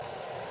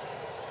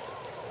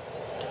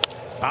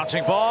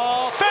Bouncing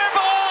ball, fair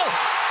ball!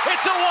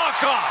 It's a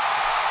walk-off!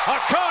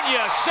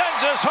 Acuna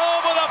sends us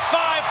home with a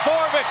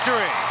 5-4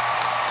 victory.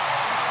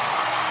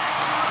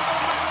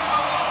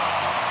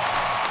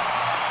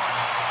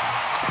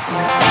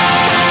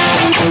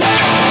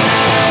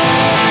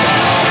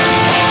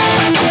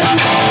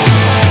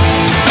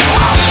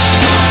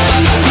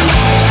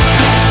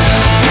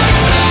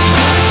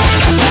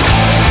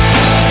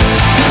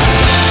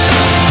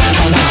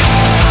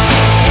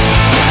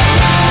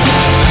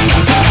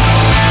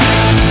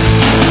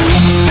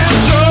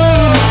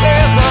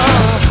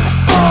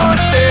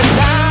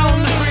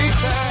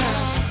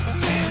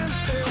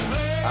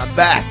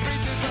 Back.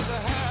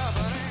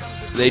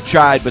 They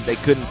tried, but they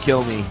couldn't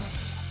kill me.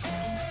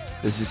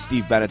 This is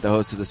Steve Bennett, the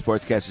host of the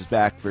Sportscasters,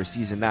 back for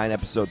Season 9,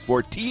 Episode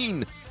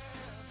 14.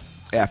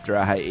 After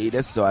a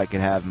hiatus, so I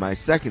could have my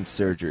second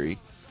surgery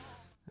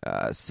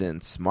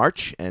since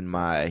March, and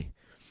my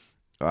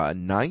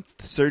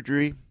 9th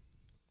surgery,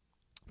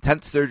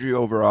 10th surgery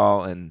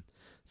overall, and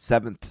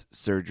 7th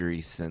surgery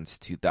since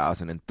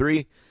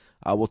 2003.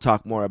 We'll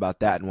talk more about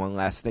that and one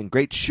last thing.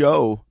 Great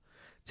show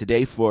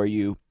today for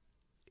you.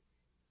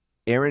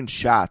 Aaron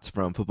Schatz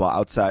from Football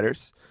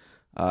Outsiders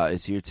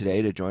is here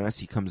today to join us.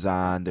 He comes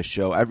on the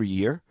show every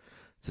year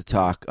to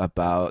talk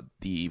about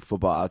the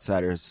Football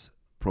Outsiders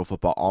Pro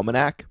Football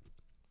Almanac.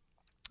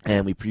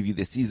 And we preview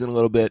the season a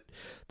little bit,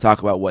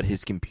 talk about what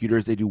his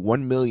computers, they do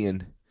 1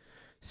 million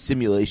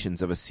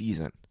simulations of a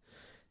season.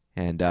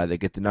 And they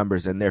get the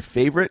numbers. And their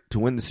favorite to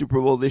win the Super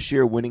Bowl this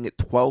year, winning it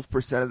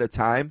 12% of the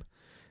time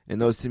in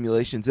those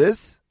simulations,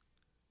 is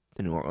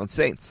the New Orleans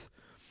Saints.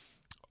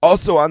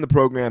 Also on the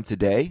program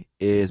today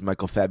is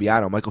Michael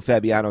Fabiano. Michael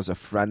Fabiano is a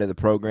friend of the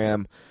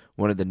program,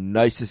 one of the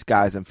nicest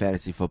guys in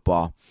fantasy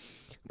football.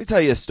 Let me tell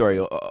you a story.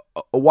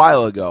 A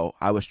while ago,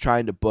 I was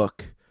trying to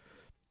book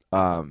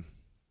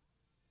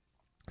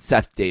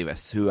Seth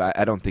Davis, who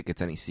I don't think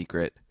it's any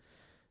secret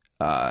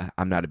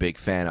I'm not a big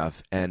fan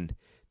of. And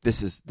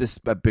this is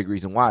a big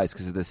reason why is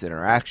because of this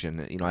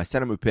interaction. You know, I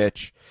sent him a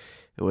pitch.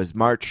 It was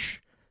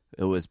March.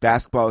 It was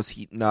basketball was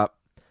heating up.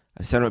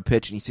 I sent him a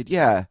pitch, and he said,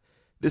 yeah,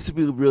 this would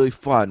be really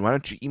fun. Why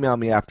don't you email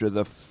me after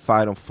the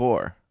Final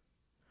Four?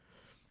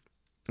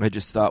 I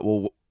just thought,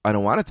 well, I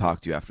don't want to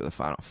talk to you after the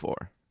Final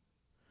Four.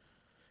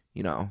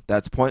 You know,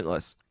 that's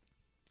pointless.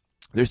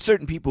 There's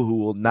certain people who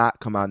will not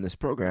come on this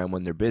program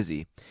when they're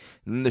busy.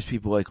 And then there's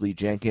people like Lee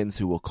Jenkins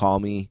who will call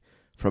me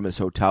from his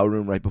hotel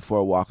room right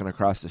before walking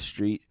across the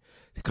street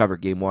to cover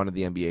Game 1 of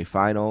the NBA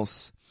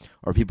Finals.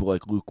 Or people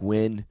like Luke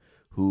Wynn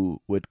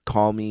who would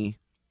call me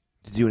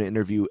to do an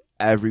interview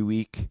every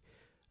week.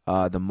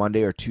 The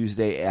Monday or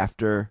Tuesday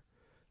after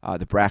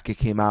the bracket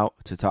came out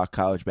to talk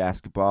college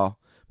basketball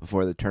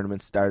before the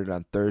tournament started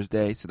on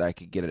Thursday so that I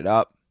could get it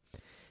up.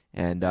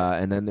 And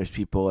then there's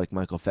people like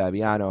Michael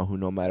Fabiano who,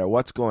 no matter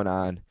what's going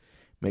on,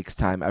 makes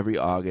time every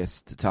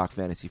August to talk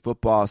fantasy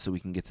football so we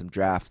can get some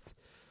draft,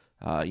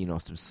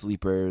 some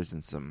sleepers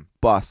and some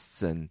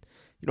busts and,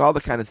 all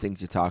the kind of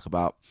things you talk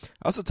about.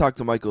 I also talked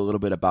to Michael a little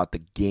bit about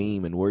the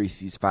game and where he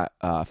sees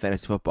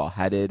fantasy football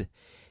headed.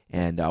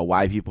 And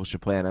why people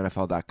should play on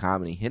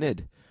NFL.com. And he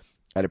hinted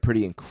at a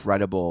pretty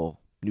incredible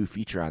new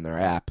feature on their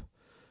app.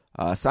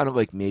 Sounded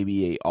like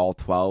maybe a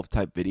all-12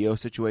 type video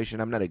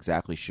situation. I'm not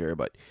exactly sure,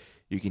 but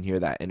you can hear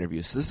that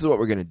interview. So this is what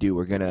we're going to do.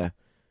 We're going to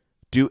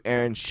do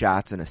Aaron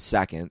Schatz in a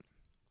second.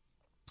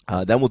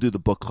 Then we'll do the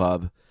book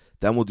club.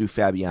 Then we'll do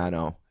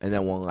Fabiano. And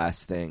then one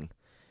last thing.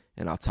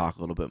 And I'll talk a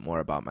little bit more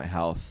about my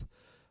health.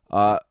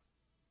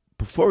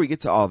 Before we get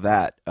to all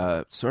that,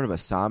 sort of a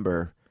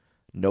somber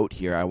note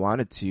here. I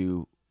wanted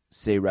to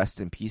say rest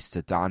in peace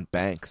to Don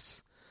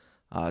Banks.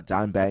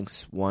 Don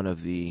Banks, one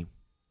of the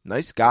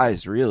nice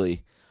guys,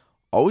 really.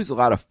 Always a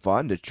lot of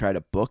fun to try to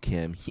book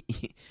him.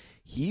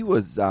 He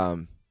was, I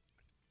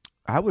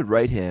would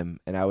write him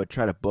and I would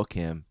try to book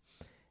him.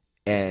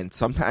 And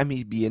sometimes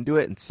he'd be into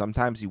it and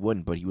sometimes he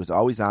wouldn't. But he was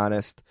always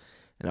honest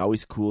and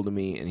always cool to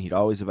me. And he'd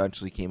always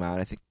eventually came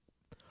on. I think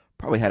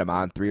probably had him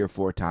on 3 or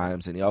 4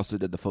 times. And he also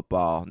did the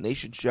Football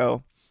Nation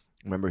show.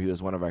 Remember, he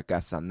was one of our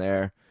guests on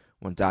there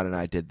when Don and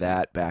I did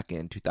that back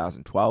in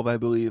 2012, I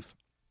believe.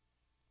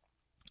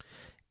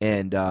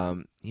 And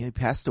he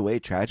passed away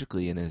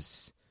tragically in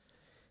his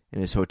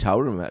hotel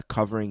room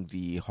covering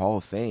the Hall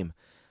of Fame.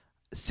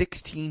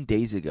 16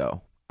 days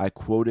ago, I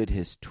quoted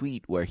his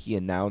tweet where he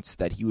announced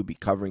that he would be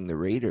covering the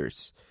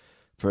Raiders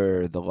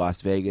for the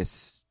Las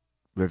Vegas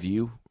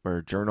Review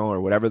or Journal or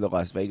whatever the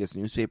Las Vegas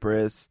newspaper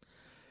is.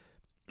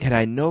 And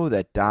I know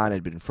that Don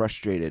had been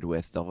frustrated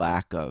with the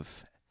lack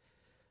of...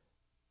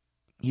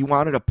 He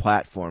wanted a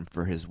platform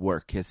for his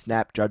work. His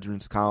Snap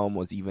Judgments column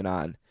was even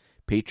on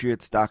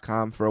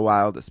Patriots.com for a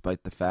while,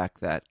 despite the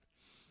fact that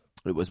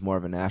it was more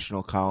of a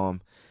national column.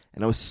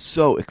 And I was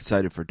so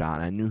excited for Don.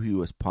 I knew he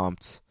was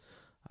pumped.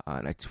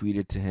 And I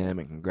tweeted to him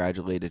and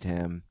congratulated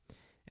him.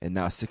 And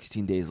now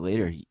 16 days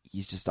later,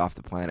 he's just off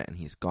the planet and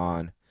he's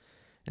gone.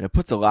 And it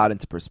puts a lot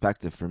into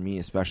perspective for me,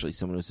 especially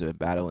someone who's been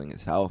battling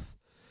his health.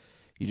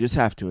 You just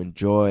have to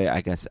enjoy,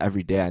 I guess,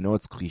 every day. I know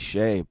it's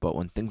cliche, but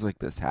when things like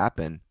this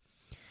happen,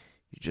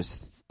 you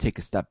just take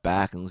a step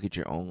back and look at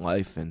your own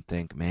life and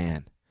think,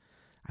 man,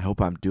 I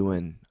hope I'm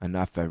doing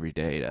enough every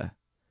day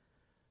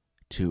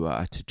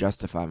to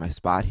justify my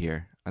spot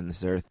here on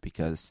this earth,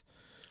 because,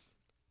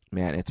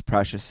 man, it's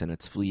precious and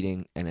it's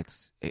fleeting and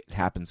it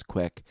happens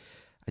quick.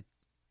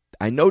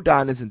 I know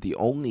Don isn't the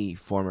only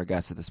former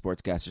guest of the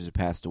Sportscasters who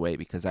passed away,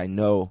 because I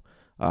know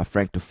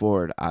Frank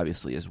DeFord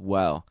obviously as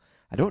well.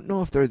 I don't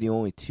know if they're the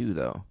only two,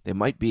 though. They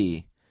might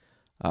be.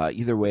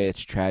 Either way,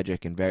 it's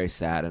tragic and very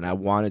sad, and I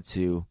wanted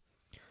to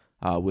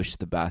wish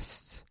the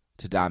best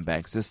to Don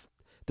Banks.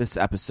 This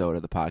episode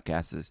of the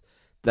podcast is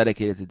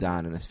dedicated to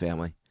Don and his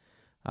family.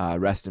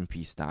 Rest in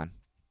peace, Don.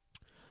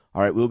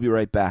 All right, we'll be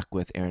right back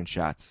with Aaron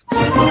Schatz.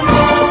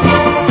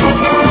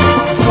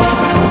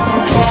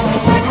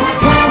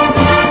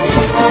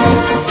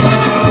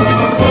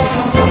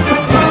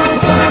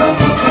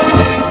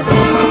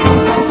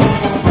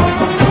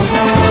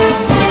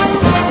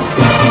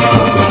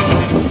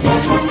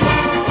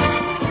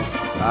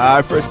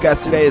 Our first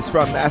guest today is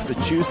from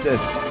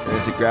Massachusetts and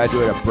is a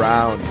graduate of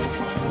Brown.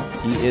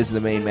 He is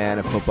the main man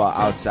of Football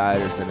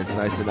Outsiders and is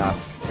nice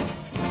enough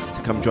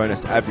to come join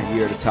us every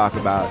year to talk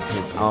about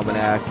his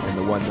almanac and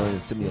the 1 million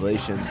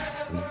simulations.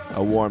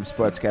 A warm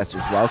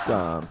Sportscasters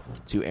welcome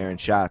to Aaron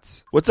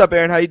Schatz. What's up,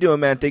 Aaron? How you doing,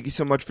 man? Thank you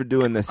so much for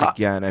doing this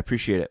again. I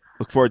appreciate it.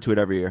 Look forward to it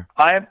every year.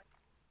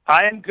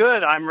 I am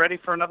good. I'm ready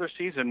for another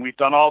season. We've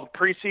done all the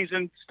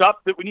preseason stuff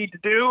that we need to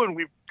do, and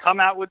we've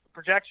come out with the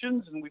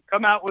projections, and we've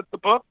come out with the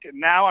book, and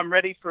now I'm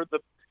ready for the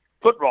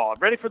football. I'm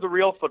ready for the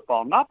real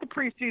football, not the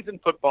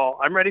preseason football.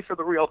 I'm ready for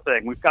the real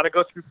thing. We've got to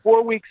go through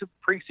 4 weeks of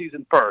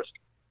preseason first.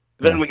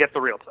 Then we get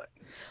the real thing.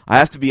 I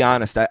have to be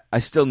honest. I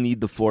still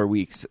need the 4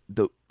 weeks.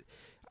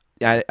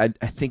 I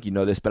think you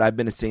know this, but I've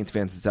been a Saints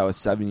fan since I was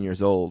 7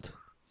 years old.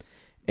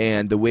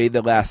 And the way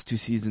the last 2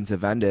 seasons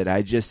have ended,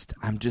 I'm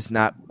just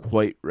not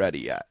quite ready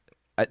yet.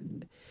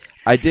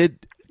 I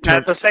did.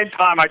 At the same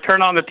time, I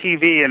turn on the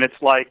TV and it's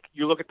like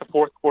you look at the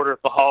fourth quarter of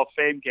the Hall of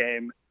Fame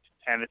game,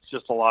 and it's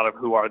just a lot of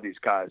who are these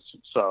guys.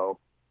 So,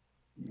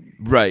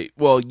 right.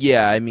 Well,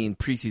 yeah. I mean,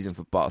 preseason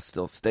football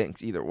still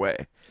stinks either way.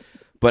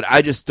 But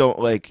I just don't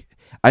like.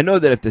 I know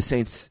that if the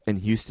Saints in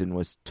Houston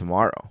was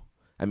tomorrow,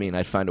 I mean,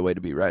 I'd find a way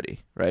to be ready,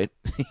 right?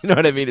 You know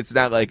what I mean? It's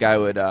not like I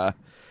would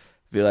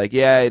be like,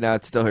 yeah,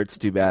 it still hurts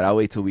too bad. I'll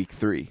wait till week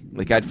 3.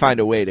 Like, I'd find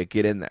a way to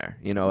get in there.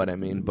 You know what I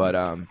mean? But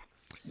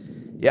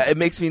yeah, it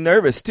makes me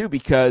nervous too,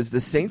 because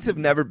the Saints have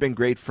never been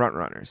great front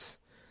runners.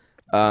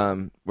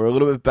 We're a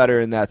little bit better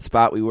in that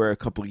spot we were a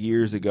couple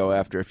years ago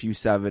after a few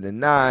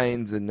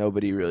 7-9s, and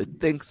nobody really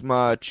thinks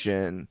much,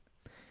 and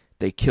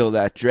they kill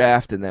that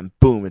draft, and then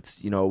boom,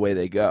 it's away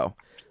they go.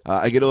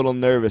 I get a little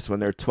nervous when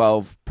they're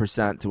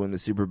 12% to win the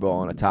Super Bowl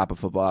on the top of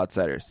Football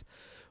Outsiders.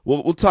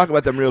 We'll talk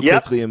about them real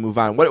quickly and move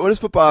on. What is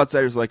Football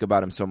Outsiders like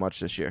about them so much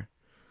this year?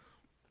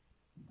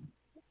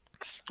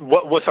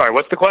 Sorry,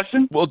 what's the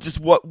question? Well, just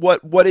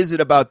what is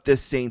it about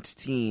this Saints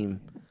team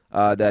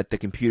that the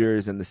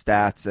computers and the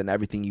stats and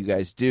everything you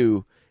guys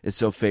do is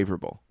so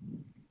favorable?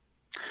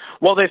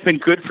 Well, they've been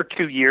good for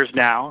 2 years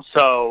now,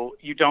 so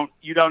you don't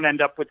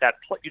end up with that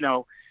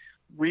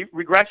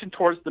regression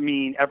towards the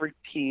mean every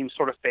team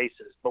sort of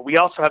faces. But we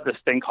also have this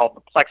thing called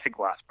the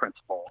plexiglass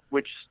principle,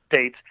 which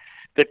states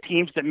that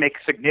teams that make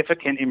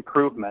significant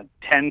improvement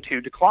tend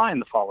to decline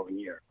the following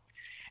year.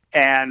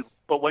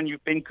 But when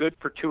you've been good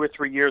for 2 or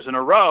 3 years in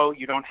a row,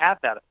 you don't have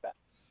that effect.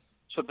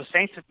 So the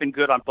Saints have been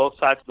good on both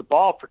sides of the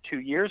ball for 2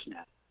 years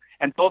now.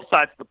 And both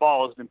sides of the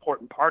ball is an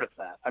important part of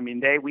that. I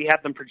mean, we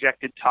have them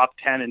projected top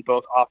 10 in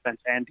both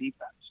offense and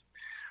defense,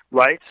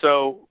 right?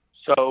 So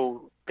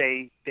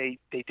they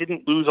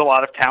didn't lose a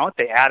lot of talent.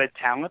 They added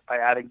talent by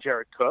adding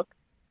Jared Cook.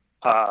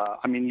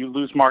 I mean, you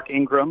lose Mark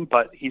Ingram,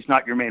 but he's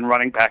not your main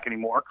running back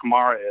anymore.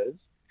 Kamara is.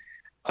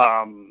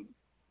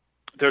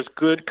 There's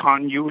good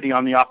continuity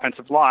on the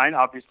offensive line.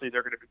 Obviously,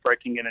 they're going to be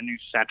breaking in a new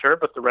center,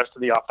 but the rest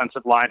of the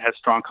offensive line has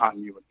strong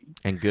continuity.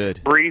 And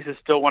good. Breeze is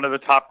still one of the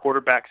top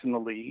quarterbacks in the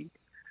league.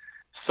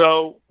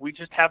 So we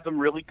just have them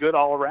really good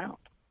all around.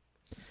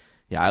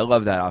 Yeah, I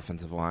love that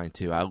offensive line,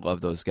 too. I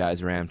love those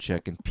guys,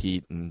 Ramczyk and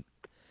Pete and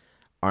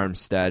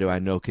Armstead, who I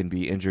know can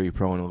be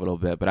injury-prone a little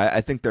bit. But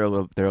I think they're a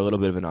little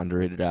bit of an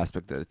underrated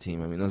aspect of the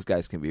team. I mean, those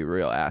guys can be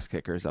real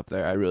ass-kickers up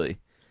there. I really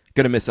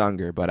going to miss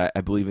Unger, but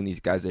I believe in these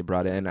guys they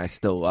brought in. I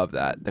still love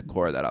the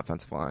core of that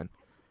offensive line.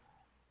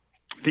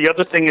 The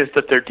other thing is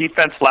that their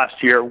defense last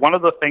year, one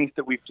of the things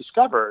that we've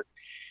discovered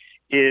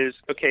is,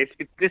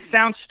 this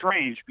sounds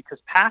strange because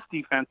pass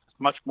defense is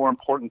much more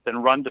important than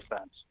run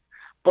defense.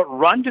 But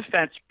run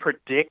defense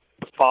predicts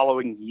the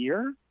following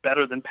year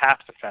better than pass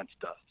defense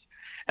does.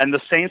 And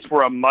the Saints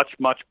were a much,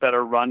 much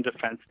better run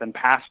defense than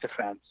pass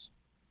defense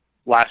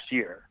last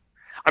year.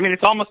 I mean,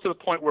 it's almost to the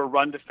point where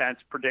run defense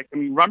predicts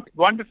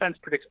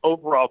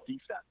overall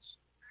defense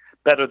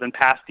better than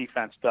pass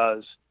defense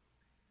does.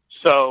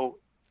 So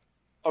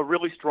a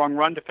really strong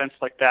run defense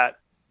like that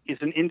is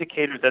an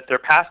indicator that their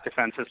pass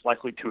defense is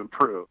likely to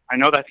improve. I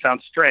know that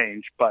sounds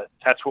strange, but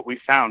that's what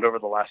we found over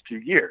the last few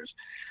years.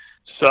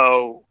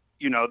 So,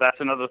 that's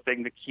another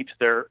thing that keeps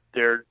their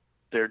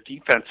their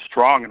defense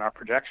strong in our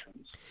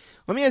projections.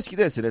 Let me ask you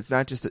this, and it's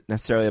not just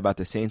necessarily about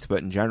the Saints,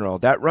 but in general.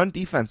 That run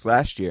defense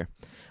last year,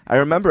 I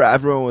remember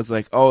everyone was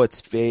like, oh,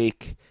 it's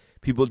fake.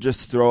 People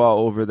just throw all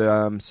over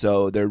them,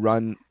 so their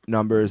run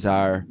numbers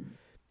are,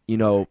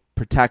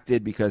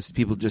 protected because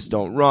people just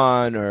don't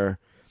run, or,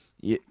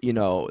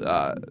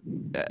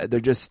 they're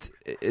just,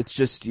 it's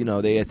just,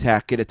 they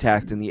get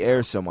attacked in the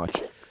air so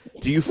much.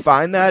 Do you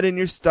find that in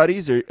your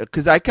studies, or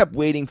because I kept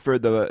waiting for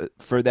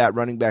that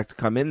running back to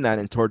come in then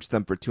and torch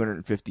them for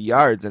 250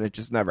 yards, and it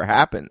just never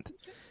happened?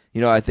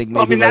 I think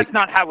maybe that's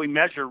not how we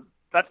measure.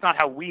 That's not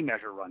how we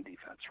measure run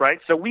defense, right?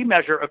 So we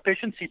measure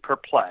efficiency per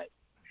play,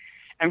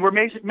 and we're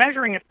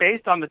measuring it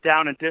based on the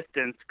down and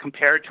distance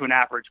compared to an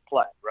average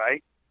play,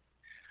 right?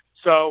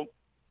 So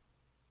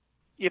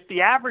if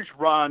the average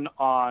run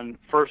on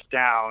first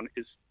down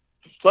is,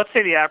 let's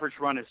say the average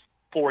run is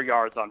 4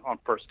 yards on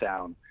first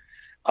down,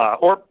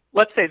 or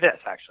let's say this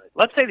actually.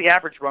 Let's say the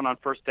average run on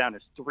first down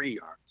is 3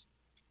 yards.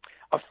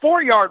 A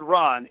 4-yard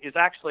run is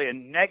actually a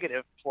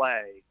negative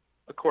play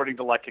according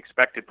to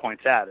expected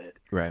points added.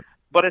 Right.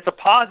 But it's a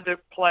positive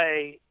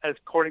play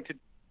according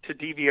to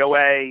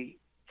DVOA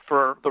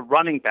for the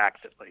running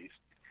backs at least,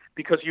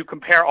 because you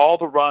compare all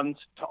the runs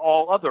to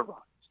all other runs.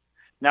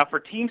 Now for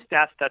team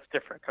stats, that's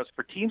different, because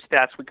for team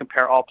stats, we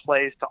compare all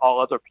plays to all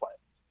other plays.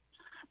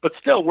 But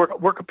still,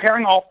 we're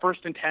comparing all first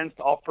and 10s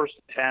to all first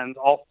and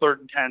 10s, all third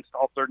and 10s to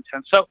all third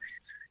and 10s. So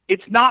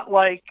it's not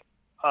like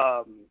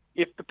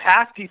if the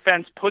pass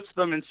defense puts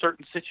them in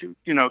certain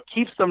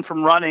keeps them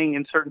from running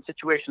in certain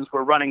situations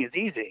where running is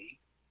easy,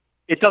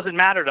 it doesn't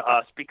matter to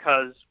us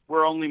because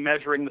we're only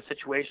measuring the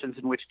situations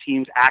in which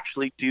teams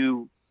actually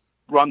do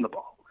run the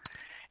ball.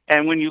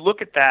 And when you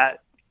look at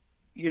that,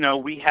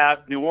 we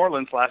have New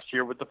Orleans last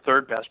year with the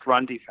third best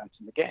run defense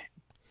in the game.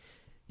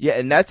 Yeah,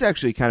 and that's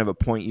actually kind of a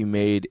point you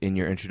made in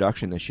your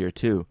introduction this year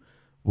too,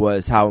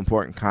 was how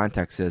important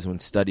context is when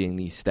studying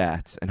these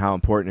stats and how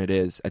important it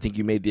is. I think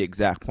you made the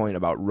exact point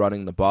about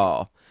running the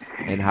ball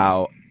and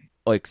how,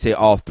 say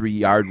all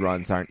 3-yard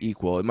runs aren't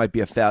equal. It might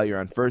be a failure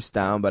on first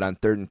down, but on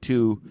 3rd and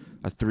 2,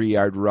 a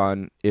 3-yard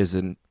run is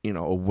a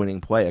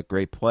winning play, a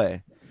great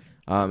play.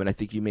 And I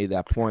think you made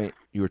that point.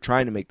 You were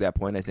trying to make that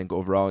point, I think,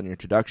 overall in your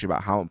introduction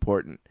about how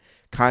important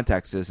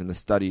context is in the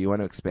study. You want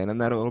to expand on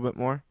that a little bit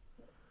more?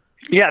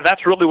 Yeah,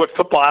 that's really what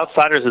Football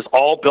Outsiders is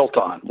all built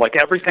on.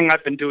 Everything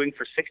I've been doing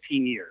for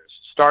 16 years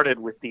started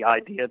with the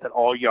idea that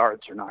all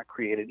yards are not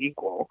created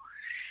equal,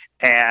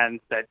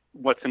 and that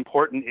what's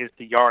important is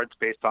the yards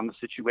based on the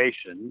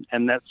situation,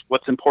 and that's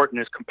what's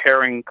important is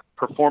comparing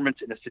performance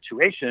in a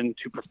situation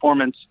to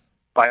performance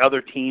by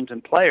other teams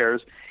and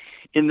players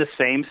in the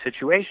same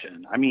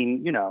situation. I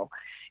mean,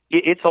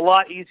 it's a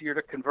lot easier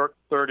to convert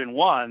 3rd and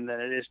 1 than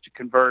it is to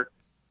convert,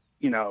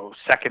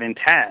 2nd and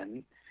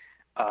 10.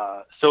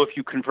 So if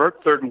you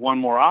convert 3rd and 1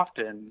 more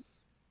often,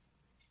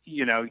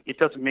 it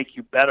doesn't make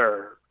you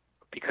better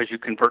because you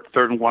convert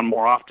 3rd and 1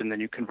 more often than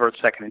you convert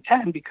 2nd and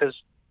 10, because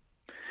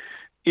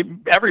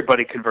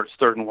everybody converts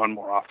 3rd and 1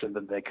 more often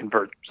than they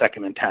convert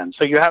 2nd and 10.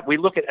 So we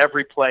look at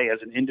every play as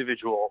an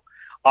individual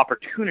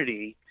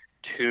opportunity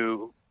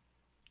to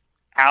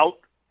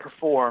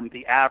outperform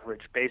the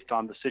average based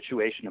on the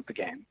situation of the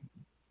game.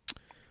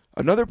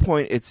 Another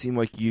point it seemed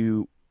like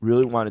you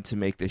really wanted to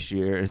make this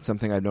year, it's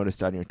something I've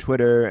noticed on your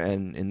Twitter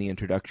and in the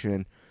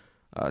introduction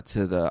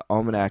to the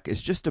Almanac,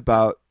 is just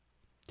about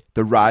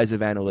the rise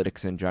of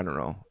analytics in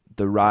general,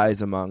 the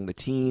rise among the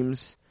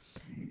teams,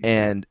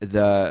 and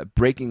the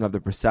breaking of the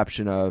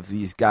perception of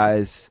these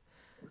guys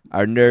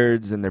are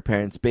nerds in their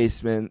parents'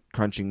 basement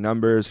crunching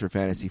numbers for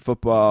fantasy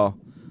football.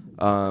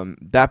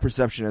 That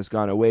perception has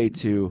gone away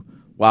to,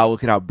 wow,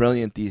 look at how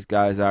brilliant these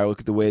guys are, look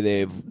at the way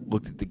they've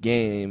looked at the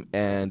game,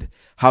 and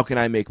how can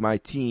I make my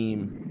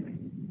team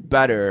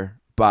better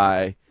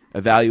by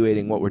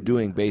evaluating what we're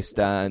doing based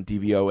on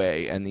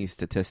DVOA and these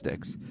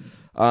statistics.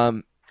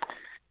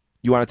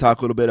 You want to talk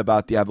a little bit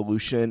about the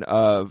evolution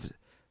of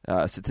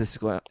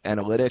statistical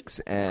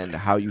analytics and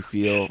how you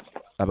feel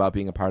about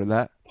being a part of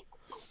that?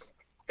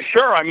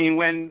 Sure. I mean,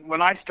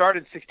 when I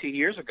started 16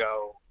 years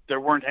ago, there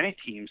weren't any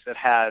teams that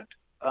had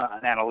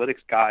an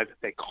analytics guy that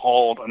they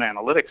called an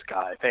analytics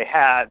guy. They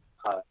had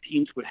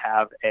teams would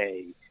have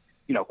a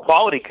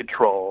quality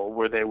control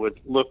where they would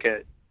look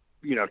at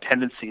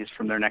tendencies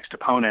from their next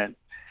opponent,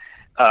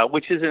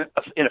 which is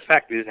in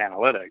effect is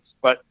analytics.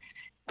 But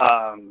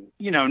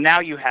now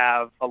you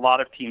have a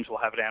lot of teams will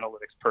have an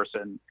analytics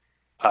person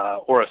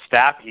or a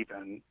staff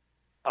even.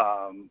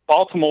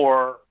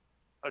 Baltimore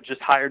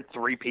just hired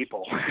 3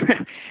 people,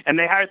 and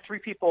they hired 3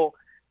 people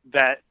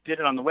that did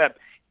it on the web.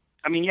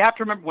 I mean, you have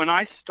to remember when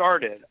I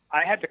started,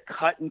 I had to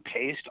cut and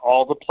paste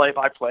all the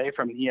play-by-play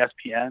from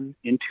ESPN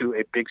into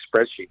a big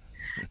spreadsheet.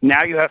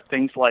 Now you have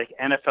things like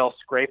NFL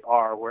Scrape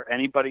R, where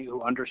anybody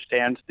who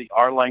understands the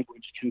R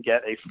language can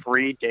get a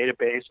free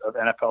database of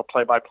NFL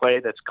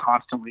play-by-play that's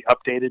constantly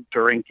updated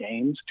during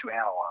games to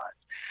analyze.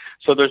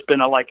 So there's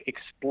been a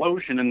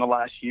explosion in the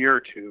last year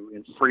or two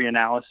in free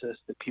analysis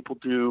that people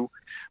do,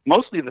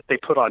 mostly that they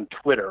put on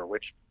Twitter,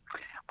 which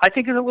I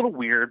think is a little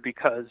weird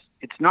because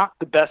it's not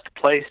the best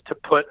place to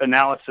put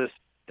analysis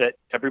that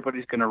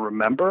everybody's going to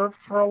remember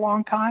for a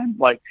long time.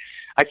 Like,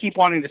 I keep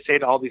wanting to say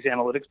to all these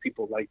analytics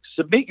people, like,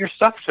 submit your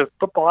stuff to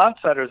Football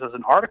Outsiders as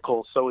an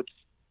article so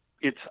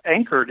it's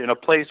anchored in a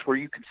place where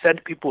you can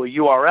send people a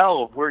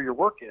URL of where your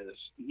work is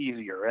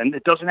easier. And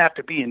it doesn't have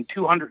to be in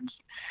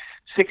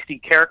 260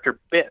 character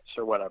bits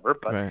or whatever,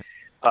 but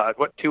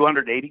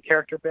 280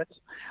 character bits.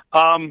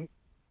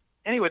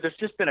 Anyway, there's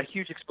just been a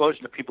huge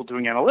explosion of people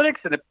doing analytics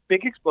and a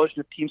big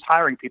explosion of teams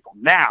hiring people.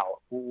 Now,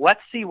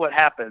 let's see what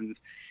happens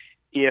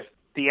if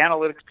the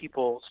analytics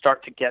people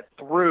start to get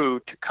through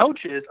to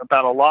coaches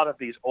about a lot of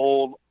these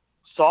old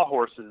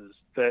sawhorses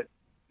that,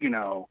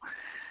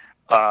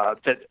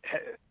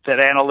 that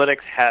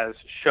analytics has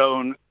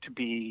shown to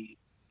be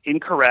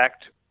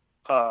incorrect,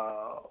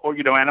 or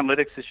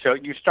analytics has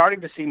shown. You're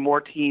starting to see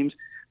more teams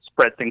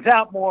spread things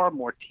out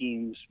more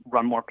teams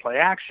run more play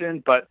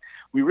action, but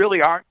we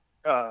really aren't.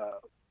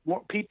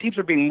 Teams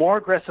are being more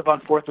aggressive on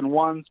 4th and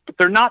 1s, but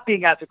they're not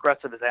being as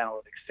aggressive as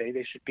analytics say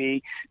they should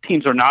be.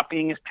 Teams are not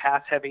being as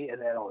pass heavy as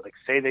analytics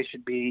say they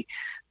should be.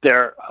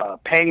 They're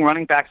paying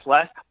running backs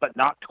less, but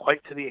not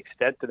quite to the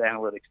extent that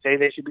analytics say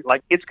they should be.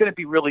 Like, it's going to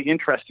be really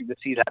interesting to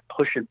see that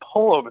push and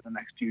pull over the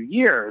next few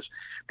years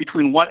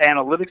between what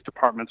analytics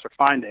departments are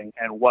finding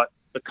and what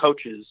the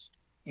coaches,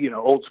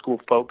 old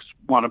school folks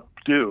want to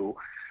do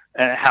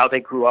and how they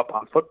grew up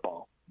on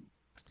football.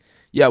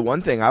 Yeah,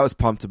 one thing I was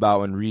pumped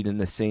about when reading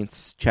the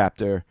Saints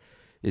chapter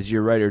is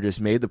your writer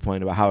just made the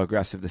point about how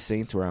aggressive the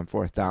Saints were on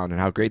 4th down and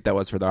how great that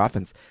was for their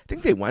offense. I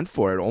think they went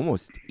for it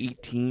almost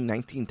 18,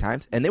 19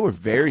 times, and they were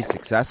very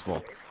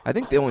successful. I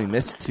think they only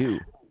missed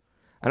 2.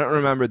 I don't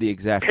remember the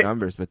exact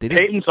numbers, but they did.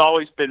 Peyton's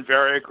always been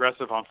very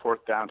aggressive on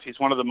 4th downs. He's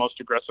one of the most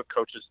aggressive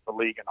coaches in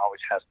the league and always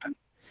has been.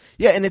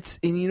 Yeah,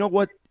 and you know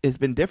what has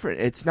been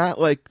different? It's not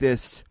like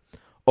this,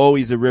 oh,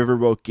 he's a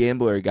riverboat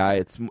gambler guy.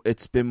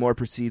 It's been more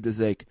perceived as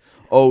like,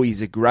 oh,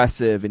 he's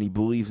aggressive and he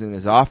believes in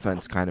his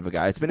offense kind of a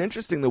guy. It's been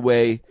interesting the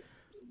way,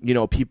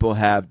 people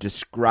have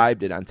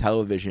described it on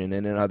television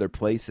and in other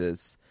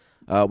places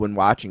when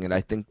watching it.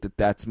 I think that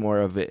that's more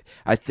of it.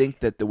 I think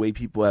that the way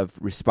people have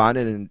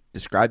responded and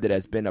described it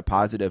has been a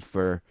positive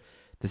for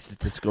the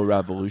statistical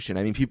revolution.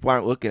 I mean, people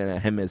aren't looking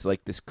at him as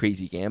like this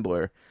crazy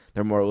gambler.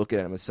 They're more looking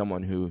at him as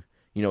someone who,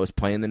 is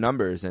playing the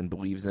numbers and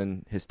believes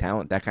in his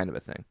talent, that kind of a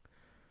thing.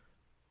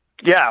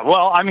 Yeah,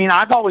 well, I mean,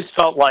 I've always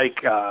felt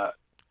like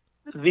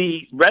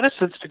the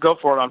reticence to go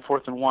for it on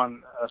 4th and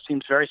 1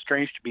 seems very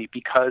strange to me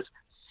because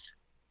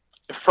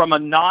from a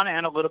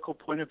non-analytical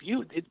point of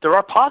view, there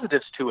are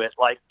positives to it.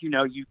 Like,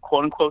 you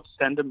quote-unquote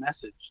send a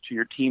message to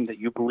your team that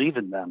you believe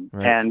in them.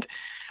 Right. And,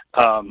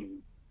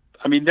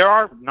 I mean, there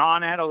are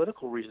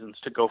non-analytical reasons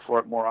to go for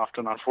it more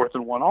often on 4th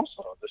and 1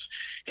 also.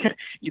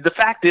 The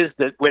fact is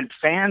that when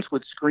fans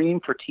would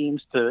scream for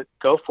teams to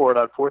go for it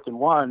on 4th and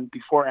 1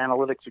 before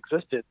analytics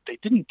existed, they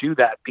didn't do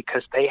that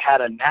because they had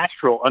a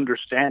natural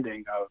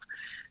understanding of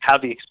how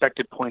the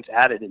expected points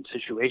added in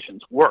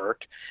situations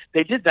worked.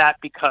 They did that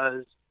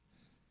because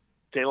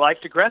they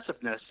liked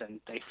aggressiveness and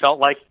they felt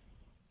like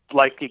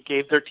it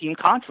gave their team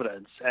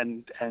confidence.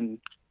 And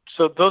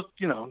so those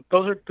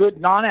are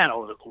good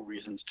non-analytical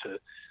reasons to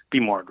be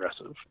more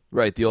aggressive.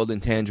 Right, the old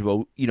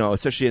intangible,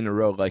 especially in the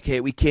road, like,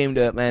 hey, we came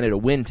to Atlanta to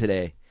win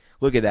today.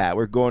 Look at that.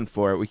 We're going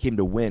for it. We came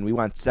to win. We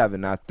want 7,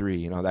 not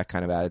 3, that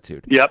kind of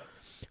attitude. Yep.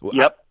 Well,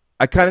 yep.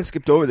 I kind of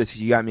skipped over this.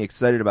 You got me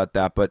excited about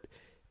that, but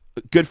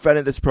a good friend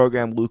of this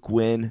program, Luke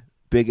Wynn,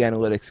 big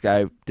analytics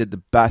guy, did the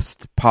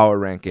best power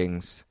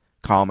rankings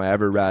column I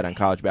ever read on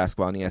college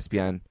basketball on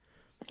ESPN.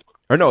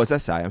 Or no, it's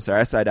SI. I'm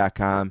sorry,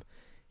 SI.com.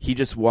 He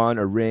just won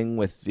a ring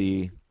with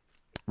the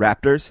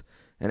Raptors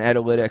and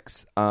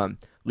analytics.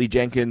 Lee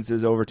Jenkins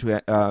is over to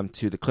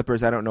the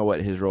Clippers. I don't know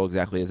what his role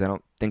exactly is. I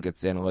don't think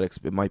it's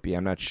analytics. It might be.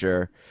 I'm not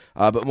sure.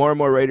 But more and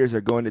more writers are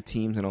going to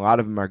teams, and a lot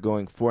of them are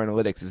going for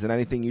analytics. Is it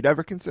anything you'd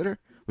ever consider?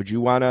 Would you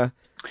want to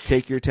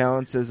take your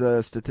talents as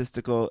a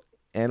statistical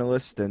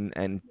analyst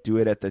and do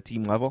it at the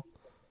team level?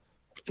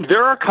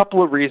 There are a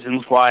couple of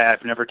reasons why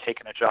I've never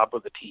taken a job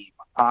with a team.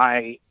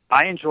 I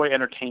enjoy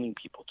entertaining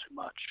people too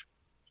much.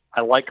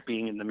 I like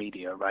being in the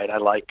media, right? I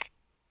like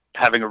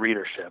having a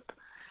readership.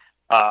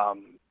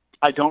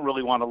 I don't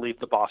really want to leave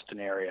the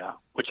Boston area,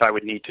 which I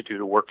would need to do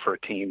to work for a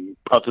team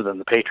other than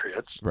the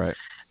Patriots. Right.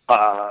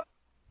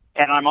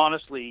 And I'm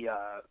honestly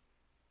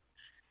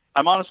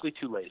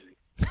too lazy,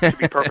 to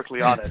be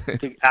perfectly honest.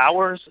 The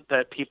hours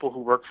that people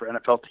who work for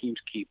NFL teams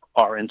keep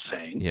are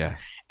insane. Yeah.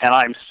 And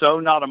I'm so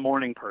not a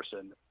morning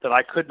person that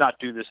I could not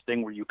do this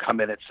thing where you come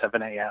in at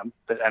 7 a.m.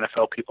 that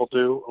NFL people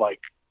do. Like,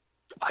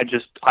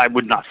 I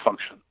would not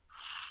function.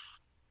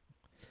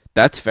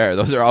 That's fair.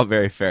 Those are all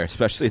very fair,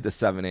 especially the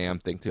 7 a.m.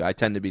 thing, too. I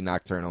tend to be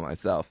nocturnal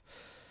myself.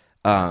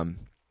 7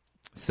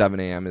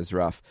 a.m. is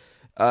rough.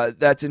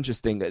 That's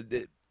interesting.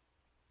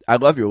 I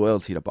love your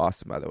loyalty to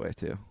Boston, by the way,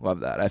 too.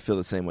 Love that. I feel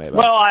the same way about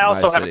Well, I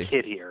my also have city. a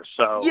kid here,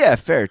 so Yeah,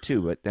 fair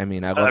too. But I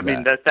mean, I love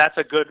that. that's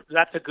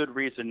a good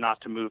reason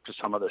not to move to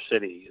some other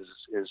city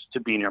is to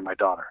be near my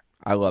daughter.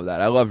 I love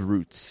that. I love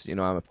roots. I'm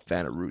a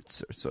fan of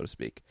roots, so to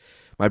speak.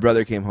 My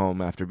brother came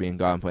home after being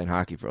gone playing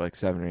hockey for like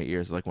 7 or 8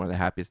 years, like one of the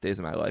happiest days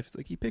of my life. It's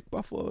like he picked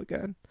Buffalo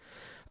again.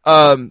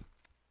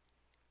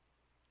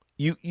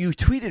 You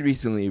tweeted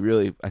recently,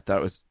 really, I thought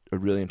it was a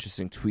really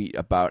interesting tweet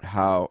about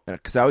how,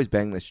 because I always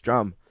bang this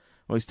drum,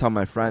 I always tell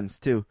my friends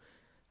too,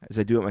 as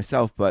I do it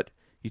myself, but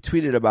you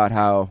tweeted about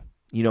how,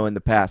 in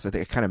the past, I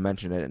think I kind of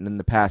mentioned it, and in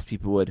the past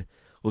people would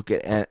look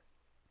at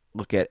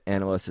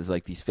analysts as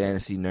like these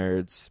fantasy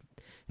nerds,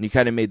 and you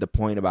kind of made the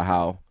point about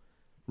how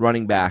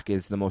running back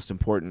is the most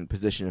important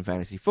position in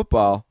fantasy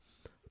football,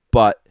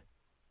 but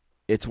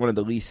it's one of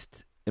the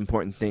least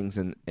important things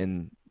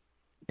in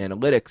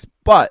analytics.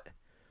 But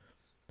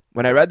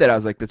when I read that, I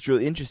was like, that's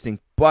really interesting,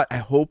 but I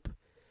hope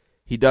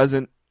he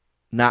doesn't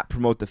not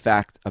promote the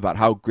fact about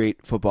how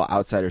great Football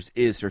Outsiders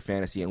is for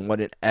fantasy and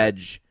what an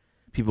edge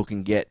people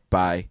can get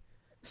by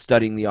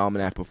studying the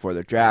almanac before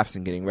their drafts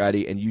and getting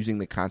ready and using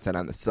the content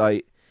on the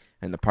site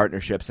and the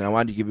partnerships. And I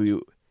wanted to give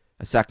you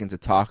a second to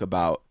talk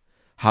about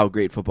how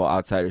great Football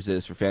Outsiders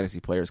is for fantasy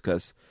players,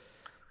 because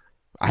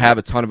I have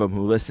a ton of them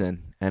who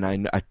listen, and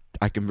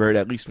I convert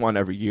at least one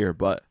every year.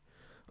 But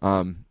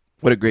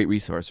what a great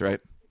resource, right?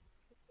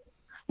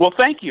 Well,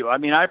 thank you. I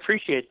mean, I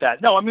appreciate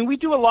that. No, I mean, we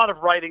do a lot of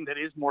writing that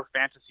is more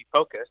fantasy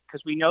focused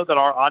because we know that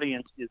our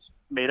audience is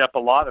made up a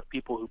lot of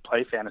people who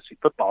play fantasy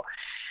football.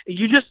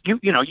 You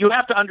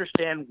have to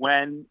understand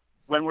when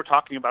we're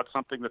talking about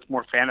something that's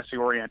more fantasy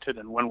oriented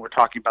and when we're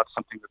talking about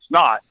something that's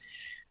not.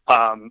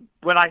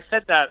 When I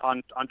said that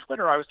on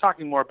Twitter, I was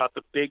talking more about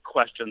the big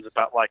questions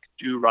about, like,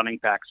 do running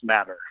backs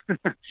matter?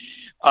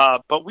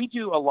 But we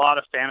do a lot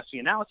of fantasy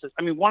analysis.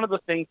 I mean, one of the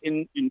things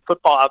in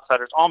Football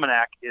Outsiders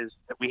Almanac is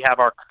that we have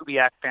our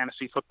Kubiak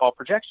fantasy football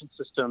projection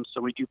system.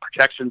 So we do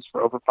projections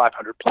for over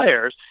 500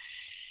 players.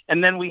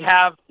 And then we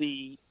have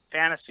the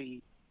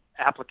fantasy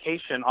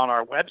application on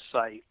our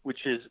website,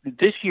 which is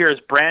this year is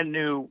brand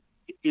new,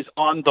 is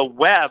on the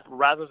web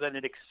rather than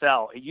in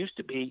Excel. It used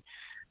to be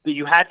that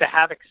you had to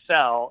have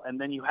Excel, and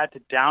then you had to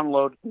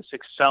download this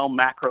Excel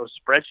macro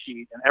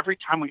spreadsheet. And every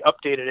time we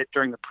updated it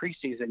during the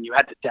preseason, you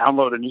had to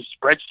download a new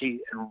spreadsheet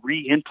and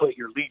re-input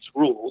your league's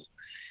rules.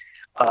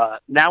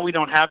 Now we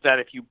don't have that.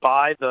 If you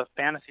buy the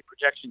fantasy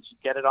projections, you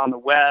get it on the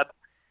web.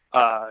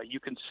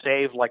 You can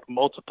save like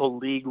multiple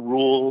league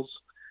rules,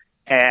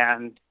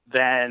 and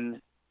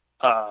then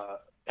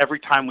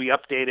every time we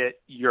update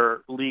it,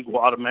 your league will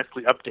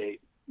automatically update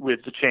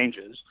with the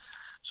changes.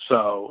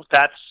 So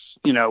that's,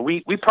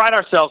 we pride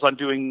ourselves on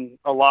doing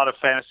a lot of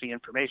fantasy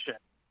information.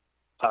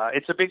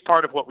 It's a big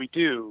part of what we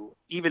do,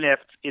 even if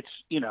it's,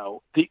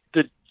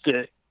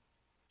 the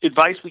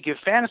advice we give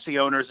fantasy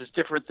owners is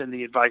different than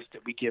the advice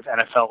that we give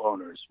NFL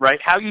owners, right?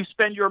 How you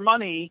spend your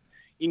money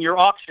in your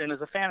auction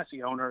as a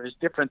fantasy owner is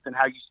different than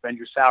how you spend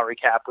your salary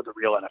cap with a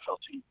real NFL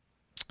team.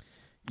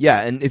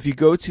 Yeah, and if you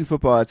go to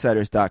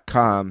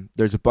footballoutsiders.com,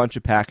 there's a bunch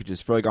of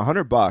packages for like $100,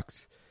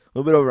 a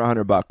little bit over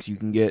 $100. You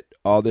can get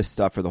all this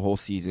stuff for the whole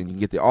season. You can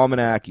get the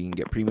almanac, you can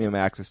get premium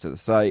access to the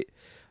site,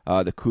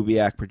 the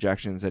Kubiak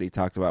projections that he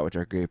talked about, which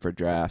are great for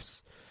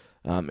drafts,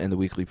 and the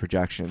weekly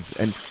projections.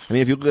 And I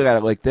mean, if you look at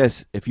it like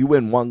this, if you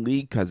win one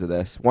league because of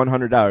this,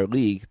 $100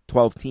 league,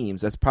 12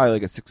 teams, that's probably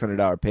like a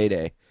 $600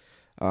 payday.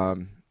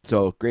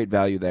 So great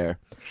value there.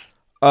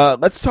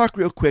 Let's talk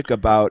real quick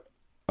about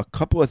a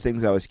couple of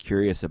things I was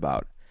curious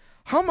about.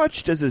 How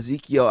much does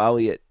Ezekiel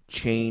Elliott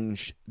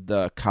change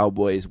the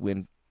Cowboys'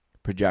 win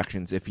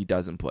projections if he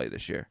doesn't play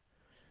this year?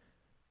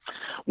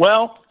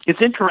 Well, it's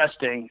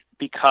interesting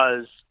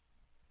because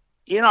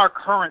in our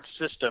current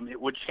system,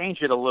 it would change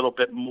it a little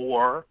bit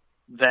more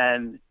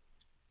than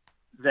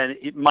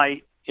it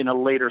might in a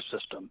later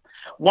system.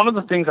 One of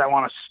the things I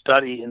want to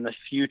study in the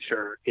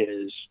future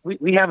is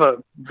we have a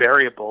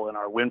variable in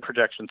our win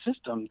projection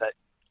system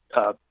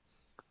that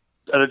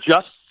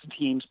adjusts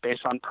teams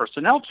based on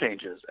personnel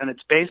changes, and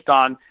it's based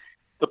on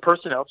the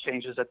personnel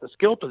changes at the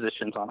skill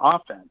positions on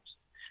offense,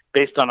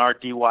 based on our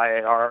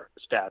DYAR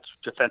stats,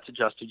 defense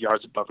adjusted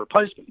yards above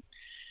replacement.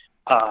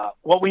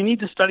 What we need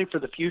to study for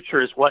the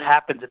future is what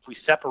happens if we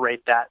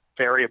separate that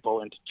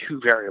variable into two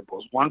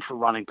variables, one for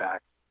running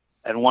back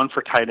and one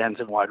for tight ends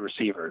and wide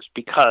receivers,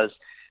 because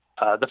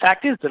the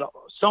fact is that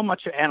so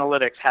much of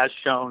analytics has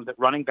shown that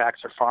running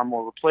backs are far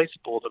more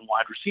replaceable than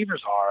wide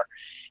receivers are.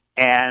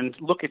 And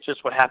look at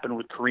just what happened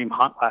with Kareem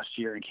Hunt last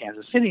year in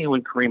Kansas City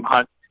when Kareem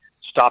Hunt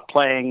stopped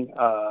playing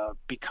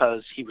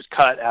because he was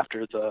cut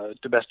after the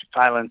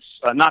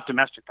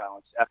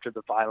after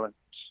the violence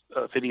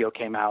video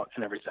came out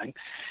and everything.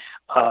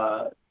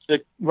 The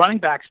running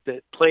backs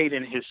that played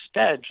in his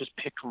stead just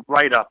picked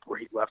right up where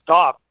he left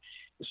off,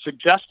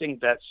 suggesting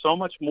that so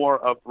much more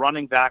of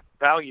running back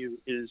value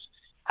is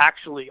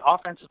actually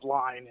offensive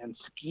line and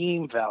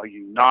scheme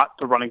value, not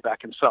the running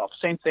back himself.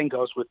 Same thing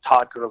goes with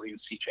Todd Gurley and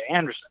C.J.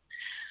 Anderson.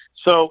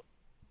 So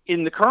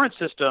in the current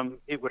system,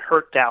 it would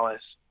hurt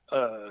Dallas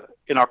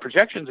in our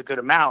projections a good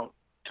amount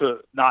to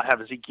not have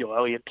Ezekiel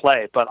Elliott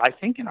play, but I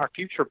think in our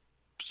future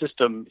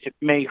system it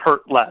may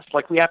hurt less.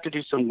 Like, we have to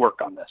do some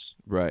work on this.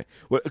 Right.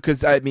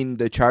 Because, I mean,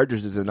 the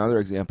Chargers is another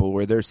example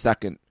where their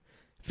second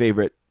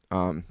favorite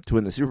to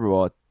win the Super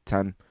Bowl at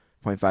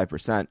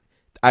 10.5%.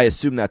 I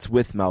assume that's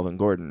with Melvin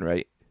Gordon,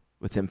 right?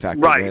 With him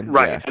factored in?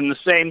 Right. Yeah. And the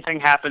same thing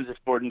happens if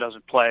Gordon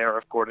doesn't play or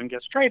if Gordon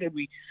gets traded.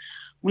 We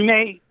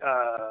may,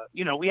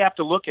 we have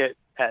to look at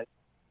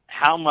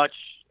how much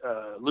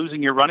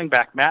losing your running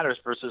back matters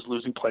versus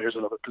losing players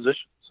at other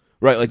positions.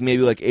 Right, like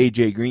maybe like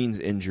A.J. Green's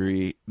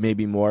injury may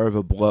be more of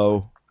a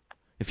blow.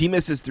 If he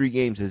misses 3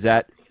 games,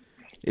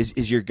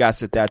 is your guess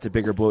that that's a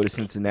bigger blow to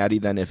Cincinnati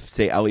than if,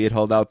 say, Elliott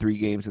held out 3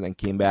 games and then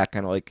came back,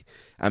 kind of like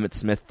Emmitt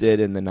Smith did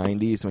in the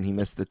 90s when he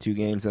missed the 2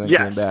 games and then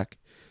came back?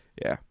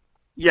 Yeah.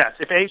 Yes,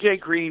 if A.J.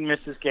 Green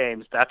misses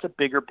games, that's a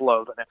bigger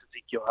blow than if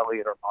Ezekiel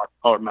Elliott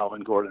or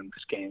Melvin Gordon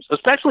miss games,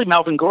 especially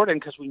Melvin Gordon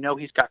because we know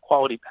he's got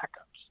quality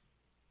backups.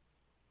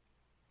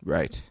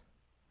 Right.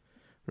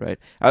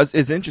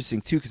 It's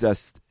interesting, too, because I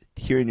was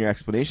hearing your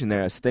explanation there.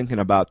 I was thinking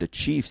about the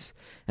Chiefs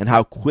and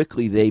how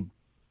quickly they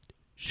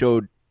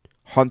showed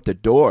Hunt the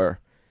door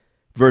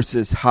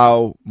versus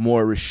how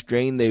more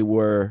restrained they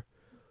were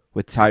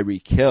with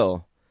Tyreek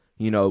Hill.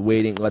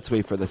 Waiting, let's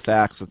wait for the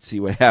facts. Let's see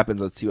what happens.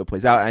 Let's see what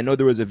plays out. I know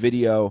there was a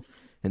video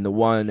in the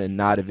one and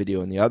not a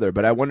video in the other,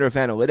 but I wonder if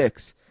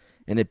analytics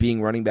and it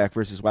being running back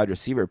versus wide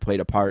receiver played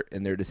a part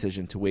in their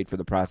decision to wait for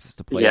the process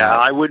to play out. Yeah,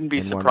 I wouldn't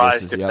be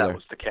surprised if that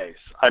was the case.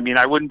 I mean,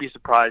 I wouldn't be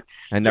surprised.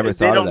 I never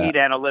thought of that. They don't need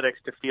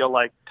analytics to feel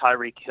like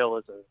Tyreek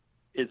Hill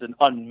is an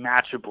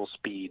unmatchable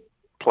speed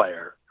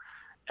player,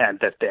 and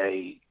that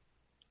they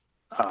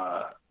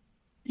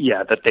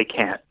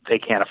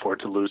can't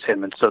afford to lose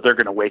him, and so they're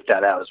going to wait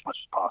that out as much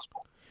as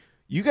possible.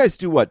 You guys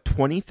do what,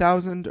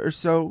 20,000 or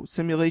so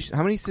simulations?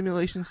 How many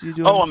simulations do you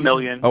do? A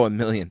million. Oh, a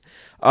million.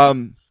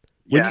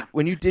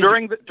 When you did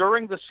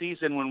during the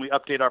season, when we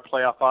update our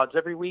playoff odds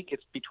every week,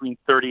 it's between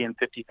 30 and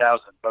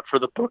 50,000. But for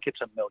the book,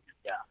 it's a million.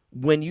 Yeah.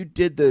 When you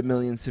did the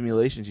million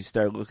simulations, you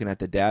started looking at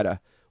the data.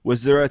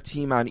 Was there a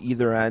team on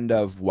either end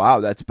of wow,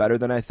 that's better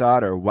than I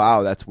thought, or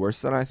wow, that's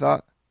worse than I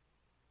thought?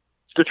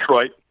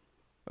 Detroit.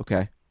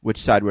 Okay. Which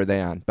side were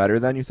they on? Better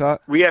than you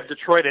thought? We have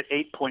Detroit at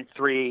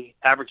 8.3,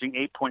 averaging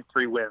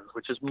 8.3 wins,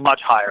 which is much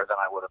higher than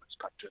I would have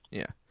expected.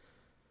 Yeah.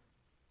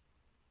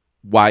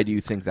 Why do you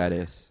think that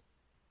is?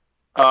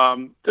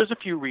 There's a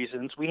few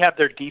reasons. We have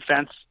their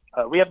defense.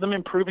 We have them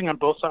improving on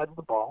both sides of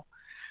the ball.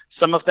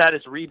 Some of that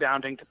is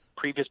rebounding to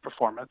previous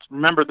performance.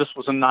 Remember, this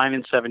was a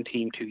 9-7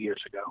 team 2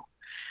 years ago.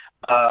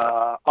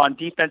 On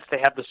defense, they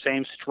have the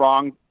same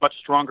much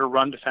stronger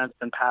run defense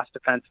than pass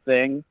defense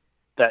thing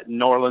that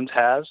New Orleans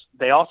has.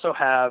 They also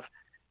have,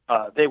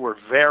 they were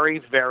very,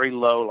 very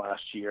low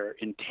last year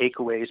in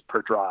takeaways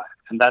per drive,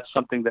 and that's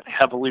something that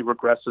heavily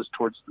regresses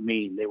towards the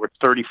mean. They were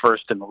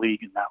 31st in the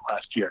league in that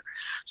last year.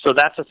 So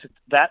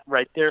that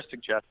right there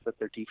suggests that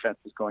their defense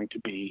is going to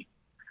be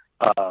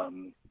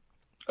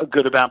a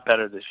good amount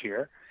better this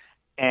year.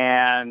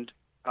 And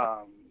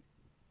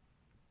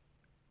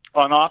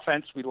on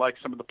offense, we like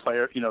some of the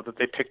players, that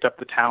they picked up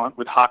the talent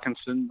with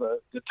Hawkinson,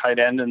 the tight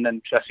end, and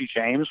then Jesse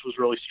James was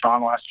really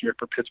strong last year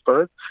for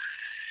Pittsburgh.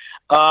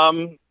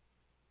 And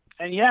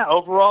yeah,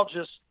 overall,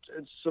 just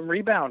some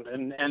rebound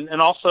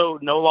and also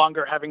no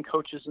longer having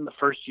coaches in the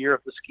first year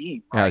of the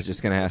scheme. Right? Yeah, I was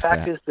just going to ask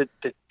that. The fact is that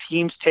the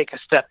teams take a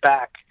step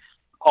back.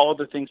 All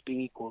other things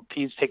being equal,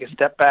 teams take a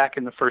step back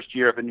in the first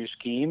year of a new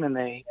scheme, and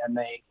they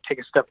take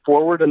a step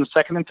forward in the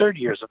second and third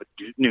years of a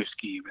new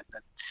scheme. And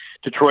then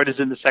Detroit is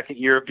in the second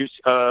year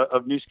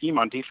of new scheme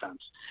on defense,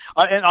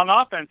 and on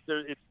offense,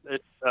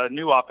 it's a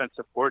new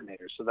offensive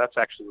coordinator, so that's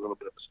actually a little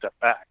bit of a step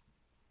back.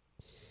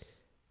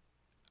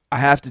 I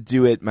have to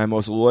do it. My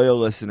most loyal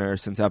listener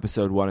since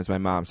episode 1 is my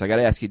mom, so I got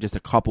to ask you just a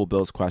couple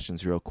Bills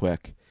questions real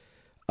quick.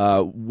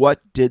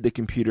 What did the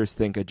computers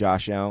think of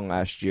Josh Allen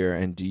last year,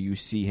 and do you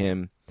see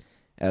him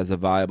as a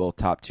viable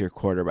top-tier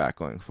quarterback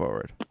going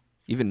forward?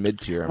 Even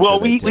mid-tier, Well,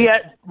 we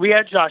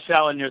had Josh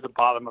Allen near the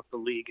bottom of the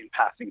league in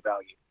passing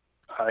value.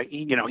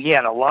 He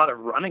had a lot of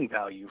running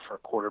value for a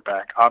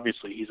quarterback.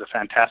 Obviously, he's a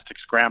fantastic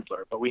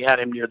scrambler, but we had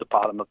him near the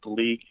bottom of the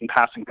league in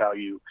passing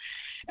value.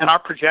 And our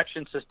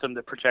projection system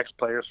that projects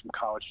players from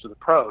college to the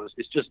pros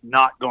is just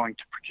not going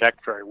to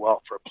project very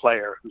well for a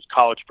player whose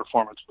college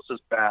performance was as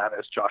bad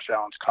as Josh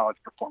Allen's college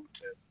performance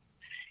is,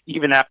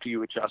 even after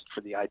you adjust for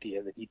the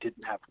idea that he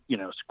didn't have,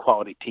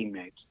 quality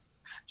teammates.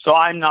 So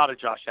I'm not a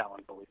Josh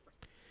Allen believer.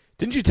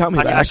 Didn't you tell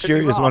me last year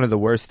he was one of the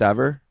worst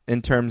ever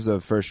in terms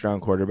of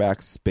first-round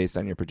quarterbacks based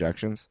on your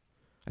projections?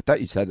 I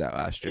thought you said that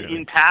last year.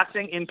 In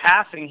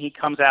passing, he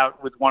comes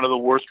out with one of the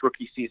worst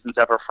rookie seasons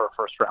ever for a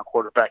first-round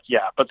quarterback.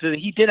 Yeah, but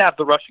he did have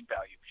the rushing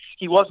value.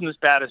 He wasn't as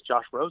bad as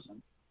Josh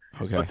Rosen.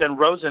 Okay. But then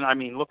Rosen,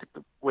 look at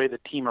the way the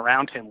team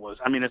around him was.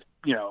 It's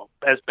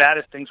as bad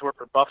as things were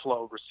for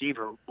Buffalo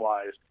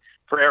receiver-wise.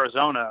 For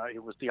Arizona,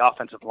 it was the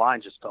offensive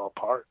line just fell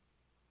apart.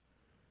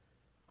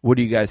 What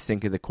do you guys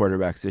think of the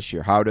quarterbacks this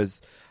year? How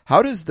does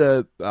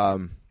the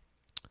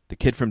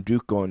kid from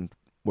Duke going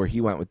where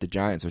he went with the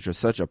Giants, which was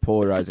such a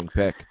polarizing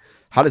pick,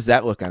 how does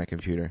that look on a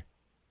computer?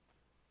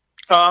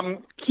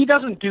 He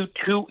doesn't do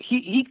too.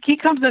 He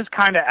comes as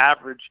kind of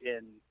average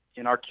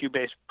in our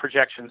Q-based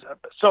projections.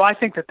 So I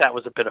think that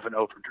was a bit of an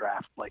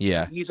overdraft.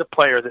 He's a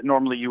player that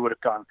normally you would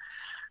have gone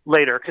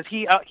later because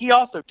he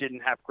also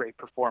didn't have great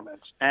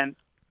performance. And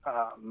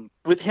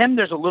with him,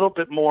 there's a little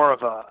bit more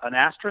of an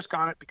asterisk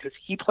on it because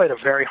he played a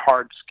very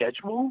hard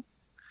schedule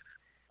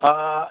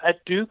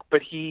at Duke,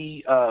 but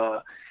he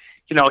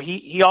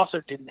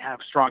also didn't have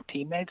strong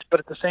teammates.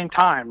 But at the same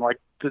time,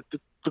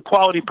 the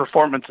quality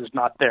performance is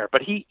not there,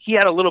 but he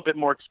had a little bit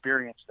more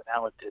experience than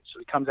Allen did, so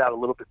he comes out a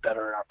little bit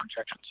better in our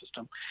projection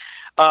system.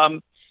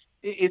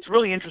 It's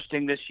really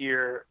interesting this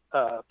year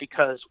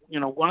because,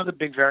 one of the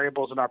big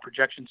variables in our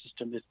projection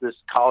system is this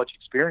college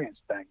experience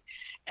thing.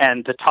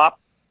 And the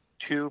top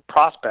two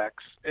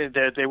prospects,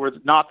 they were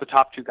not the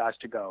top two guys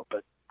to go,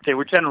 but they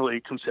were generally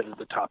considered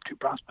the top two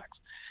prospects,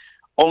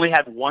 only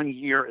had 1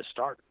 year as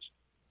starters.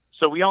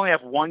 So we only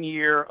have 1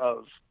 year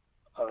of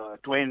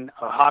Dwayne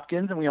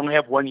Hopkins, and we only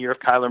have 1 year of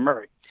Kyler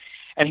Murray.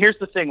 And here's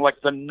the thing,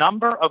 the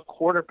number of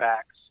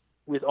quarterbacks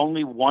with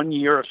only 1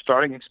 year of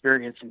starting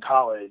experience in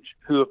college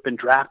who have been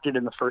drafted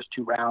in the first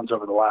two rounds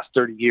over the last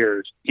 30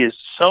 years is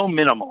so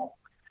minimal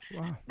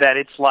that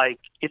it's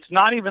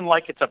not even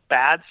like it's a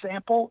bad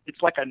sample.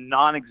 It's like a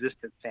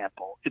non-existent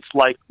sample. It's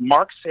like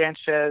Mark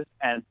Sanchez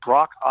and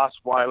Brock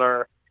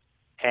Osweiler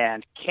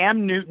and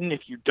Cam Newton,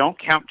 if you don't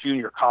count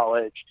junior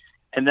college,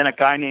 and then a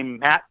guy named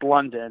Matt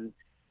Blunden,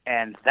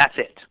 and that's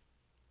it.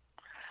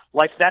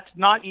 That's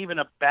not even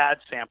a bad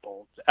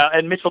sample.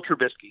 And Mitchell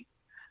Trubisky.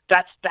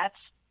 That's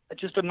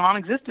just a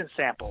non-existent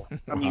sample.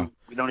 I mean,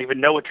 we don't even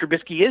know what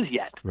Trubisky is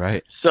yet.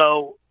 Right.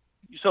 So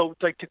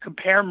to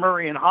compare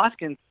Murray and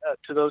Hoskins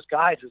to those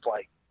guys is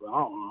I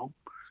don't know.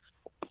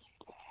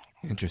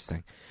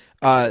 Interesting.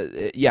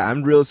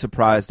 I'm real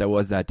surprised I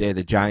was that day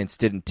the Giants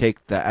didn't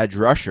take the edge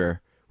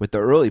rusher with the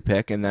early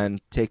pick and then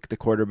take the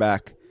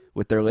quarterback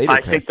with their later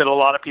pick. I think that a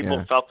lot of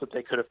people felt that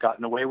they could have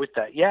gotten away with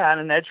that. Yeah,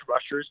 and an edge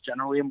rusher is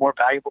generally a more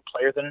valuable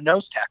player than a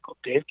nose tackle.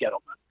 Dave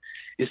Gettleman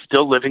is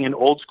still living in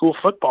old school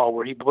football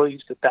where he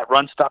believes that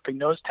run-stopping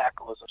nose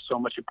tackle is of so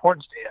much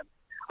importance to him.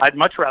 I'd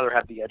much rather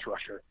have the edge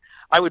rusher.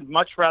 I would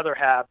much rather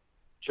have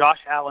Josh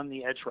Allen,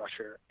 the edge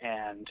rusher,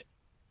 and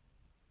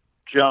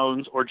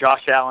Jones or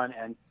Josh Allen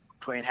and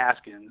Dwayne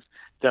Haskins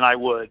than I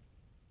would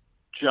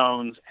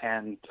Jones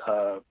and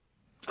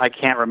I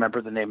can't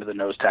remember the name of the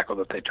nose tackle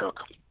that they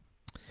took.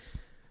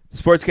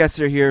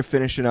 Sportscaster here,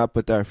 finishing up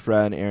with our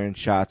friend Aaron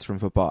Schatz from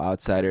Football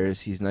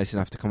Outsiders. He's nice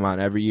enough to come on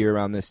every year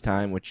around this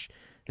time, which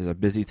is a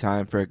busy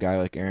time for a guy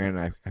like Aaron.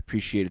 I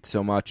appreciate it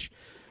so much.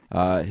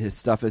 His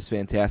stuff is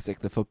fantastic.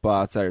 The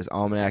Football Outsiders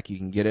Almanac, you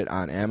can get it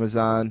on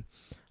Amazon.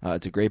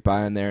 It's a great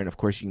buy on there. And, of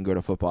course, you can go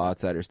to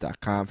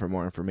footballoutsiders.com for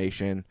more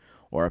information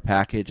or a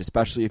package,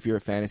 especially if you're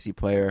a fantasy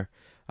player.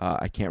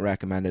 I can't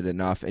recommend it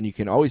enough. And you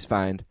can always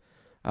find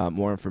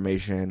more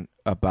information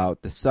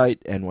about the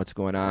site and what's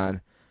going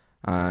on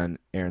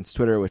Aaron's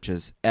Twitter, which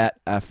is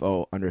at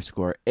FO_ASCHATZ.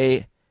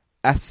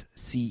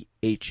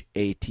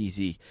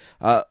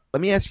 Let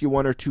me ask you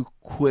one or two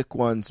quick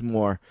ones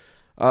more.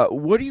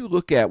 What do you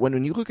look at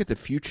when you look at the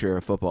future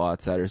of Football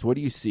Outsiders? What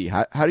do you see?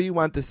 How do you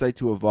want the site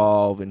to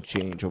evolve and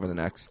change over the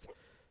next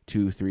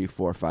 2, 3,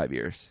 4, 5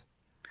 years?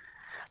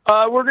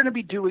 We're going to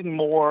be doing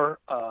more.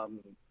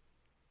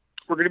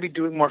 We're going to be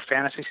doing more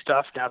fantasy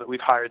stuff now that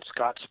we've hired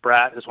Scott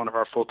Spratt as one of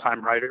our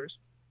full-time writers.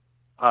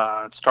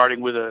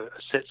 Starting with a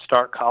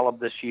sit-start column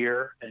this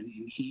year, and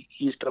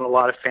he's done a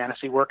lot of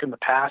fantasy work in the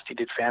past. He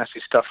did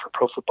fantasy stuff for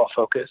Pro Football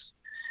Focus.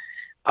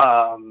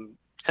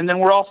 And then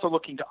we're also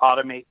looking to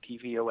automate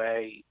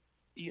PVOA.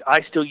 I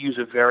still use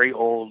a very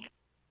old,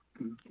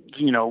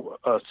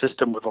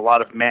 system with a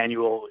lot of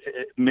manual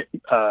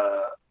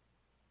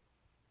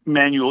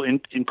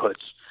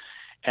inputs,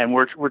 and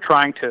we're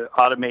trying to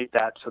automate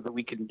that so that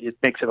it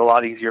makes it a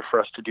lot easier for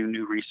us to do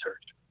new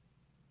research.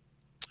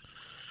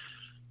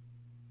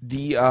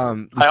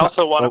 I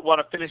also want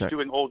to finish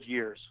doing old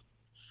years.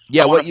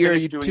 Yeah, what year are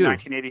you doing? doing?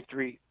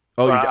 1983.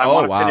 Oh, I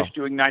want to wow. finish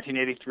doing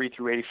 1983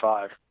 through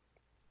 85.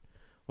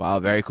 Wow,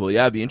 very cool.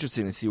 Yeah, it'd be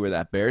interesting to see where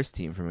that Bears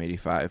team from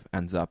 85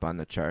 ends up on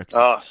the charts.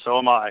 Oh, so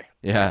am I.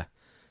 Yeah,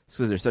 it's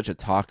because they're such a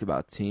talked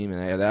about team,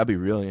 and that'd be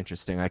really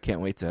interesting. I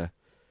can't wait to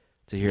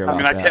hear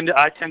about that.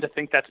 I tend to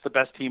think that's the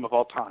best team of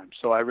all time,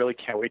 so I really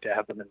can't wait to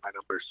have them in my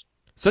numbers.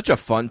 Such a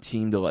fun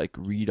team to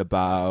read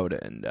about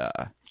and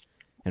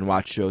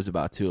watch shows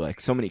about too.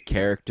 So many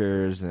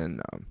characters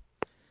and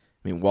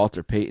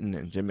Walter Payton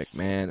and Jim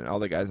McMahon and all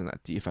the guys in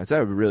that defense. That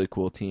would be a really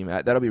cool team.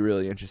 That'll be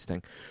really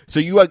interesting.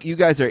 So you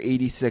guys are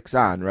 86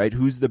 on, right?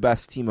 Who's the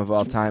best team of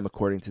all time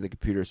according to the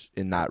computers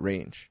in that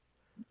range?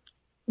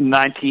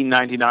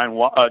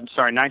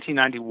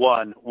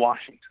 1991,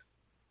 Washington.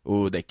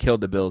 Ooh, they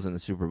killed the Bills in the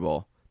Super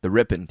Bowl. The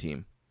Rippon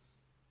team.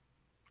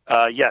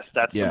 Yes,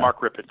 that's the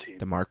Mark Rippon team.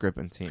 The Mark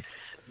Rippon team.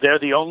 They're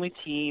the only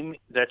team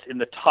that's in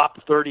the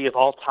top 30 of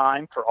all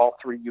time for all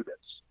three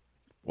units.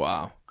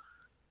 Wow.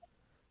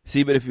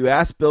 See, but if you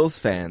ask Bills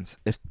fans,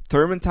 if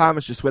Thurman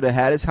Thomas just would have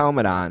had his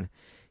helmet on,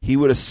 he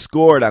would have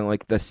scored on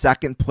the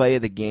second play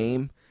of the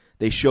game.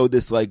 they showed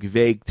this like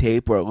vague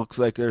tape where it looks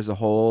like there's a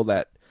hole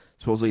that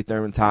supposedly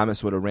Thurman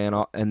Thomas would have ran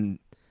off and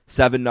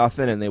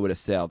 7-0, and they would have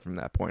sailed from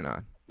that point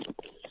on.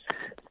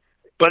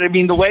 But I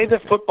mean, the way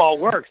that football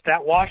works,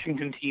 that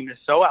Washington team is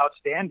so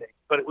outstanding.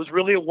 But it was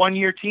really a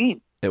one-year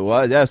team. It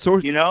was, yeah. So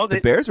the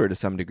Bears were to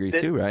some degree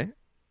too, right?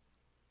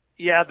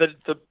 Yeah, the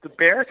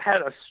Bears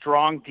had a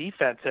strong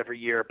defense every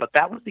year, but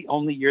that was the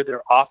only year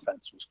their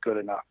offense was good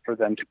enough for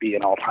them to be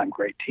an all-time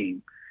great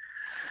team.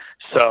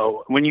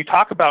 So when you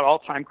talk about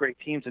all-time great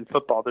teams in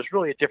football, there's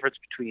really a difference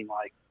between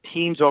like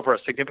teams over a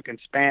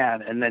significant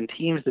span and then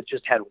teams that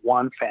just had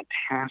one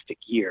fantastic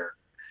year.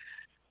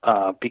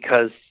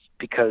 Because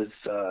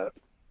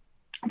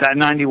that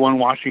 91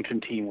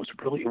 Washington team was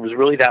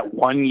really that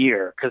one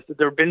year, because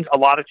there have been a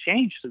lot of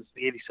change since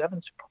the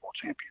 87 Super Bowl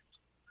champions.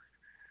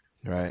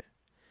 Right.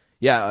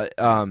 Yeah.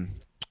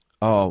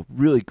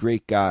 Really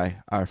great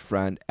guy. Our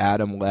friend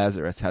Adam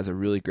Lazarus has a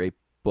really great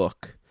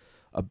book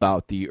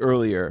about the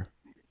earlier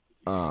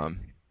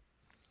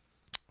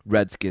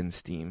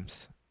Redskins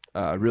teams.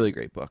 Really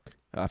great book.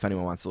 If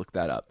anyone wants to look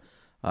that up,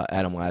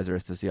 Adam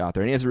Lazarus is the author,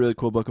 and he has a really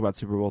cool book about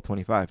Super Bowl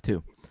 25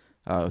 too,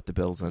 with the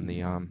Bills and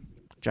the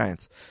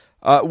Giants.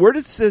 Where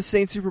does the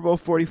Saints Super Bowl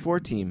 44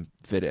 team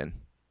fit in?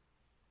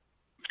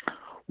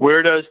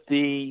 Where does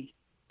the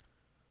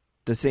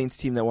Saints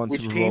team that won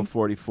Super Bowl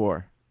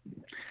 44?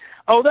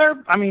 Oh,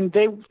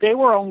 they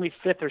were only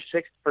 5th or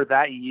 6th for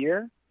that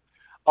year.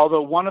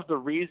 Although one of the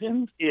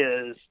reasons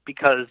is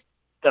because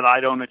that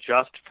I don't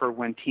adjust for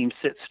when teams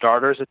sit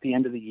starters at the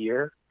end of the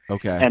year.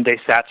 Okay. And they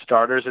sat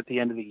starters at the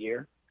end of the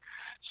year.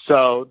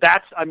 So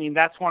that's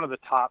one of the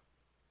top.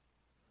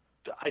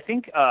 I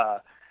think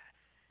that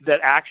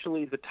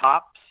actually the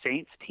top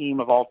Saints team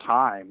of all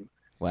time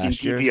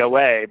last in year,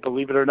 DVOA,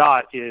 believe it or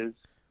not, is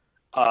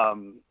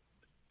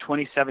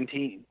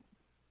 2017.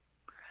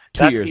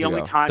 2 years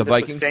ago. The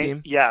Vikings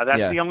team? Yeah,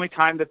 that's the only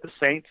time that the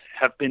Saints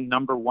have been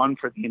number one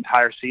for the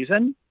entire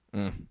season.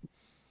 Mm.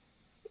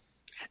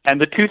 And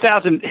the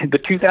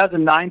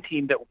 2009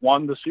 team that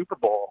won the Super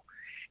Bowl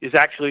is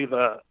actually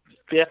the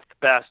 5th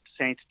best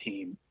Saints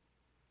team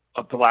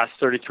of the last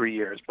 33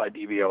 years by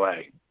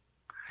DVOA,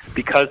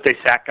 because they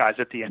sack guys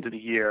at the end of the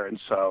year, and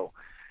so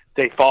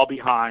they fall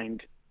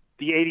behind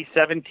the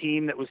 87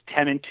 team that was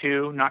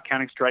 10-2, not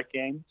counting strike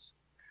games,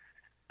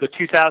 the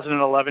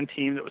 2011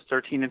 team that was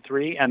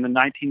 13-3, and the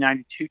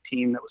 1992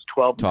 team that was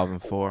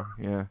 12-4.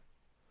 Yeah,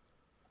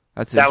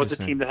 that was the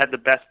team that had the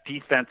best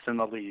defense in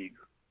the league.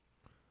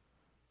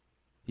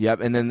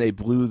 Yep, and then they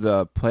blew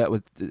the play.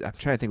 I'm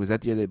trying to think, was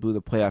that the year they blew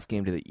the playoff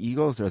game to the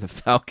Eagles or the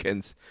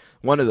Falcons?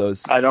 One of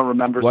those. I don't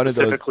remember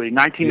specifically.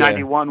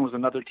 1991 was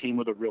another team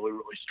with a really,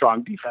 really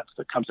strong defense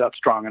that comes out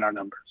strong in our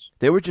numbers.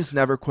 They were just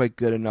never quite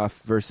good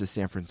enough versus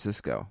San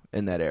Francisco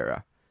in that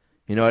era.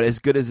 You know, as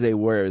good as they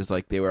were, is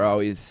like they were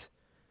always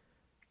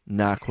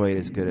not quite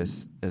as good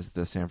as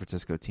the San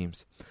Francisco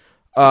teams.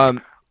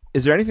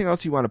 Is there anything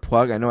else you want to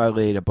plug? I know I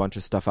laid a bunch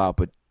of stuff out,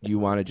 but you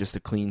wanted just a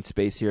clean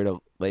space here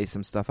to lay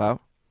some stuff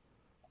out?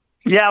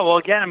 Yeah, well,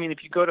 again,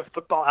 if you go to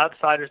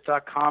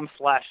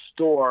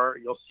footballoutsiders.com/store,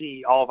 you'll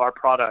see all of our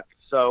products.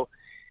 So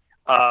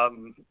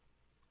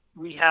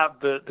we have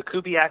the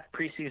Kubiak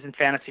preseason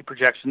fantasy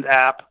projections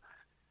app.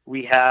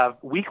 We have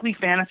weekly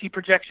fantasy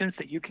projections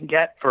that you can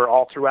get for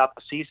all throughout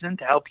the season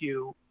to help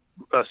you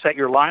set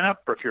your lineup,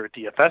 or if you're a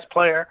DFS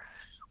player.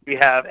 We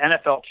have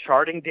NFL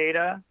charting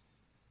data,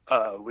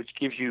 which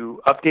gives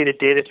you updated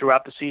data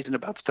throughout the season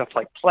about stuff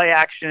like play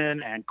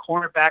action and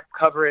cornerback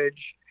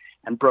coverage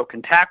and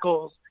broken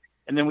tackles.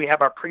 And then we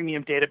have our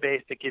premium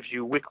database that gives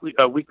you weekly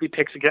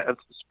picks against the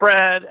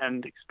spread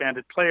and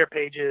expanded player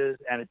pages,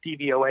 and a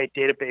DVOA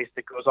database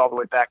that goes all the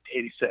way back to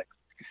 86.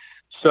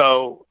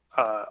 So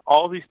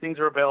all of these things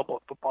are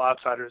available at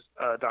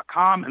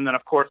footballoutsiders.com. And then,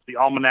 of course, the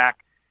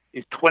Almanac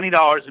is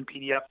 $20 in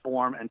PDF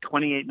form and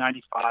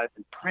 $28.95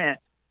 in print.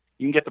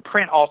 You can get the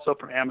print also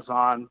from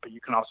Amazon, but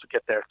you can also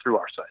get there through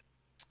our site.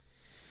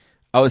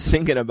 I was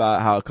thinking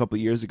about how a couple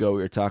of years ago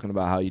we were talking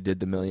about how you did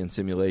the million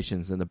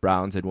simulations and the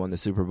Browns had won the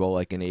Super Bowl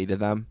like in 8 of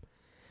them.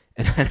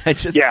 And I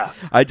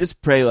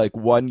just pray like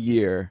 1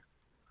 year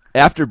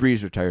after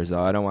Breeze retires,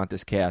 though. I don't want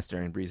this chaos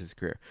during Breeze's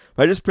career.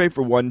 But I just pray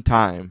for one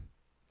time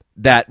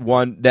that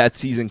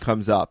season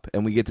comes up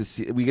and we get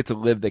to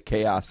live the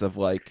chaos of,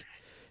 like,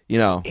 you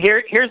know.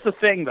 Here's the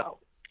thing, though.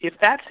 If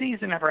that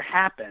season ever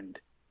happened,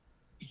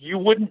 you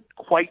wouldn't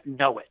quite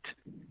know it,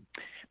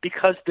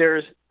 because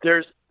there's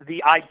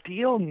the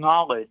ideal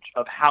knowledge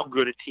of how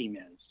good a team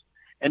is,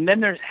 and then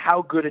there's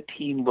how good a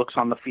team looks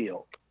on the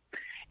field.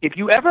 If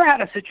you ever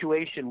had a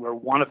situation where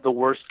one of the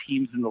worst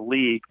teams in the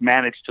league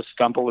managed to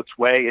stumble its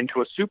way into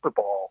a Super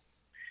Bowl,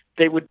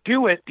 they would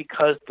do it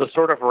because the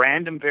sort of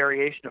random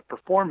variation of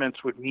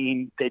performance would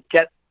mean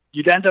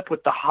you'd end up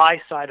with the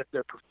high side of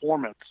their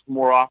performance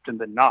more often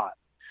than not.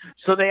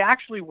 So they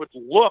actually would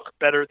look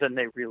better than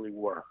they really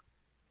were.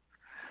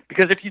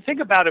 Because if you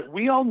think about it,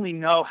 we only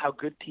know how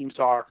good teams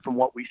are from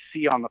what we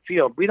see on the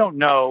field. We don't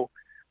know,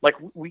 like,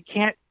 we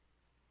can't,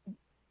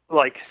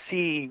 like,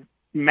 see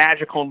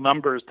magical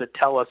numbers that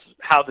tell us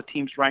how the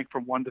teams rank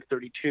from 1 to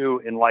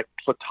 32 in, like,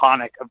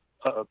 platonic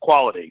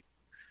quality.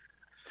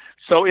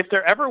 So if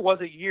there ever was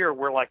a year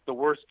where like the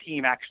worst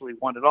team actually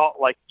won it all,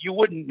 like you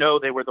wouldn't know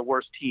they were the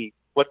worst team.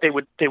 What they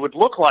would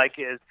look like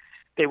is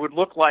they would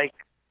look like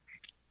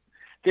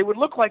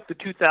the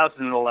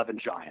 2011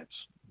 Giants.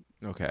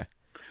 Okay.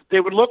 They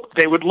would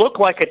look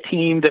like a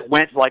team that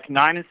went like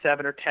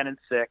 9-7 or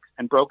 10-6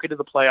 and broke into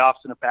the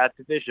playoffs in a bad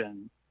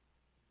division,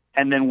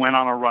 and then went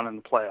on a run in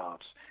the playoffs.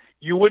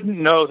 You wouldn't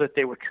know that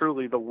they were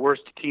truly the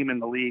worst team in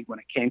the league when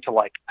it came to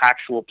like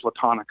actual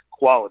platonic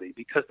quality,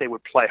 because they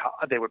would play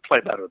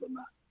better than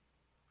that.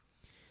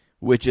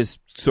 Which is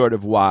sort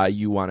of why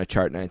you want to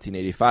chart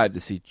 1985 to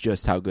see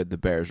just how good the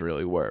Bears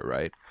really were,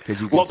 right?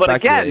 Because you can but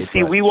again,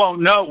 we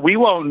won't know.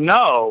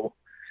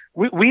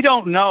 We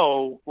don't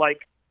know.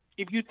 Like,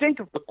 if you think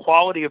of the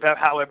quality of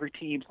how every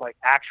team's like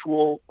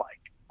actual like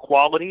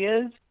quality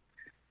is,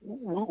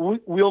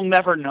 we'll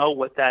never know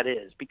what that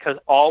is, because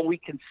all we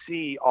can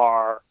see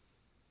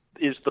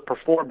is the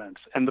performance,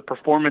 and the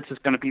performance is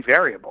going to be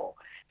variable.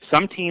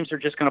 Some teams are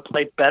just going to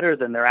play better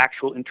than their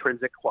actual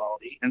intrinsic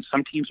quality, and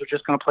some teams are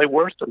just going to play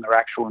worse than their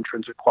actual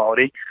intrinsic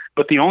quality.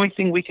 But the only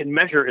thing we can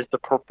measure is the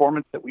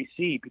performance that we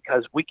see,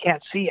 because we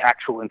can't see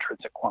actual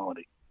intrinsic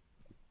quality.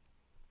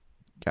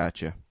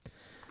 Gotcha.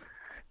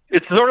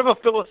 It's sort of a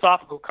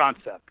philosophical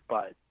concept,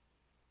 but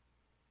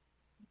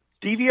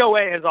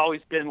DVOA has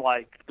always been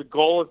like, the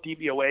goal of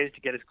DVOA is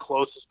to get as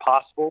close as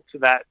possible to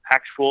that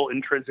actual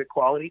intrinsic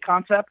quality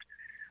concept,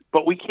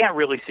 but we can't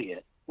really see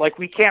it. Like,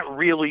 we can't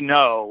really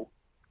know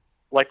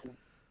like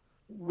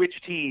which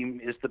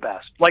team is the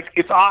best. Like,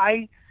 if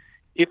I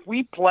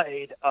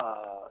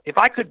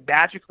could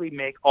magically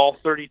make all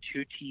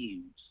 32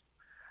 teams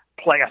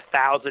play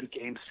 1,000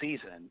 game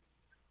season,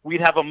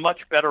 we'd have a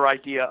much better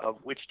idea of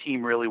which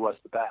team really was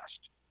the best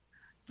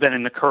than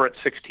in the current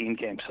 16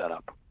 game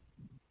setup.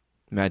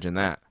 Imagine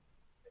that.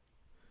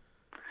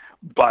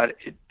 But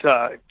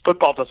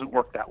football doesn't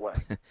work that way.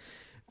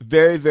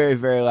 Very, very,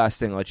 very last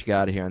thing. I'll let you get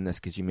out of here on this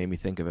because you made me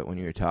think of it when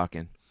you were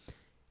talking.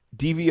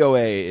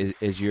 DVOA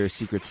is your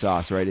secret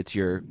sauce, right? It's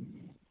your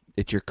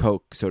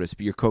Coke, so to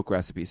speak, your Coke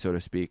recipe, so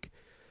to speak.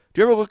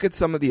 Do you ever look at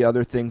some of the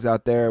other things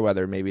out there,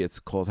 whether maybe it's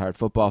Cold Hard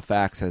Football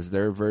Facts has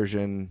their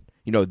version,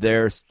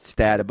 their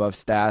stat above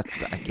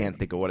stats? I can't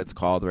think of what it's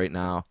called right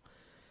now.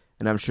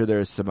 And I'm sure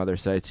there's some other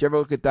sites. Do you ever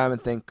look at them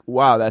and think,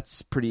 wow,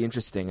 that's pretty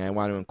interesting, I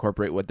want to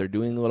incorporate what they're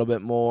doing a little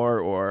bit more?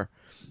 Or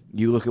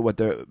you look at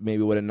what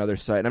another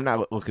site, and I'm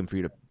not looking for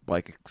you to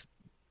like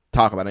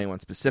talk about anyone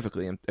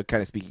specifically, I'm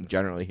kind of speaking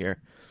generally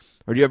here.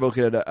 Or do you ever look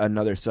at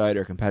another site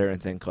or competitor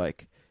and think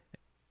like,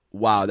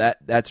 wow,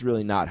 that's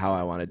really not how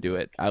I want to do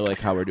it. I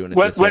like how we're doing it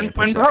this way.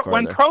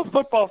 When Pro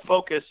Football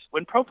Focus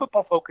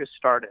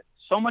started,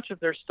 so much of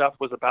their stuff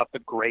was about the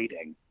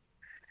grading.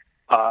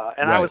 Right.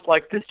 I was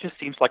like, this just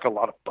seems like a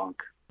lot of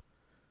bunk.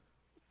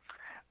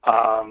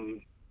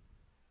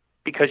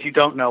 Because you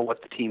don't know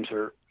what the teams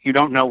are, you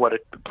don't know what a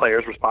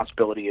player's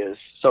responsibility is.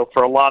 So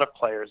for a lot of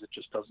players, it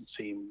just doesn't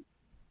seem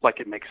like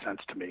it makes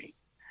sense to me.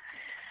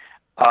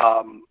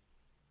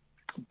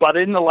 But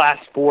in the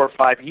last 4 or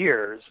 5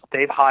 years,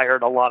 they've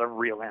hired a lot of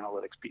real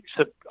analytics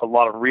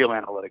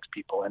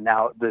people, and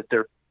now that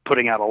they're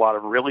putting out a lot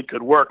of really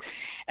good work,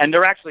 and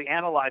they're actually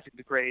analyzing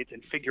the grades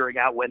and figuring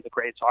out when the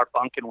grades are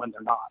bunk and when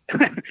they're not.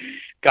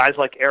 Guys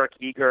like Eric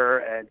Eager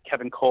and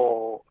Kevin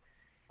Cole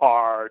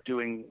are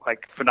doing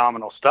like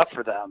phenomenal stuff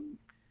for them,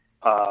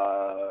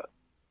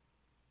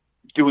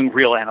 doing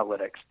real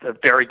analytics. They're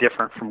very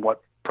different from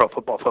what Pro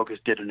Football Focus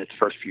did in its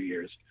first few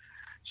years.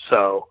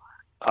 So,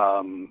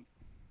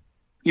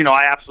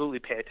 I absolutely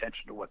pay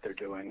attention to what they're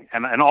doing.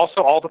 And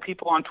also all the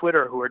people on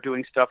Twitter who are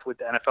doing stuff with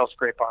the NFL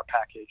Scrape Bar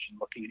package and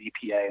looking at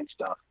EPA and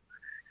stuff.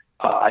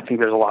 I think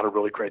there's a lot of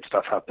really great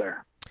stuff out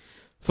there.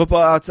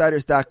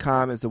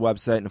 FootballOutsiders.com is the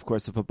website, and of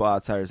course the Football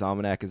Outsiders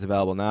Almanac is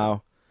available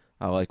now,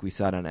 like we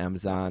said, on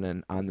Amazon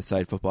and on the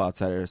site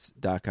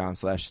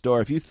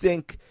FootballOutsiders.com/store. If you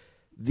think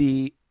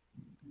the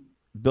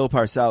Bill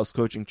Parcells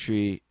coaching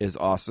tree is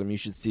awesome, you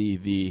should see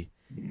the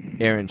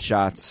Aaron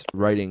Schatz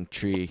writing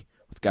tree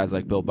with guys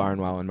like Bill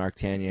Barnwell and Mark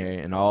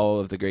Tanier and all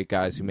of the great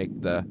guys who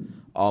make the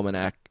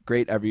Almanac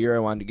great every year. I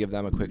wanted to give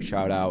them a quick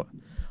shout out.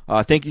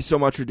 Thank you so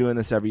much for doing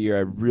this every year. I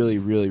really,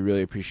 really,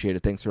 really appreciate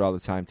it. Thanks for all the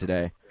time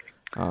today.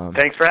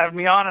 Thanks for having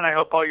me on, and I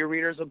hope all your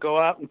readers will go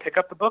out and pick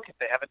up the book if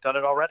they haven't done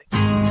it already. I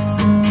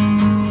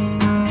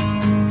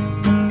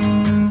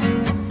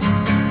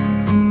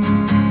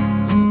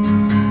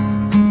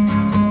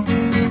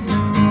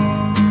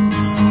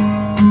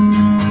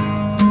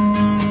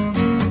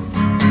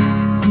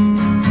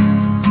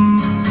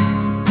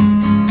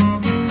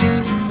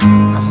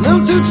was a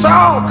little too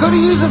tall, could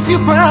have used a few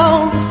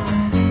pounds.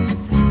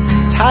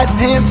 Tight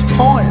pants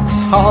points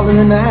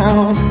hollering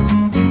out.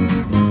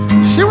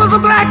 She was a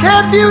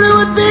black-haired beauty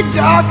with big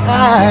dark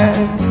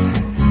eyes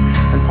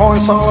and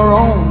points all her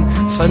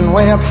own, sitting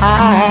way up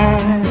high.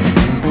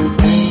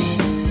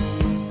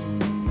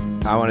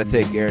 I want to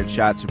thank Aaron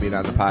Schatz for being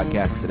on the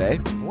podcast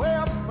today. Way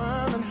up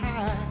firm and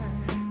high.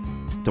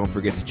 Don't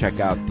forget to check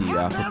out the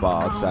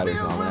Football Outsiders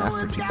Almanac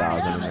for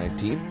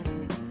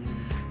 2019.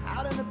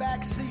 Out in the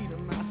back seat of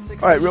my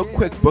All right, real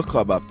quick book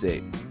club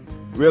update.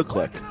 Real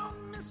quick.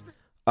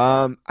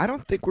 I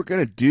don't think we're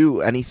going to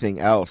do anything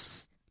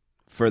else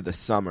for the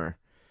summer.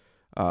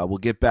 We'll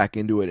get back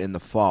into it in the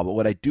fall. But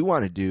what I do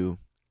want to do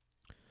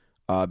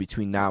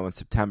between now and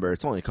September,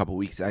 it's only a couple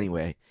weeks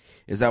anyway,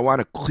 is I want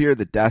to clear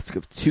the desk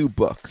of 2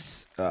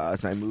 books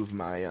as I move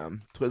my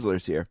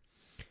Twizzlers here.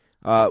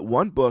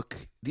 One book,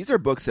 these are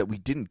books that we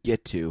didn't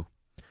get to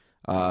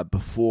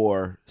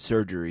before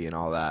surgery and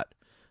all that.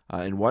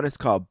 And one is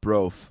called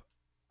Brof,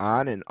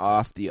 On and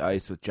Off the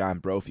Ice with John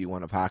Brophy,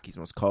 one of hockey's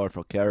most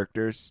colorful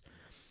characters.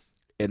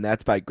 And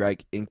that's by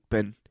Greg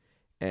Inkpen.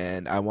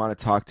 And I want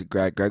to talk to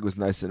Greg. Greg was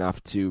nice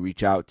enough to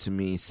reach out to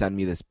me, send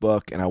me this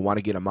book, and I want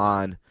to get him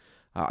on.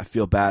 I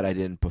feel bad I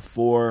didn't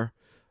before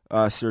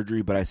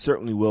surgery, but I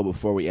certainly will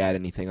before we add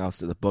anything else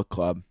to the book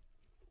club.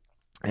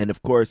 And,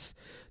 of course,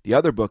 the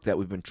other book that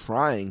we've been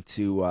trying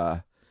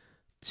to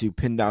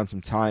pin down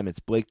some time, it's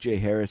Blake J.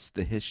 Harris,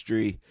 The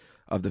History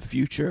of the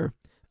Future,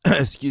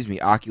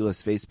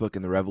 Oculus, Facebook,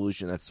 and the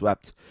Revolution That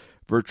Swept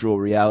Virtual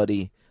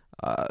Reality.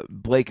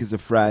 Blake is a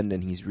friend,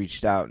 and he's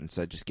reached out and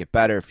said, just get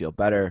better, feel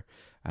better.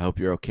 I hope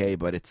you're okay,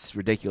 but it's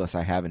ridiculous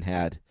I haven't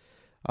had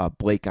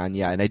Blake on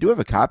yet. And I do have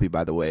a copy,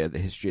 by the way, of The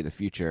History of the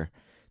Future.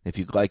 If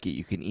you'd like it,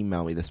 you can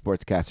email me,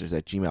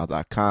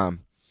 thesportscasters@gmail.com.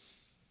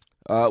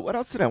 What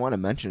else did I want to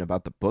mention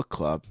about the book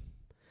club?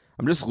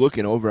 I'm just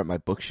looking over at my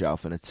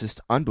bookshelf, and it's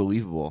just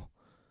unbelievable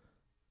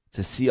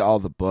to see all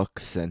the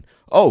books. And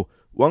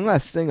one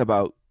last thing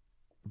about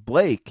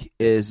Blake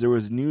is there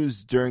was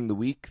news during the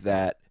week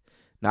that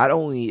not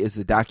only is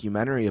the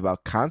documentary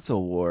about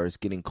console wars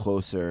getting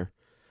closer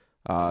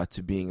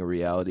to being a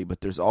reality,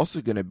 but there's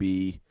also going to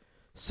be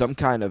some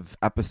kind of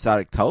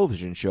episodic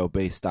television show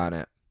based on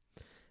it.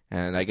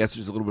 And I guess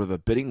there's a little bit of a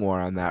bidding war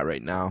on that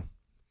right now.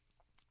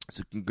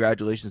 So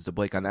congratulations to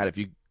Blake on that. If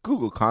you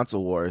Google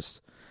console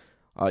wars,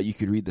 you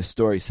could read the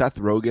story. Seth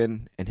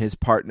Rogen and his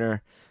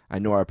partner, I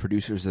know, are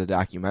producers of the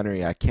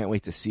documentary. I can't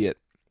wait to see it.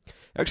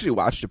 I actually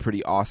watched a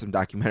pretty awesome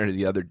documentary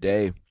the other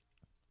day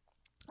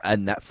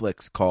on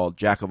Netflix called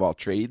Jack of All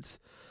Trades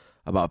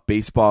about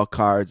baseball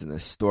cards and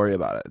this story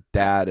about a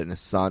dad and his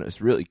son. It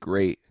was really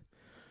great.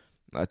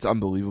 It's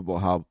unbelievable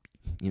how,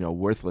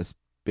 worthless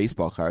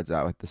baseball cards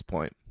are at this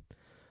point.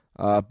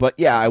 But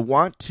yeah, I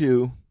want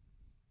to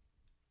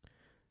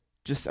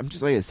I'm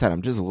just like I said,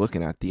 I'm just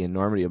looking at the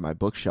enormity of my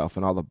bookshelf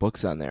and all the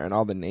books on there and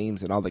all the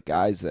names and all the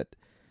guys that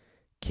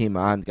came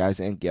on, guys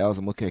and gals.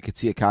 I could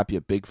see a copy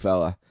of Big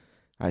Fella.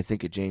 I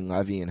think of Jane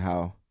Levy and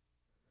how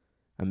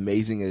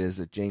amazing it is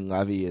that Jane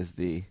Levy is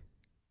the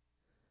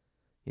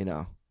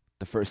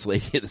first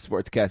lady of the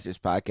Sportscasters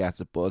podcast.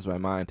 It blows my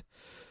mind.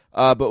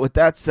 But with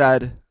that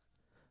said,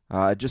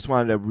 I just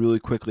wanted to really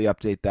quickly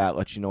update that,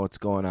 let you know what's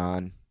going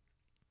on.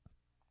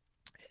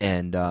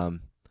 And,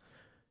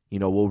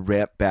 we'll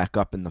ramp back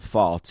up in the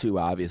fall, too.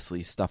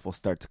 Obviously, stuff will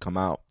start to come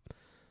out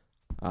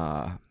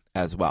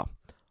as well.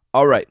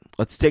 All right,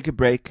 let's take a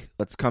break.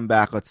 Let's come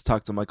back. Let's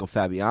talk to Michael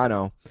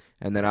Fabiano.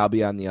 And then I'll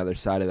be on the other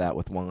side of that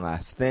with one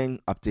last thing.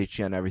 Update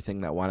you on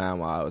everything that went on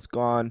while I was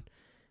gone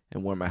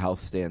and where my health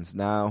stands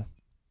now.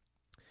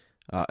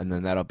 And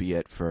then that'll be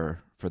it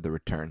for the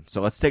return.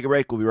 So let's take a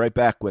break. We'll be right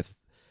back with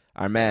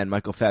our man,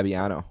 Michael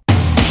Fabiano.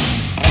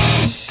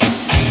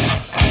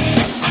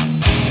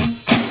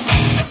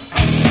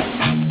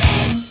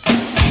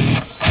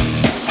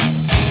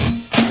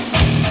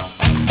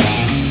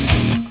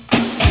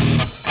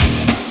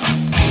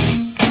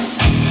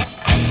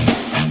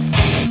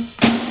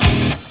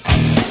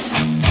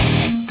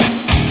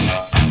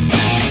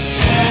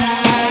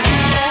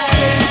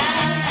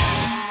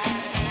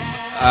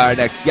 Our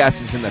next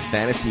guest is in the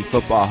Fantasy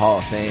Football Hall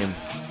of Fame.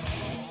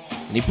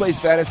 And he plays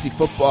fantasy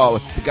football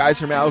with the guys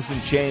from Alice in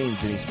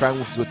Chains, and he's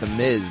friends with The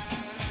Miz.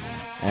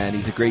 And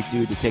he's a great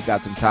dude to take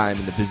out some time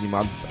in the busy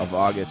month of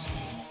August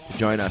to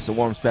join us. So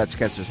warm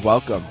Spatchcasters,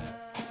 welcome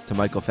to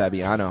Michael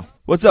Fabiano.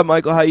 What's up,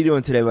 Michael? How you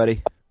doing today,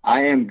 buddy?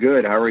 I am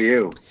good. How are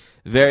you?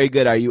 Very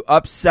good. Are you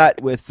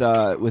upset with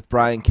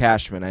Brian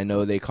Cashman? I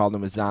know they called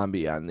him a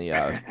zombie on the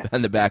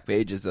on the back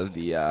pages of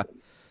the.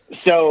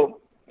 So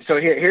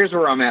here's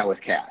where I'm at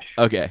with Cash.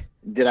 Okay.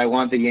 Did I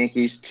want the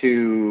Yankees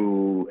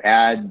to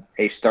add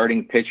a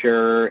starting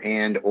pitcher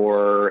and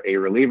or a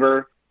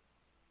reliever?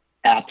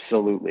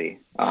 Absolutely.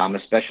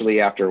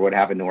 Especially after what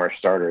happened to our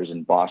starters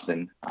in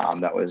Boston.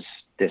 That was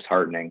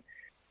disheartening,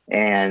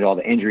 and all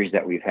the injuries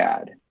that we've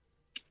had.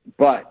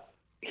 But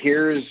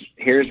here's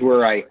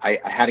where I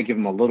had to give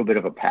him a little bit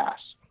of a pass.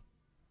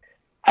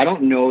 I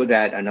don't know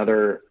that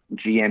another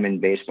GM in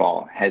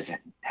baseball has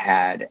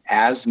had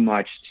as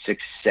much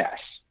success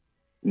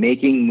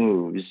making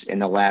moves in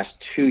the last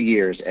 2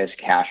 years as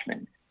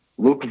Cashman.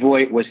 Luke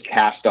Voigt was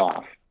cast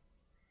off.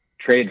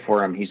 Traded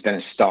for him. He's been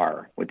a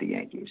star with the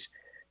Yankees.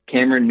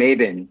 Cameron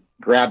Maybin,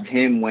 grabbed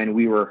him when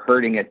we were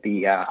hurting at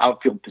the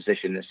outfield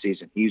position this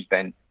season. He's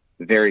been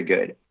very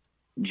good.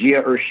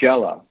 Gia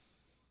Urshela,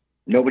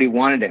 nobody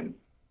wanted him.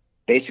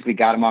 Basically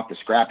got him off the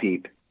scrap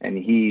heap, and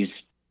he's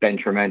been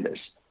tremendous.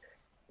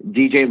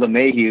 DJ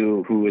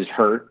LeMahieu, who is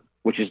hurt,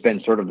 which has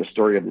been sort of the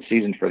story of the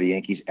season for the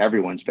Yankees.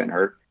 Everyone's been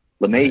hurt.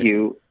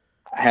 LeMahieu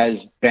has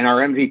been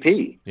our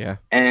MVP. Yeah.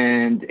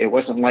 And it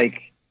wasn't like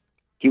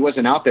he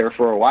wasn't out there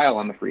for a while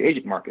on the free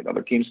agent market.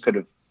 Other teams could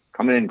have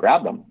come in and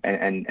grabbed him,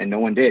 and no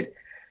one did.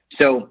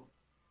 So,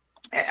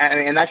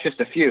 and that's just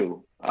a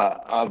few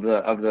of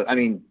the. I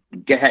mean,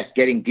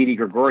 getting Didi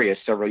Gregorius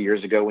several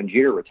years ago when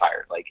Jeter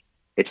retired. Like,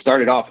 it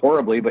started off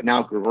horribly, but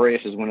now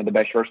Gregorius is one of the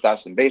best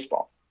shortstops in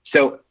baseball.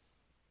 So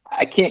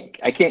I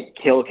can't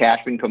kill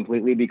Cashman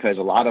completely, because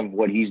a lot of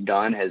what he's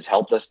done has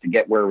helped us to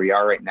get where we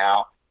are right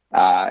now.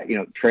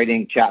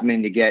 Trading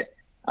Chapman to get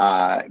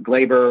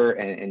Glaber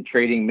and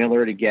trading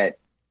Miller to get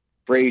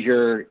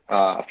Frazier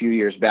a few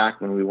years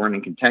back when we weren't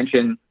in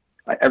contention.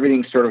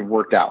 Everything sort of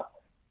worked out.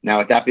 Now,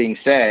 with that being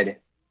said,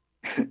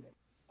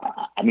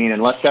 I mean,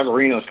 unless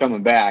Severino's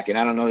coming back, and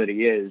I don't know that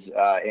he is,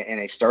 in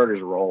a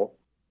starter's role,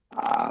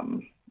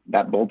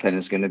 that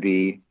bullpen is going to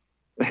be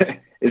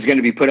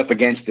put up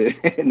against it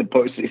in the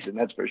postseason.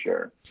 That's for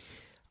sure.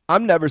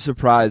 I'm never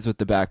surprised with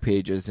the back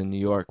pages in New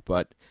York,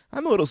 but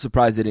I'm a little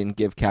surprised they didn't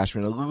give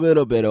Cashman a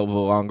little bit of a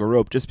longer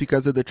rope just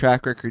because of the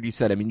track record you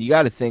said. I mean, you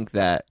got to think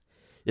that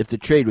if the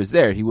trade was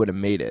there, he would have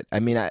made it. I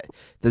mean,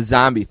 the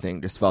zombie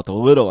thing just felt a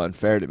little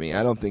unfair to me.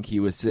 I don't think he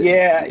was sitting.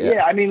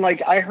 Yeah. I mean,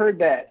 like, I heard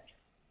that.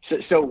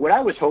 So what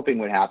I was hoping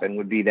would happen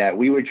would be that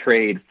we would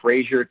trade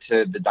Frazier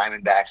to the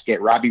Diamondbacks,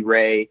 get Robbie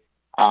Ray,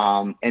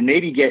 and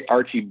maybe get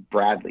Archie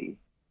Bradley,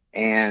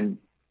 and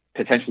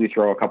potentially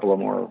throw a couple of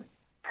more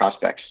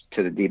prospects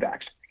to the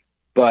D-backs.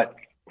 But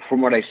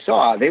from what I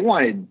saw, they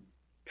wanted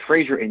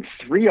Frazier and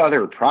 3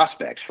 other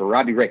prospects for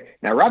Robbie Ray.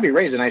 Now, Robbie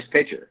Ray's a nice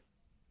pitcher,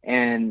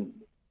 and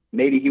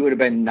maybe he would have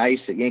been nice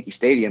at Yankee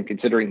Stadium,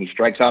 considering he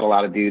strikes out a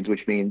lot of dudes,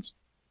 which means,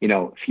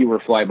 fewer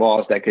fly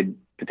balls that could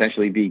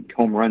potentially be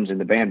home runs in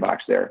the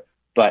bandbox there.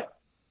 But,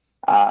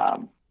 I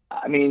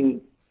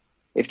mean,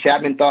 if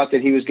Chapman thought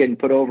that he was getting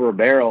put over a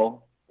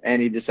barrel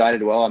and he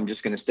decided, well, I'm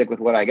just going to stick with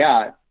what I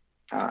got,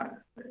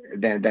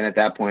 then at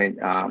that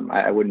point,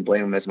 I wouldn't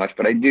blame him as much.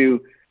 But I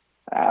do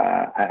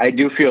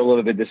feel a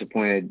little bit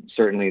disappointed,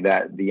 certainly,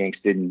 that the Yanks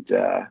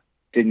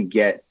didn't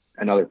get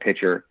another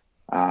pitcher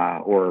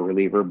or a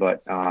reliever.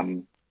 But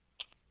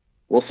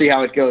we'll see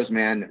how it goes,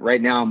 man.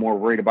 Right now, I'm more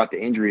worried about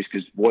the injuries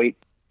because Voit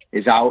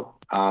is out.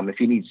 If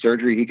he needs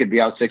surgery, he could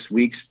be out 6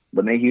 weeks.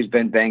 LeMahieu's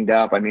been banged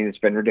up. I mean, it's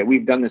been ridiculous.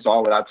 We've done this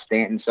all without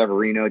Stanton,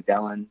 Severino,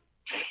 Dellin.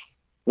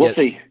 We'll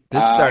see.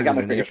 This started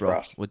in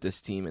April with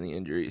this team and the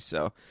injuries,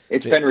 so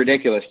it's been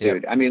ridiculous,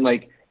 dude. I mean,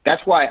 like,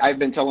 that's why I've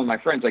been telling my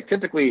friends, like,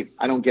 typically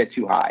I don't get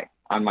too high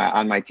on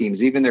my teams,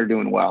 even they're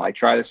doing well. I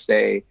try to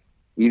stay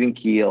even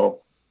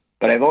keel,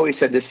 but I've always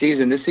said this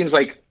seems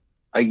like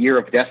a year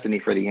of destiny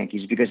for the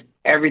Yankees because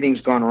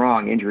everything's gone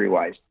wrong injury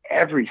wise,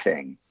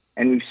 everything,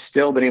 and we've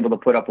still been able to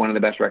put up one of the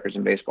best records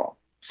in baseball.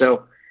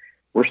 So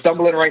we're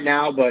stumbling right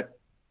now, but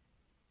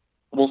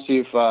we'll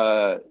see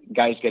if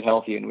guys get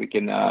healthy and we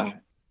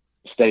can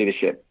steady the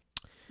ship.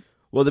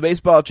 Well, the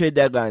baseball trade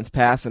deadline's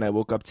passed, and I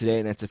woke up today,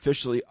 and it's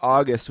officially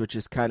August, which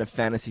is kind of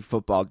fantasy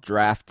football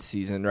draft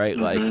season, right?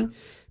 Mm-hmm. Like,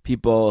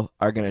 people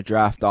are going to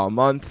draft all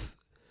month.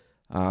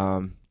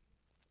 The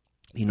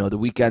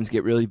weekends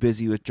get really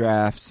busy with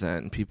drafts,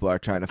 and people are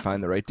trying to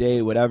find the right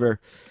day,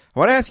 whatever. I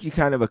want to ask you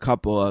kind of a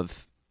couple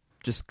of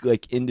just,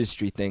 like,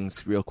 industry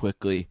things real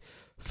quickly.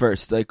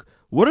 First, like,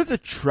 what are the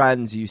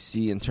trends you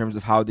see in terms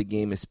of how the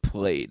game is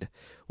played?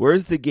 Where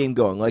is the game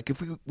going? Like,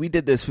 if we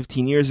did this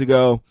 15 years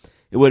ago,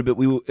 it would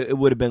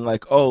have been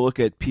like, oh, look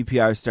at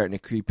PPR starting to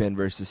creep in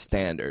versus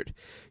standard.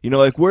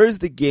 Like, where is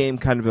the game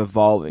kind of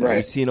evolving? Right. Are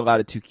you seeing a lot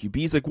of 2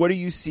 QBs? Like, what are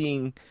you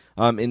seeing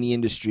in the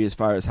industry as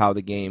far as how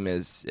the game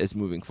is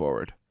moving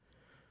forward?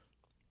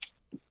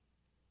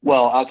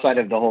 Well, outside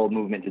of the whole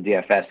movement to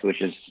DFS,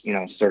 which is,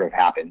 sort of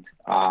happened.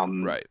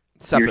 Right.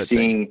 Separate you're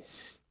seeing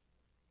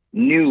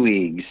new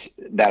leagues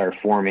that are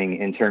forming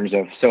in terms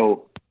of,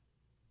 so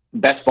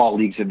best ball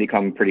leagues have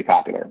become pretty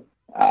popular.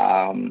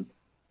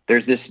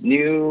 There's this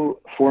new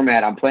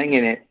format. I'm playing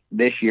in it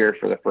this year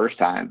for the first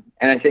time.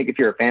 And I think if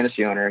you're a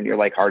fantasy owner and you're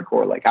like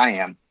hardcore like I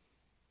am,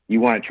 you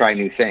want to try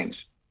new things.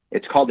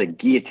 It's called a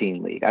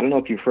guillotine league. I don't know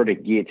if you've heard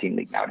of guillotine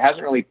league now. It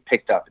hasn't really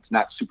picked up. It's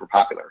not super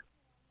popular.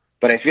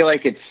 But I feel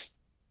like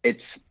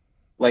it's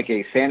like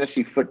a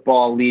fantasy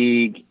football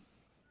league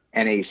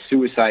and a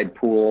suicide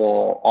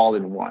pool all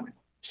in one.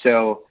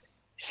 So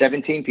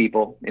 17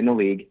 people in the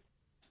league,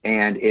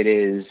 and it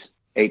is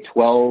a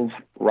 12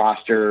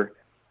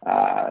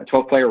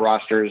 player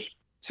rosters.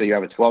 So you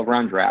have a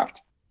 12-round draft,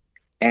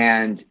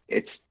 and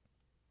it's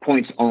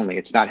points only.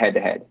 It's not head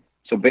to head.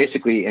 So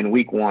basically in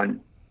week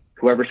 1,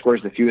 whoever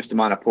scores the fewest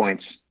amount of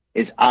points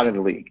is out of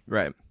the league.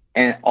 Right.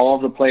 And all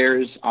of the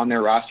players on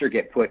their roster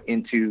get put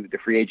into the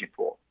free agent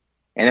pool,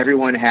 and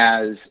everyone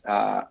has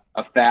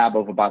a fab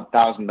of about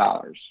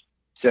 $1,000.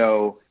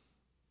 So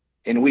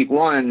in week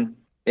 1,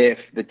 if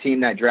the team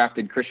that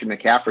drafted Christian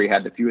McCaffrey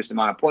had the fewest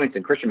amount of points,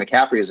 then Christian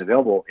McCaffrey is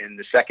available in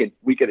the second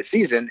week of the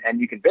season,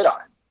 and you can bid on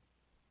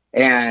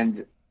it.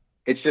 And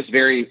it's just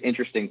very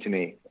interesting to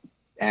me,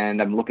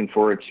 and I'm looking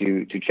forward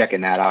to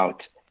checking that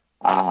out.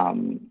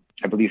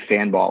 I believe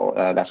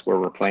Fanball, that's where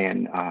we're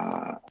playing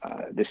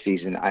this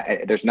season.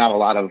 There's not a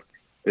lot of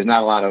there's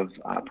not a lot of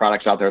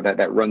products out there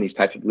that run these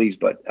types of leagues,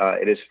 but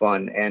it is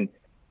fun. And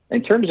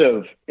in terms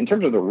of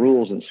the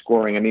rules and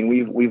scoring, I mean,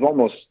 we've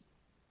almost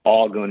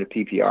all gone to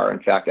PPR. In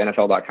fact,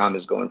 NFL.com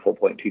is going full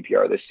point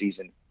PPR this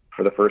season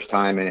for the first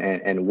time,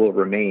 and will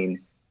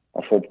remain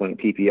a full point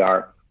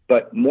PPR.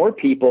 But more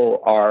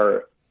people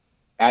are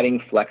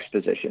adding flex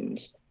positions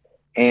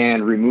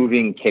and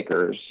removing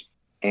kickers,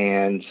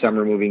 and some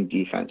removing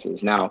defenses.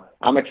 Now,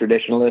 I'm a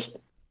traditionalist.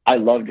 I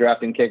love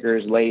drafting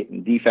kickers late,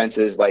 and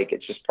defenses, like,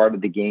 it's just part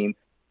of the game.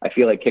 I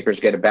feel like kickers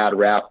get a bad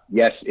rap.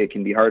 Yes, it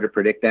can be hard to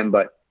predict them,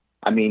 but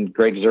I mean,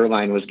 Greg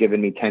Zuerlein was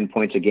giving me 10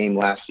 points a game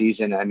last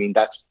season. I mean,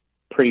 that's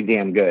pretty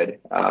damn good.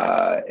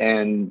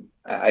 And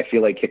I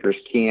feel like kickers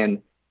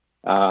can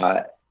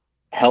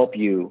help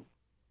you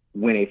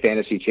win a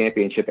fantasy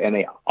championship, and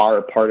they are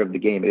a part of the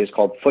game. It is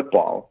called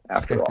football,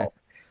 after all.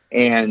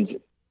 And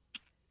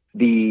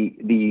the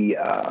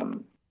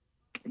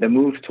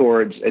move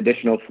towards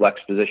additional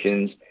flex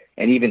positions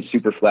and even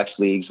super flex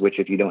leagues, which,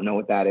 if you don't know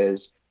what that is,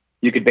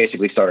 you could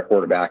basically start a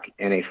quarterback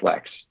in a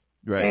flex.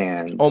 Right.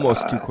 And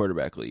almost 2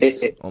 quarterback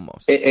leagues.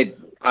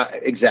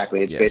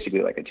 Exactly. It's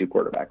basically like a 2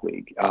 quarterback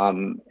league.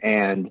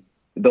 And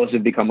those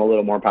have become a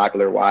little more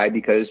popular. Why?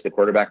 Because the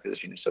quarterback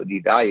position is so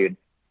devalued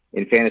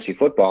in fantasy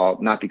football,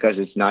 not because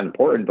it's not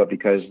important, but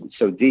because it's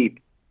so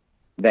deep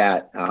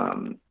that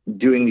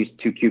doing these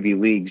 2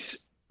 QB leagues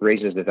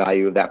raises the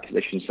value of that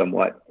position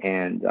somewhat,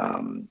 and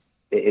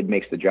it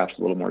makes the drafts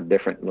a little more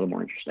different, a little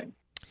more interesting.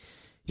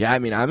 Yeah, I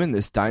mean, I'm in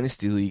this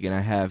dynasty league, and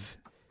I have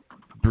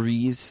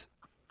Breeze,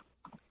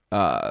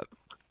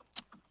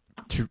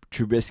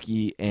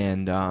 Trubisky,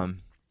 and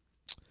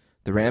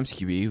the Rams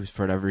QB, who's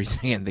for whatever reason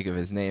I can't think of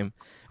his name.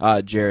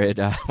 Jared,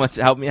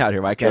 help me out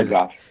here. Why can't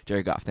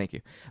Jared Goff, thank you.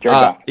 Jared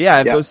Goff. Yeah, I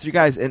have those 3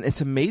 guys, and it's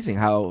amazing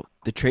how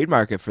the trade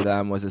market for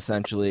them was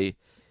essentially,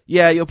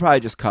 yeah, you'll probably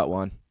just cut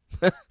one.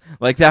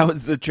 Like, that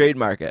was the trade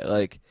market.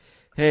 Like,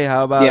 hey,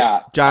 how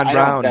about John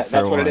Brown that's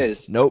for what one? it is.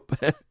 Nope.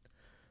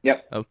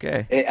 Yep.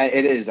 Okay.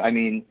 It is. I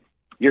mean,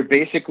 you're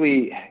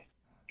basically,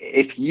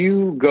 if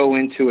you go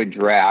into a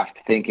draft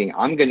thinking,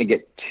 I'm going to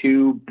get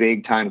 2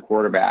 big-time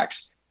quarterbacks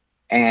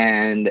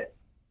and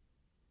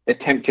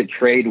attempt to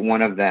trade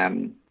one of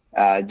them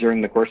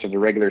during the course of the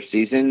regular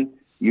season,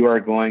 you are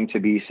going to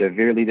be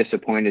severely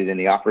disappointed in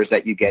the offers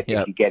that you get,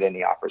 if you get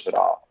any offers at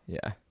all.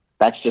 Yeah.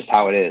 That's just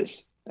how it is.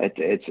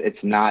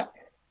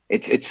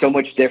 It's so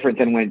much different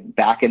than when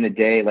back in the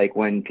day, like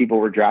when people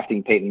were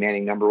drafting Peyton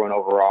Manning #1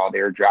 overall,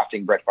 they were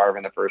drafting Brett Favre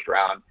in the first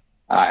round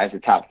as a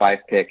top 5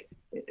 pick.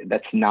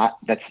 That's not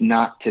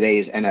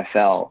today's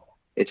NFL.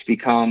 It's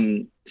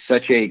become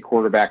such a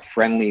quarterback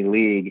friendly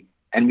league,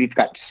 and we've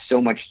got so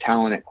much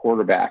talent at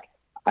quarterback.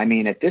 I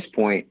mean, at this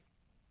point,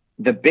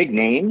 the big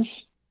names,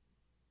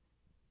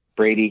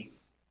 Brady,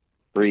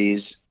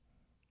 Breeze,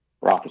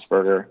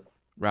 Roethlisberger,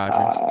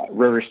 Rodgers,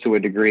 Rivers to a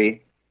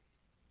degree,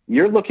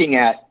 you're looking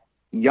at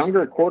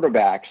younger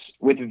quarterbacks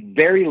with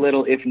very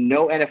little, if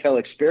no NFL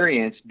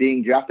experience,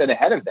 being drafted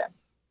ahead of them.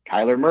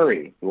 Kyler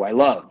Murray, who I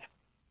love,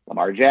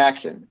 Lamar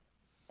Jackson.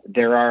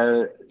 There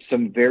are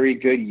some very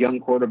good young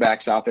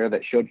quarterbacks out there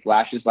that showed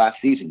flashes last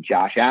season.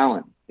 Josh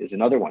Allen is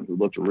another one who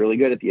looked really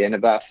good at the end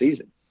of last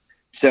season.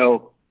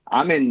 So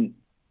I'm in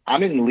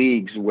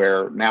leagues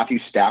where Matthew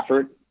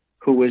Stafford,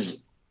 who was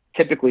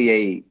typically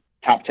a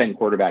top 10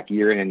 quarterback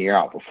year in and year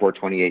out before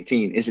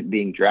 2018, isn't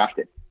being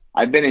drafted.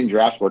 I've been in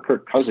drafts where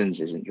Kirk Cousins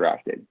isn't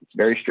drafted. It's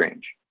very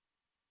strange.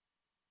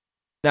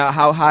 Now,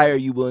 how high are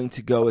you willing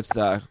to go with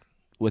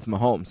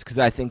Mahomes? Because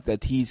I think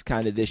that he's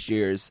kind of this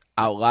year's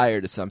outlier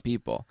to some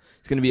people.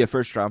 He's going to be a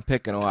first-round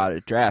pick in a lot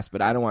of drafts,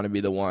 but I don't want to be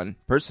the one,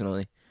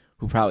 personally,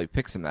 who probably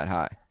picks him that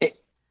high.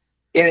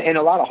 In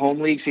a lot of home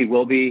leagues, he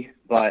will be,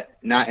 but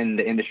not in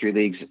the industry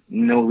leagues.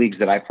 No leagues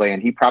that I play in.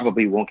 He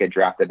probably won't get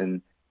drafted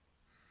in.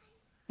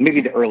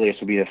 Maybe the earliest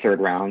will be the 3rd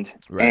round.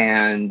 Right.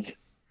 And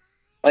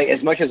like,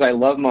 as much as I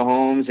love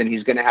Mahomes and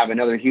he's going to have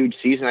another huge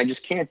season, I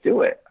just can't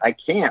do it. I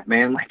can't,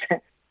 man.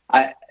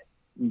 Like,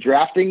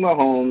 drafting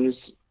Mahomes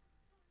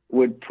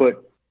would put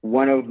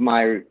one of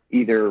my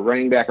either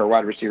running back or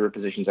wide receiver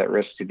positions at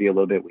risk to be a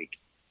little bit weak.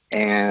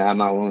 And I'm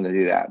not willing to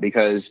do that,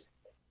 because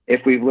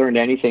if we've learned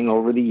anything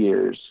over the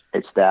years,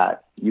 it's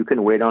that you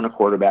can wait on a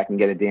quarterback and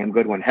get a damn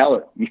good one.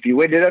 Hell, if you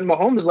waited on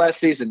Mahomes last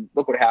season,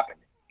 look what happened.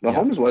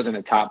 Mahomes wasn't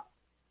a top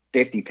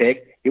 50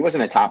 pick. He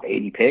wasn't a top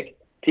 80 pick.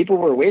 People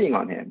were waiting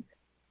on him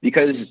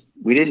because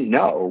we didn't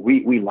know.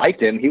 We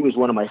liked him. He was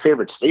one of my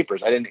favorite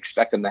sleepers. I didn't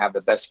expect him to have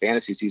the best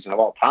fantasy season of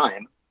all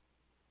time.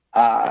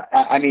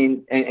 I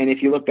mean, and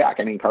if you look back,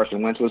 I mean,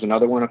 Carson Wentz was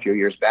another one a few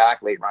years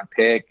back, late round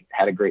pick,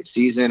 had a great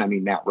season. I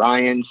mean, Matt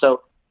Ryan.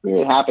 So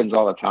it happens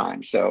all the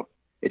time. So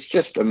it's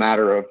just a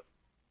matter of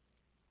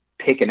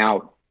picking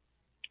out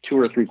 2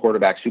 or 3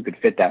 quarterbacks who could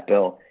fit that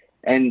bill.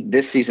 And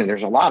this season,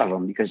 there's a lot of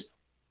them because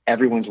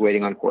everyone's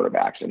waiting on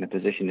quarterbacks, and the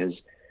position is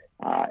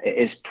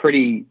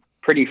pretty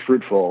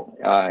fruitful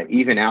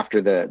even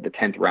after the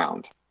 10th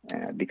round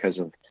because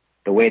of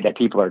the way that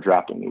people are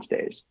drafting these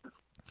days.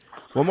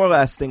 One more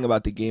last thing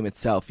about the game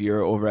itself.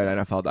 You're over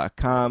at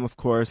NFL.com, of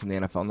course, and the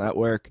NFL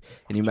Network,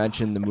 and you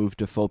mentioned the move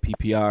to full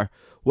PPR.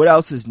 What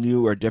else is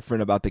new or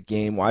different about the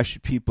game? Why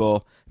should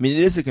people – I mean,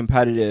 it is a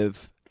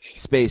competitive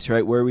space,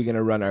 right? Where are we going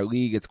to run our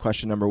league? It's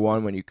question number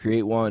one when you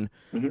create one.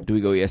 Mm-hmm. Do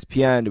we go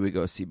ESPN? Do we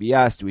go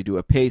CBS? Do we do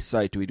a pay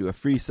site? Do we do a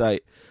free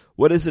site?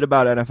 What is it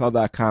about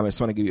NFL.com? I just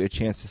want to give you a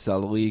chance to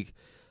sell the league.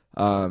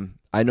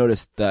 I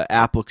noticed the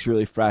app looks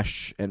really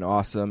fresh and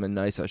awesome and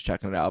nice. I was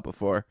checking it out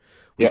before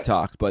we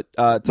talked. But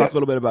talk a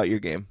little bit about your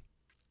game.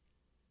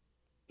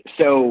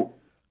 So,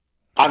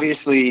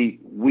 obviously,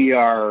 we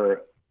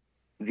are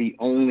the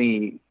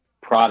only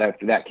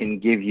product that can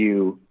give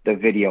you the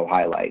video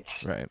highlights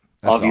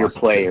of your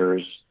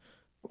players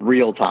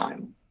real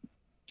time.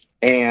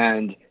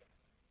 And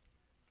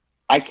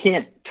I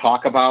can't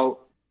talk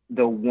about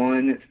the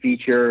one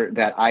feature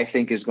that I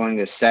think is going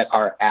to set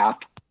our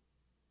app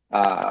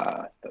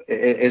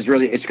it's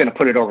going to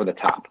put it over the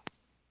top.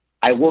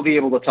 I will be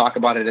able to talk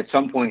about it at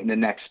some point in the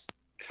next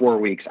 4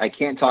 weeks. I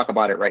can't talk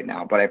about it right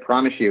now, but I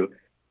promise you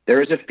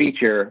there is a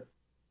feature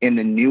in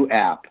the new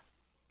app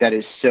that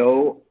is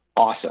so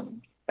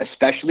awesome,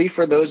 especially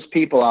for those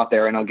people out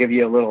there, and I'll give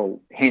you a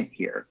little hint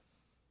here,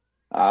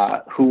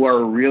 who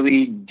are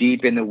really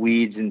deep in the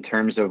weeds in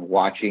terms of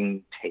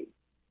watching tape.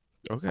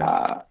 Okay.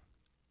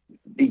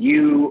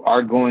 You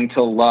are going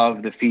to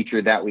love the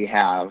feature that we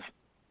have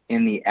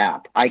in the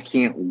app. I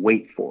can't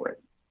wait for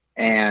it.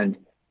 And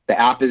the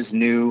app is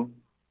new.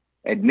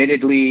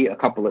 Admittedly, a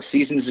couple of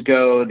seasons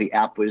ago, the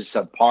app was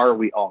subpar.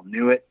 We all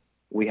knew it.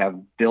 We have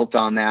built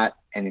on that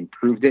and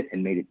improved it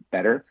and made it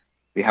better.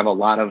 We have a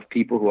lot of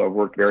people who have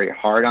worked very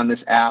hard on this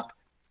app,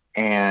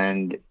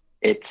 and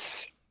it's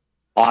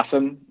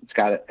awesome. It's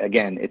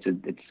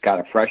got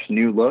a fresh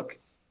new look,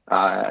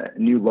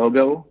 new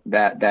logo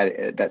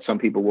that some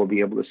people will be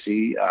able to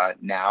see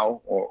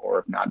now or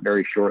if not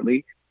very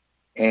shortly.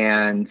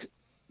 And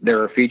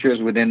there are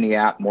features within the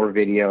app, more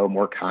video,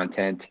 more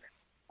content,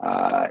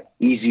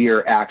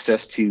 easier access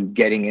to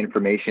getting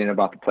information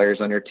about the players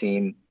on your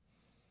team.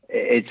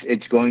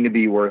 It's going to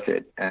be worth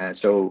it.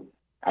 So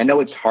I know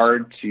it's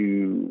hard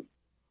to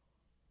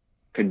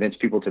convince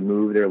people to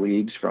move their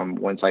leagues from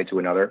one site to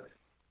another.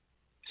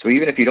 So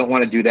even if you don't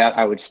want to do that,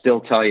 I would still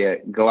tell you,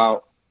 go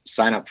out,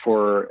 sign up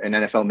for an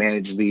NFL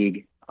managed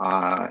league,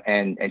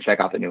 and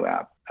check out the new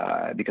app,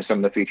 because some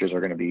of the features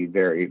are going to be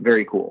very,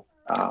 very cool.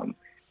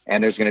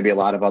 And there's going to be a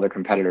lot of other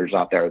competitors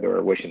out there that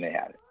are wishing they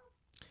had it.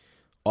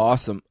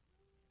 Awesome.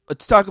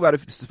 Let's talk about it.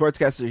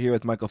 Sportscasters are here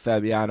with Michael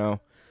Fabiano. A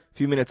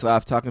few minutes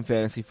left, talking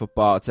fantasy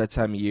football. It's that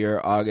time of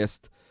year,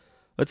 August.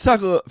 Let's talk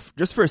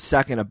just for a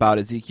second about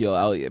Ezekiel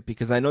Elliott,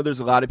 because I know there's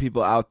a lot of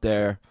people out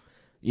there,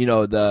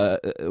 the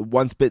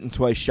once bitten,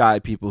 twice shy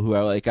people who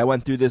are like, I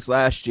went through this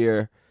last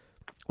year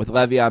with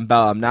Le'Veon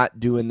Bell. I'm not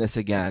doing this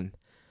again.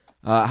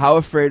 How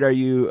afraid are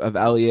you of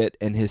Elliott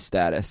and his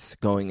status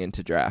going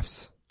into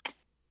drafts?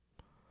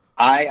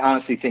 I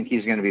honestly think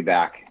he's going to be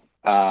back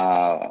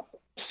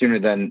sooner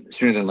than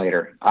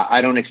later. I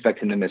don't expect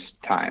him to miss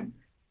time.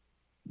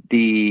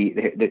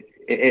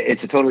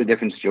 It's a totally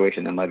different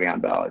situation than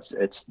Le'Veon Bell.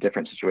 It's a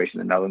different situation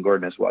than Melvin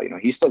Gordon as well.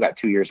 He's still got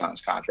 2 years on his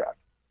contract.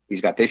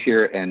 He's got this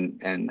year and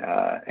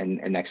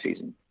next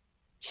season.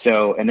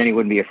 So, and then he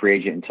wouldn't be a free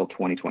agent until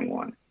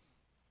 2021.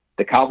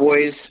 The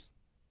Cowboys,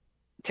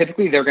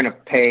 typically they're going to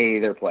pay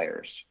their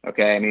players.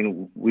 Okay. I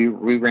mean, we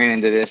ran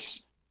into this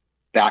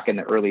back in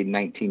the early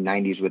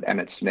 1990s with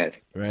Emmitt Smith.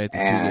 Right.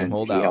 And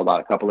he held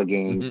out a couple of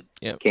games,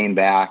 came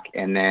back,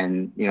 and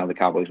then, the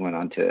Cowboys went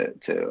on to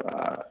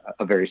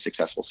a very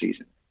successful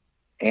season.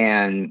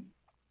 And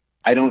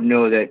I don't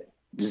know that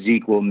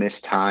Zeke will miss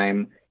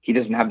time. He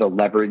doesn't have the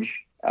leverage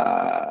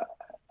of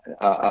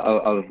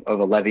a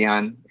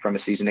Le'Veon from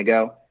a season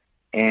ago.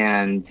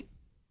 And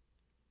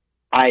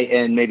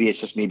maybe it's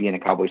just me being a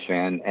Cowboys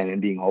fan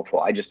and being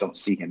hopeful, I just don't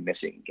see him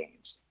missing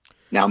games.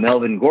 Now,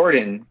 Melvin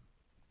Gordon,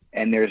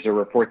 and there's a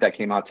report that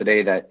came out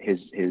today that his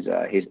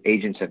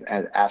agents have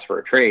asked for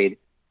a trade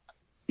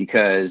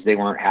because they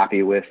weren't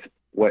happy with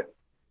what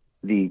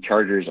the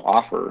Chargers'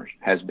 offer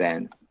has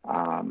been.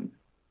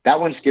 That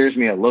one scares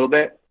me a little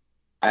bit,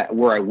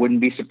 where I wouldn't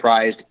be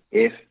surprised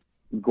if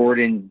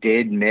Gordon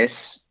did miss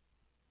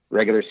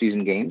regular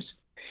season games.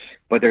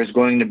 But there's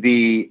going to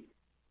be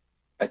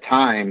a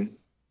time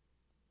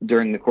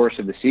during the course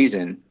of the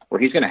season where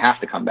he's going to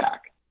have to come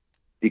back,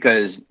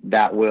 because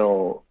that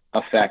will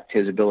affect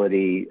his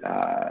ability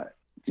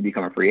to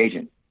become a free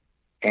agent.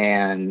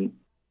 And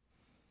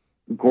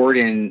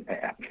Gordon,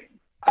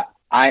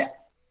 I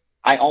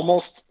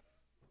almost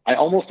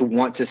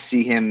want to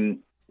see him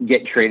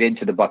get traded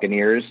to the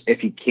Buccaneers if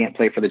he can't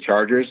play for the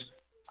Chargers.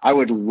 I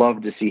would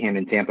love to see him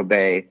in Tampa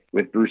Bay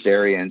with Bruce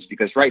Arians,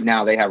 because right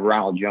now they have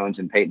Ronald Jones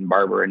and Peyton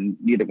Barber, and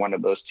neither one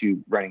of those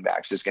two running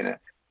backs is going to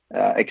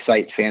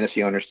excite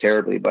fantasy owners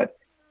terribly. But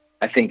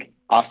I think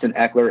Austin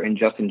Eckler and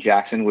Justin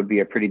Jackson would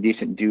be a pretty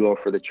decent duo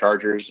for the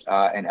Chargers,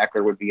 and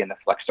Eckler would be in the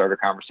flex starter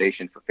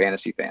conversation for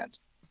fantasy fans.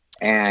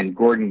 And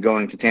Gordon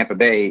going to Tampa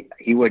Bay,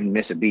 he wouldn't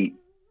miss a beat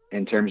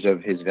in terms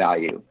of his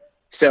value.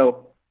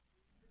 So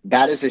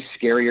that is a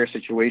scarier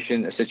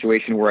situation, a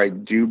situation where I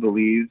do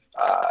believe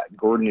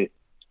Gordon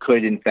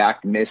could, in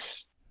fact, miss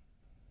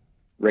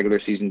regular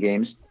season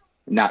games,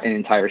 not an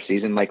entire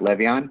season like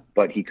Le'Veon,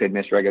 but he could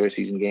miss regular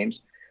season games.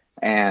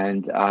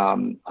 And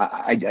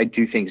I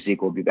do think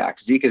Zeke will be back.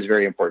 Zeke is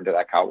very important to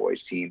that Cowboys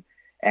team.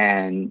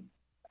 And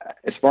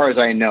as far as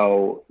I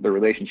know, the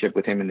relationship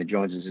with him and the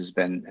Joneses has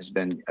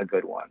been a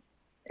good one.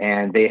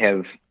 And they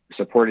have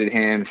supported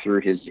him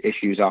through his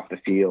issues off the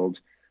field,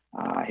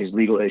 his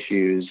legal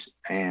issues.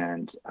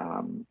 And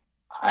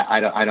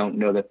I don't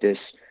know that this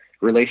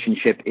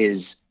relationship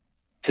is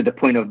to the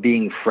point of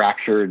being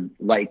fractured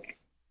like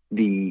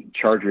the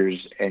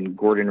Chargers and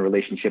Gordon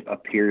relationship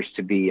appears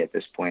to be at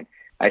this point.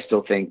 I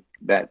still think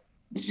that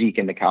Zeke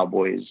and the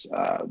Cowboys,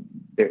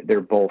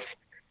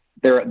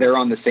 they're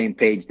on the same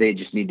page. They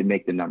just need to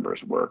make the numbers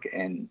work.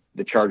 And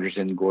the Chargers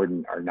and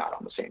Gordon are not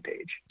on the same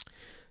page.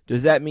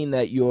 Does that mean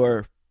that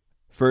your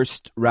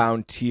first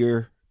round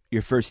tier,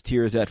 your first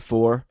tier is at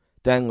 4?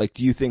 Then, like,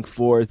 do you think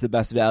 4 is the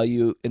best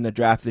value in the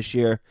draft this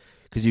year?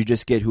 Because you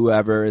just get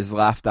whoever is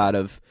left out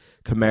of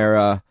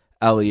Kamara,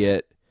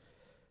 Elliott,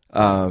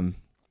 McCaffrey.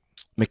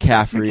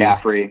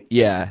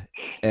 Yeah.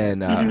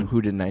 And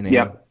who didn't I name?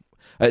 Yep.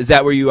 Is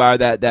that where you are,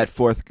 that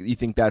fourth? You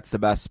think that's the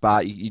best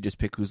spot? You just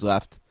pick who's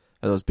left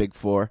of those big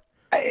 4?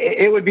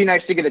 It would be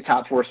nice to get a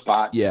top 4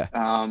 spot. Yeah.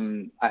 I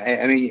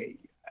mean,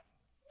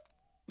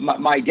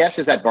 my guess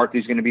is that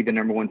Barkley's going to be the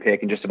number 1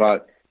 pick in just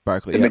about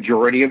the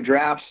majority of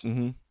drafts.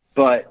 Mm-hmm.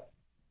 But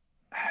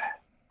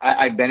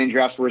I've been in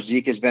drafts where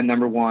Zeke has been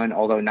number 1,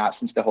 although not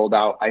since the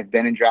holdout. I've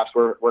been in drafts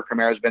where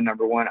Kamara's been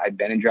number 1. I've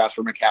been in drafts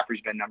where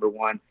McCaffrey's been number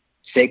 1.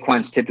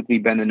 Saquon's typically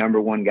been the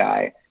number 1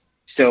 guy.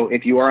 So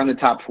if you are in the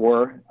top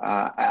 4,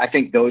 I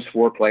think those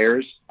 4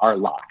 players are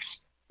locks.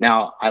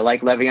 Now, I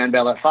like Le'Veon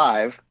Bell at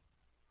 5.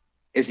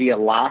 Is he a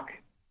lock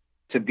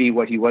to be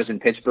what he was in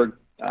Pittsburgh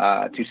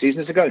 2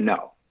 seasons ago?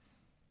 No.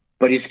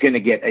 But he's going to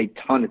get a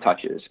ton of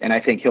touches, and I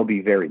think he'll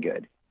be very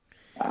good.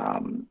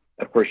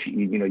 Of course,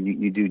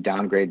 you do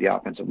downgrade the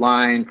offensive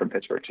line from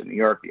Pittsburgh to New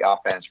York, the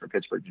offense from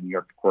Pittsburgh to New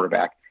York, the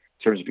quarterback.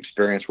 In terms of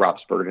experience,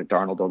 Roethlisberger to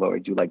Darnold, although I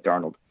do like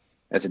Darnold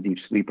as a deep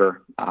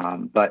sleeper.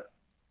 But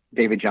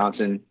David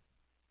Johnson,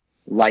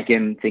 like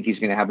him, think he's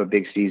going to have a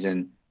big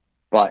season,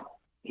 but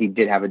he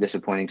did have a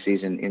disappointing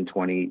season in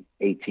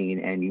 2018,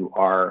 and you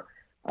are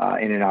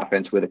in an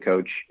offense with a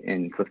coach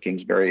in Cliff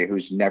Kingsbury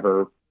who's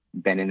never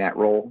been in that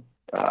role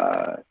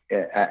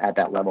at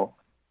that level.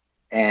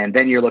 And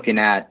then you're looking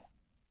at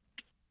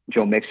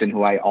Joe Mixon,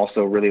 who I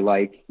also really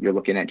like. You're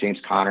looking at James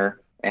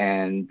Conner,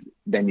 and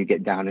then you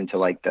get down into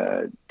like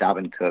the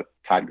Dalvin Cook,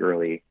 Todd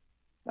Gurley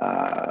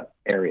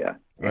area.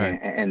 Right.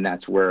 And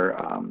that's where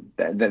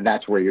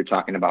that's where you're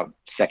talking about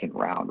second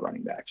round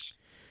running backs.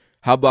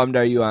 How bummed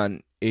are you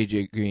on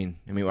AJ Green?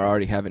 I mean, we're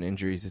already having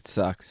injuries. It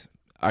sucks.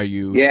 Are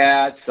you?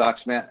 Yeah, it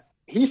sucks, man.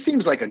 He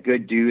seems like a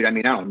good dude. I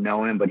mean, I don't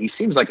know him, but he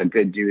seems like a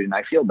good dude, and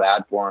I feel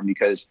bad for him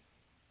because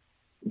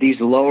these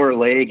lower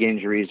leg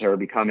injuries are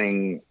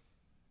becoming,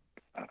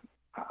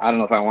 I don't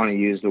know if I want to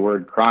use the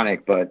word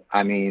chronic, but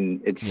I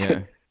mean, it's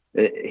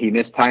he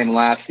missed time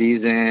last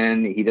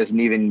season. He doesn't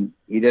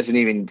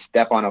even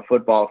step on a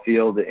football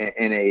field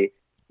in a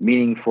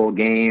meaningful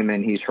game,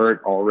 and he's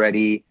hurt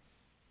already.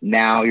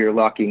 Now you're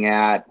looking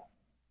at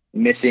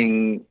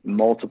missing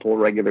multiple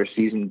regular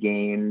season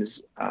games,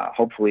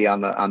 hopefully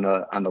on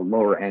the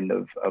lower end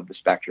of the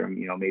spectrum,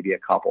 maybe a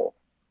couple.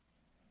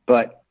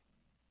 But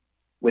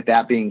with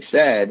that being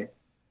said,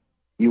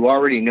 you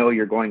already know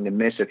you're going to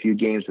miss a few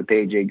games with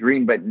AJ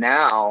Green, but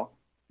now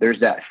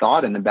there's that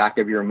thought in the back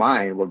of your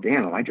mind, well,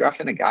 damn, am I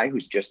drafting a guy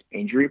who's just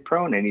injury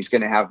prone and he's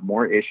going to have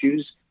more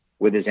issues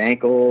with his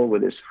ankle,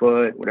 with his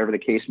foot, whatever the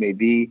case may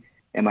be?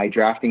 Am I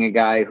drafting a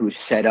guy who's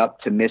set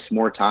up to miss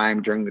more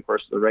time during the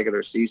course of the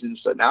regular season?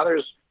 So now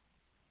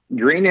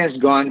Green has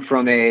gone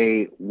from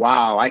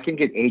wow, I can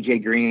get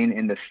AJ Green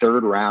in the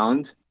 3rd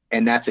round,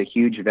 and that's a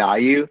huge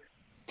value,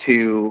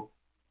 to,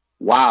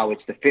 wow,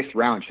 it's the 5th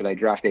round. Should I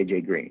draft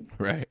AJ Green?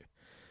 Right.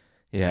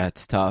 Yeah,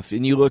 it's tough.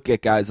 And you look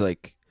at guys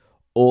like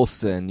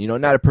Olsen,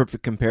 not a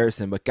perfect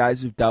comparison, but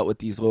guys who've dealt with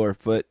these lower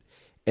foot,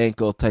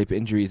 ankle type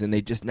injuries, and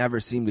they just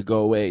never seem to go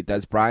away.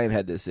 Des Bryant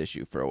had this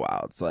issue for a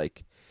while. It's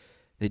like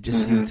they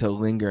just seem to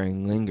linger.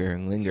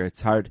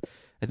 It's hard.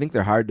 I think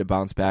they're hard to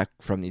bounce back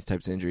from these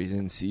types of injuries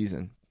in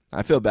season.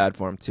 I feel bad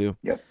for them too.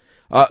 Yep.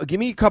 Give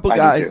me a couple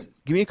guys.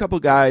 Give me a couple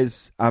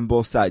guys on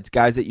both sides.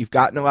 Guys that you've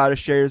gotten a lot of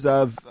shares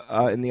of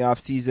in the off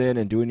season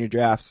and doing your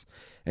drafts,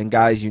 and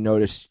guys you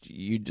noticed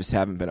you just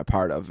haven't been a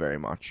part of very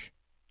much.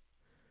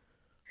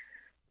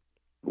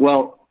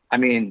 Well, I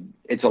mean,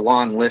 it's a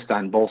long list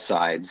on both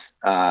sides.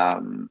 I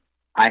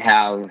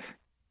have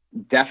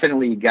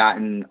definitely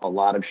gotten a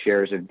lot of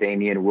shares of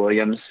Damian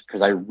Williams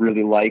because I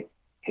really like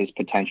his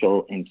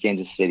potential in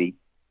Kansas City.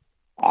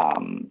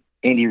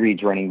 Andy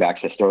Reid's running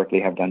backs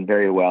historically have done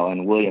very well,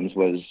 and Williams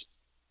was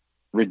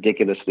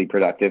ridiculously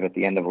productive at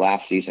the end of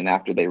last season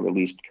after they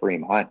released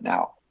Kareem Hunt.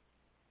 Now,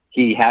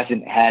 he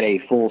hasn't had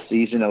a full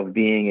season of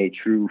being a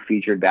true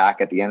featured back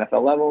at the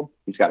NFL level.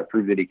 He's got to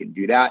prove that he can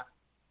do that,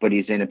 but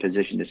he's in a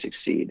position to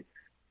succeed.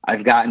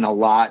 I've gotten a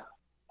lot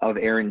of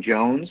Aaron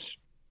Jones.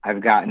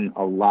 I've gotten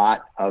a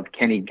lot of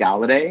Kenny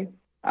Galladay.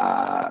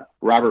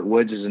 Robert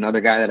Woods is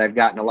another guy that I've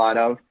gotten a lot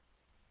of.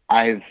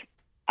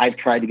 I've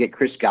tried to get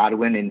Chris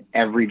Godwin in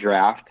every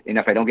draft. And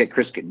if I don't get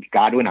Chris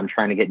Godwin, I'm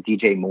trying to get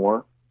DJ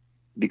Moore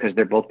because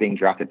they're both being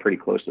drafted pretty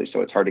closely.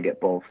 So it's hard to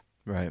get both.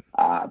 Right.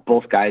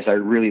 Both guys I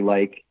really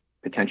like,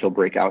 potential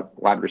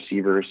breakout wide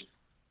receivers.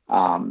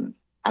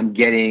 I'm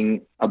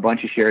getting a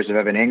bunch of shares of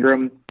Evan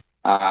Ingram,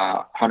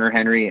 Hunter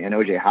Henry, and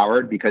OJ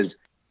Howard because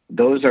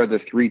those are the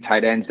 3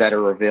 tight ends that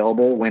are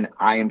available when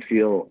I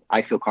feel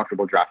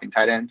comfortable drafting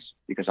tight ends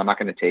because I'm not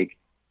going to take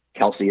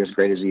Kelsey as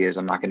great as he is.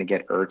 I'm not going to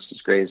get Ertz as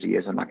great as he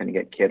is. I'm not going to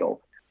get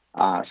Kittle.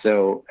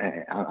 So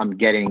I'm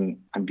getting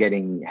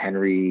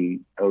Henry,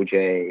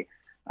 OJ,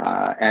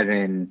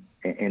 Evan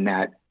in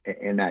that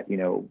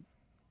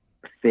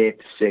 5th,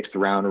 6th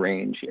round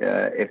range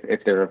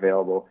if they're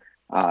available.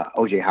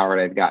 OJ Howard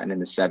I've gotten in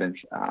the 7th.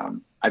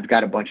 I've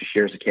got a bunch of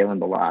shares of Kalen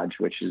Ballage,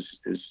 which is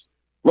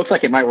looks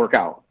like it might work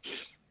out.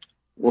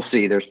 We'll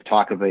see. There's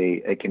talk of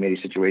a committee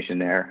situation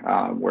there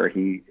where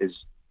he is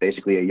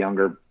basically a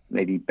younger,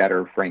 maybe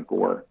better Frank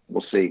Gore.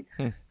 We'll see.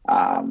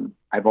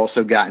 I've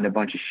also gotten a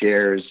bunch of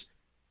shares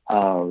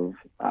of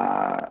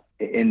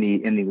in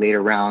the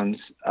later rounds,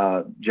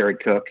 Jared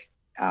Cook,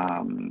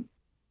 9th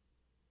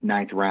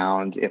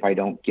round. If I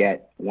don't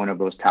get one of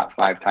those top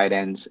 5 tight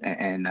ends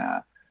and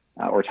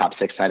or top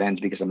 6 tight ends,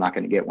 because I'm not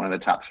going to get one of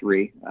the top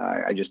 3.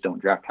 I just don't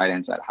draft tight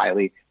ends that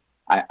highly.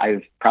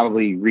 I've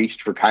probably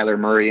reached for Kyler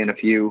Murray in a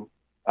few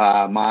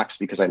mocks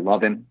because I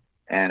love him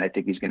and I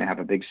think he's going to have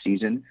a big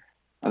season.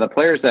 The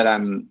players that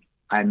I'm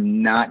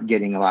not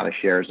getting a lot of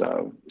shares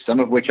of, some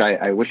of which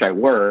I wish I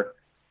were.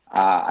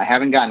 I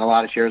haven't gotten a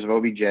lot of shares of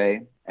OBJ,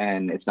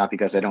 and it's not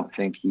because I don't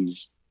think he's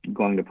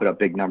going to put up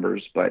big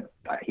numbers, but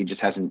he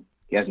just hasn't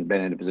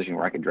been in a position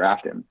where I could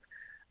draft him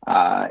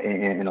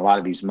in a lot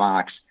of these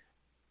mocks.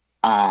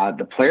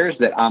 The players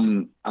that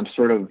I'm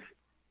sort of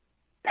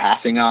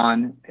passing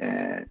on,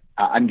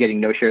 I'm getting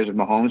no shares of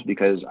Mahomes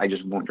because I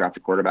just won't draft a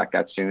quarterback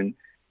that soon.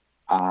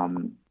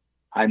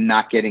 I'm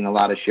not getting a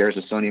lot of shares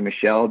of Sony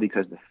Michel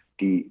because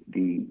the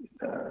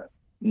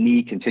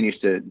knee continues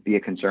to be a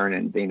concern,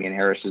 and Damian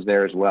Harris is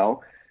there as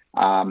well.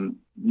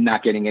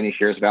 Not getting any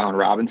shares of Allen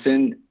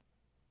Robinson.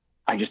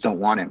 I just don't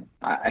want him.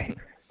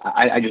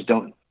 I just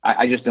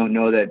don't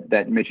know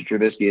that Mitch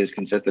Trubisky is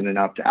consistent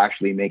enough to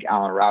actually make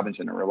Allen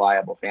Robinson a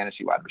reliable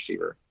fantasy wide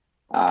receiver.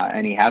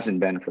 And he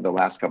hasn't been for the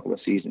last couple of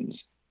seasons.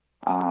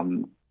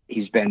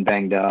 He's been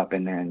banged up.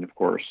 And then of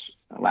course,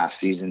 last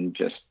season,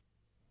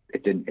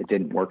 it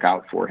didn't work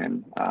out for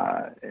him,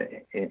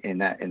 in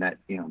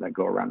that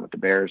go around with the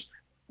Bears.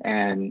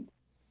 And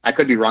I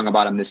could be wrong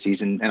about him this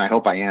season, and I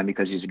hope I am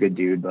because he's a good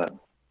dude. But,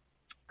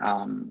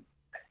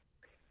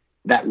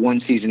 that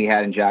one season he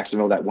had in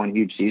Jacksonville, that one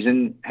huge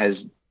season, has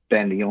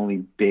been the only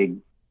big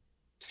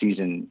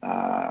season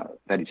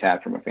that he's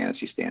had from a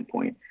fantasy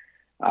standpoint.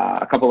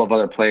 A couple of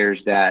other players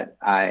that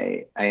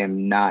I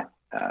am not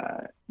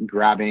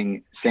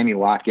grabbing, Sammy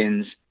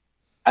Watkins.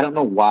 I don't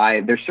know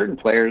why. There's certain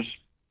players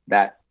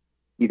that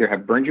either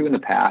have burned you in the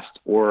past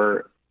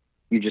or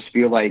you just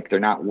feel like they're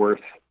not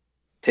worth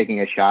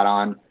taking a shot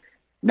on.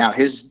 Now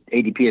his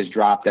ADP has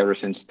dropped ever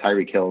since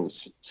Tyreek Hill's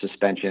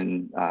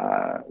suspension.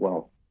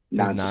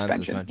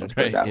 Non-suspension, let's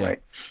put it that way.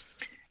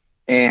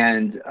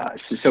 And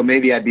so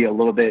maybe I'd be a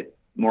little bit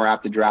more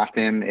apt to draft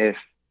him if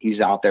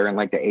he's out there in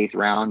like the 8th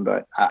round,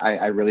 but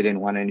I really didn't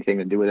want anything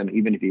to do with him,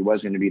 even if he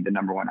was going to be the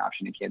number 1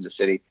 option in Kansas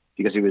City,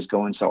 because he was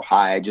going so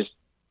high.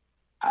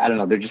 I don't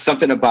know. There's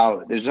something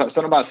about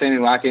Sammy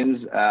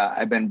Watkins.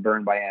 I've been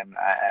burned by him.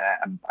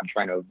 I'm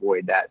trying to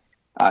avoid that.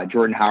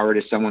 Jordan Howard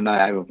is someone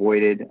that I've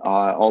avoided,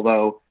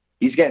 although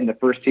he's getting the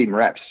first team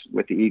reps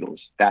with the Eagles.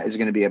 That is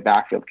going to be a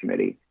backfield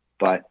committee,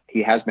 but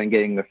he has been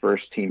getting the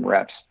first team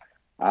reps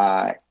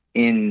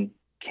in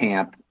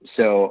camp.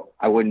 So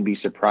I wouldn't be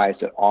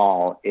surprised at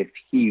all if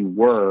he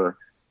were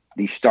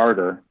the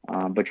starter.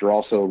 But you're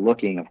also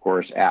looking, of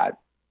course, at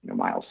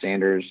Miles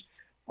Sanders.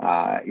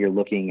 You're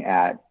looking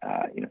at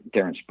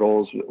Darren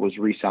Sproles was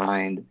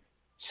re-signed.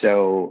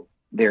 So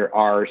there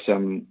are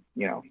some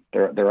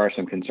there are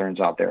some concerns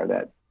out there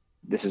that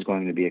this is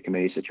going to be a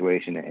committee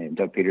situation, and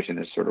Doug Peterson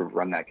has sort of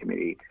run that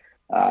committee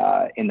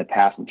in the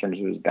past in terms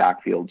of his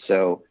backfield.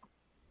 So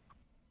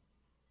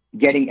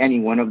getting any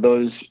one of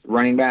those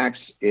running backs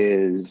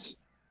is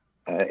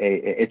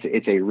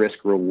it's a risk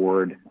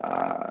reward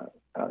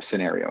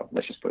scenario.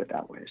 Let's just put it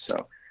that way.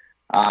 So,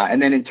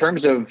 and then in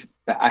terms of,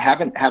 I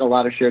haven't had a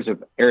lot of shares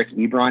of Eric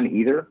Ebron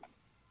either.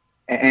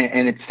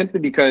 And it's simply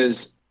because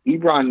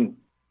Ebron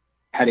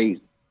had a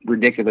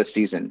ridiculous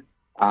season.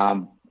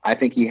 I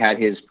think he had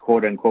his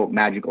quote unquote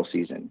magical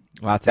season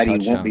that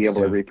he won't be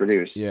able to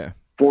reproduce. Yeah.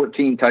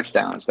 14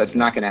 touchdowns. That's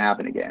not going to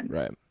happen again.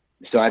 Right.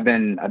 So I've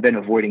been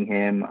avoiding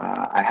him.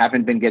 I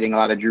haven't been getting a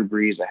lot of Drew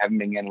Brees. I haven't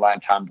been getting a lot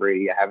of Tom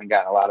Brady. I haven't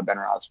gotten a lot of Ben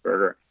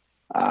Roethlisberger.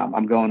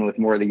 I'm going with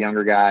more of the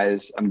younger guys.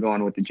 I'm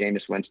going with the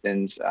Jameis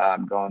Winstons.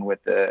 I'm going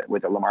with the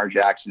Lamar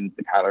Jacksons,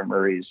 the Kyler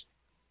Murrays.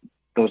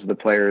 those are the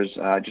players,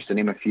 just to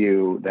name a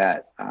few,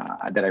 that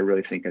I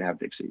really think could have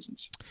big seasons.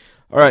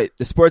 All right,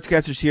 the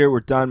Sportscasters here.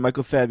 We're done.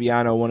 Michael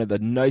Fabiano, one of the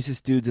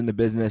nicest dudes in the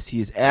business.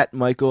 He's at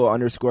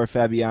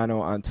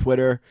Michael_Fabiano on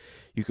Twitter.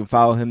 You can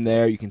follow him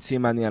there. You can see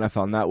him on the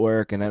NFL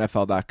Network and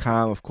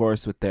NFL.com, of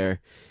course, with their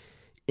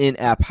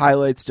in-app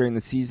highlights during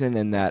the season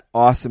and that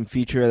awesome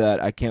feature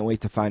that I can't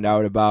wait to find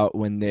out about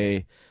when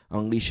they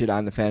unleash it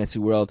on the fantasy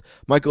world.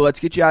 Michael, let's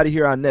get you out of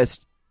here on this.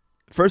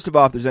 First of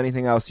all, if there's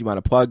anything else you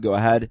want to plug, go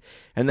ahead.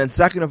 And then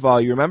second of all,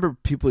 you remember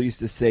people used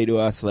to say to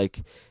us,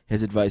 like,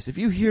 his advice, if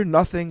you hear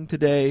nothing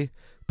today,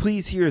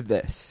 please hear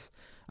this.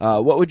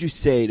 What would you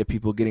say to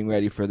people getting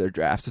ready for their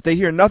drafts? If they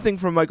hear nothing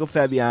from Michael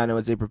Fabiano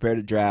as they prepare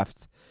to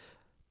draft,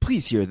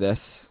 please hear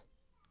this.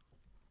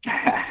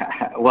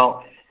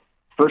 Well,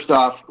 first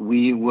off,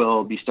 we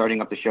will be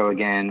starting up the show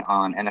again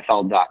on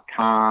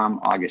NFL.com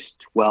August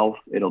 12th.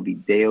 It'll be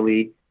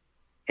daily.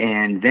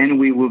 And then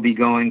we will be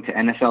going to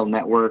NFL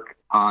Network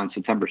on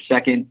September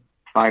 2nd,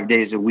 5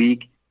 days a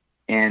week.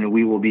 And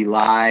we will be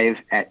live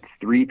at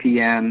 3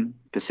 p.m.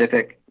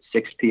 Pacific,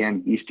 6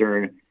 p.m.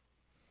 Eastern,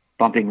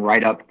 bumping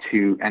right up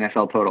to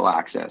NFL Total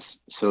Access.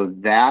 So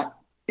that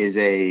is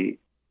a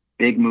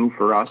big move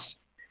for us,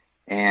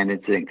 and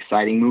it's an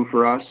exciting move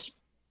for us.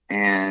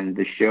 And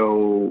the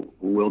show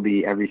will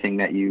be everything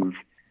that you've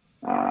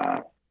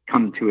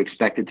come to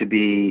expect it to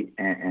be,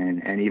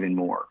 and even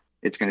more.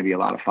 It's going to be a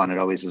lot of fun. It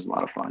always is a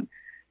lot of fun.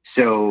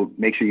 So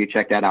make sure you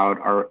check that out.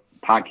 Our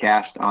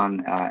podcast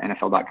on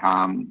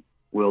NFL.com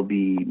will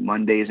be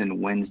Mondays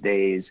and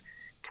Wednesdays,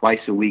 twice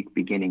a week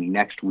beginning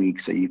next week.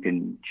 So you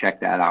can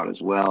check that out as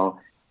well.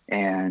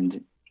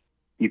 And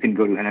you can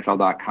go to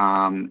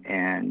NFL.com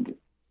and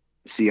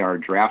see our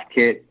draft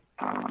kit.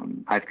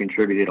 I've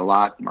contributed a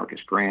lot.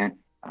 Marcus Grant,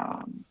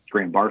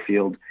 Grant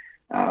Barfield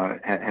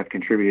have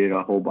contributed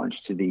a whole bunch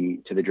to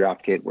the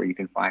draft kit, where you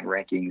can find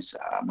rankings.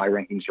 My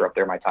rankings are up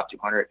there, my top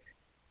 200.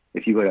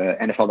 If you go to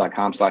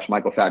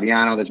NFL.com/Michael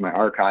Fabiano, there's my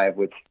archive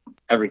with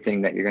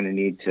everything that you're going to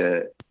need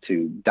to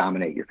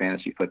dominate your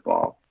fantasy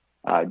football.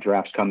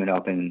 Drafts coming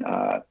up. And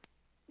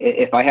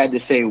if I had to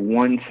say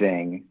one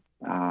thing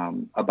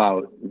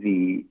about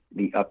the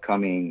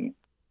upcoming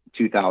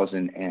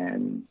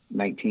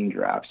 2019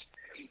 drafts,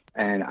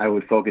 and I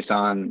would focus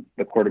on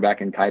the quarterback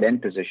and tight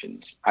end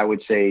positions, I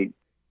would say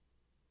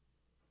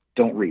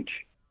don't reach.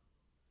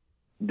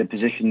 The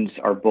positions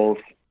are both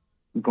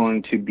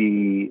going to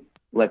be,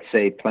 let's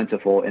say,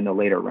 plentiful in the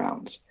later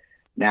rounds.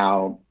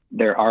 Now,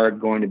 there are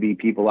going to be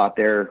people out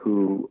there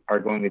who are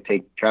going to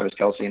take Travis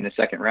Kelce in the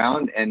second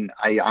round, and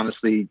I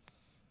honestly,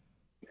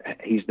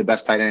 he's the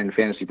best tight end in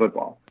fantasy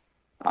football.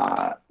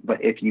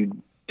 But if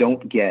you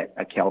don't get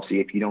a Kelce,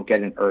 if you don't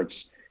get an Ertz,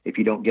 if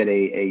you don't get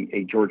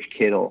a George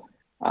Kittle,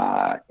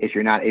 if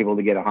you're not able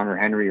to get a Hunter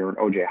Henry or an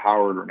O.J.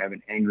 Howard or an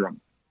Evan Ingram,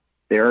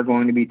 there are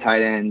going to be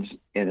tight ends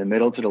in the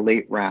middle to the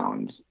late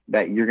rounds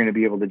that you're going to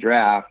be able to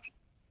draft,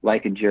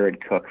 like a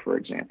Jared Cook, for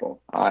example,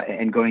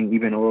 and going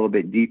even a little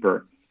bit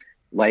deeper,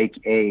 like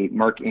a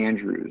Mark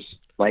Andrews,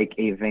 like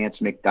a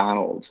Vance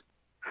McDonald,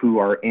 who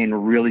are in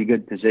really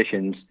good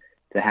positions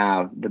to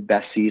have the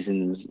best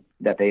seasons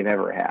that they've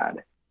ever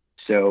had.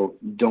 So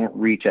don't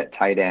reach at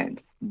tight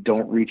end.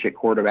 Don't reach at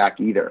quarterback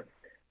either.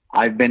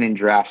 I've been in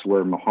drafts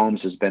where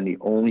Mahomes has been the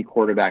only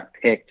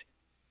quarterback picked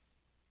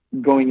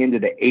going into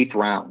the 8th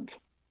round.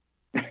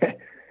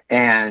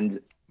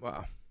 And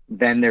wow.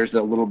 Then there's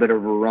a little bit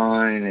of a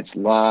run, and it's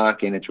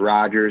Luck, and it's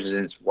Rodgers,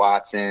 and it's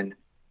Watson.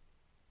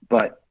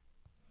 But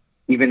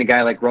even a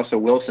guy like Russell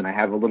Wilson, I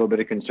have a little bit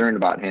of concern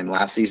about him.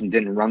 Last season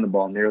didn't run the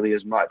ball nearly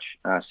as much.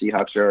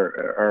 Seahawks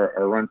are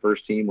a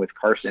run-first team with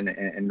Carson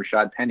and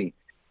Rashad Penny.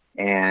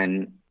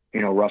 And,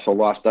 Russell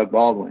lost Doug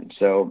Baldwin.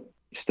 So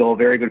still a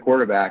very good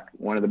quarterback,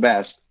 one of the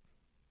best.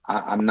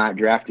 I'm not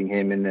drafting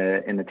him in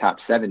the top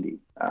 70.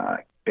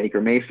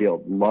 Baker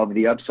Mayfield, love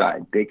the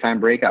upside, big-time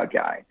breakout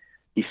guy.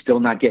 He's still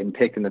not getting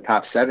picked in the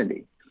top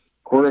 70.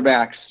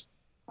 Quarterbacks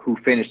who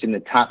finished in the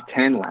top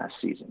 10 last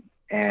season.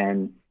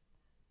 And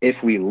if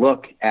we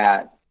look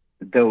at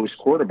those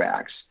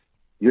quarterbacks,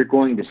 you're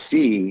going to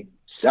see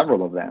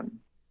several of them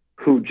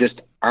who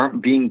just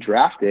aren't being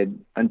drafted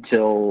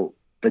until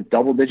the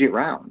double-digit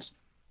rounds.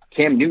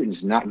 Cam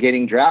Newton's not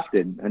getting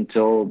drafted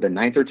until the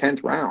 9th or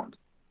 10th round.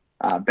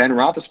 Ben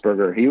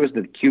Roethlisberger, he was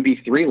the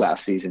QB3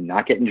 last season,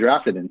 not getting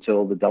drafted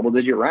until the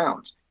double-digit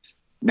rounds.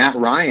 Matt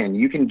Ryan,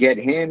 you can get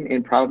him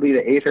in probably the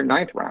 8th or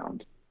 9th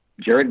round.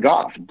 Jared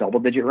Goff,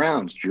 double-digit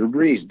rounds. Drew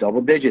Brees,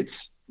 double digits.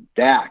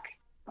 Dak,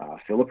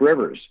 Phillip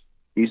Rivers.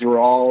 These were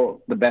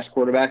all the best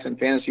quarterbacks in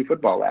fantasy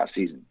football last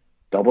season.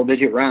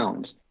 Double-digit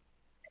rounds.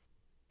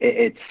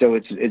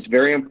 It's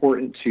very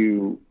important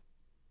to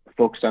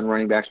focus on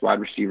running backs, wide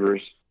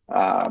receivers.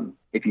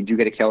 If you do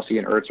get a Kelce,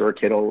 an Ertz, or a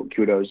Kittle,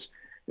 kudos.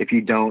 If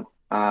you don't,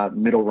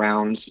 middle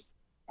rounds,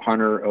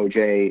 Hunter,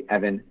 OJ,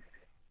 Evan.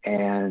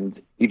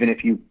 And even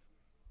if you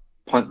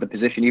punt the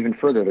position even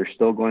further, there's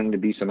still going to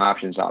be some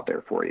options out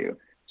there for you.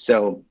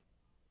 So,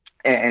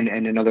 and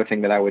another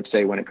thing that I would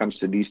say when it comes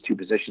to these two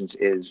positions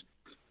is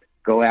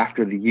go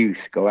after the youth,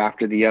 go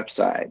after the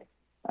upside,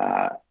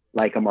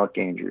 like a Mark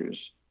Andrews,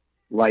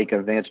 like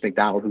a Vance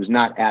McDonald, who's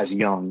not as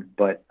young,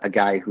 but a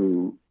guy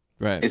who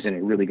is in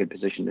a really good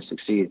position to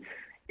succeed.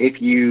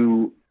 If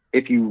you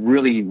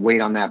really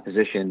wait on that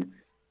position,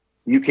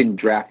 you can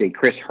draft a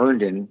Chris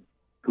Herndon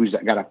who's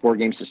got a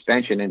 4-game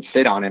suspension and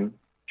sit on him,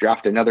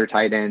 draft another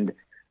tight end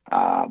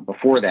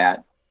before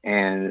that.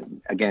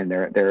 And again,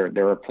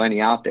 there are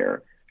plenty out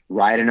there.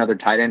 Ride another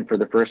tight end for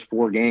the first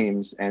 4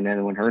 games. And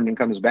then when Herndon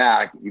comes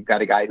back, you've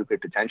got a guy who could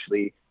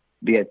potentially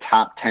be a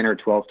top 10 or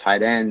 12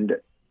 tight end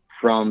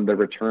from the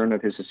return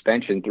of his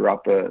suspension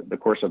throughout the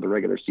course of the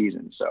regular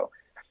season. So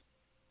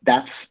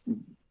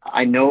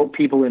I know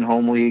people in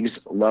home leagues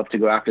love to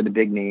go after the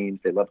big names.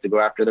 They love to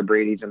go after the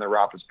Bradys and the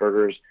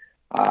Roethlisbergers.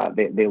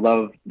 They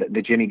love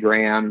the Jimmy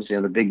Grahams,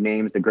 the big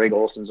names, the Greg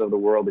Olsons of the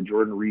world, the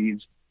Jordan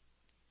Reeds.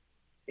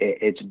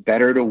 It's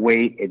better to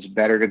wait. It's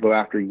better to go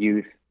after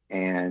youth.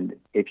 And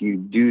if you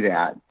do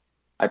that,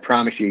 I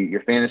promise you,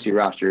 your fantasy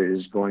roster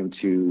is going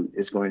to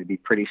be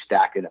pretty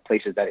stacked in the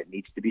places that it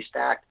needs to be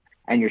stacked.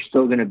 And you're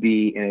still going to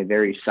be in a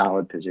very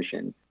solid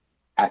position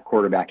at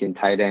quarterback and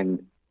tight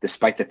end,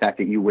 despite the fact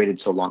that you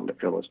waited so long to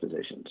fill those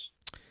positions.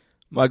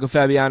 Michael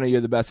Fabiano, you're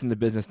the best in the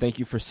business. Thank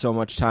you for so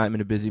much time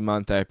in a busy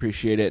month. I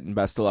appreciate it, and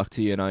best of luck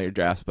to you in all your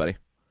drafts, buddy.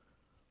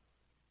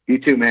 You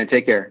too, man.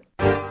 Take care.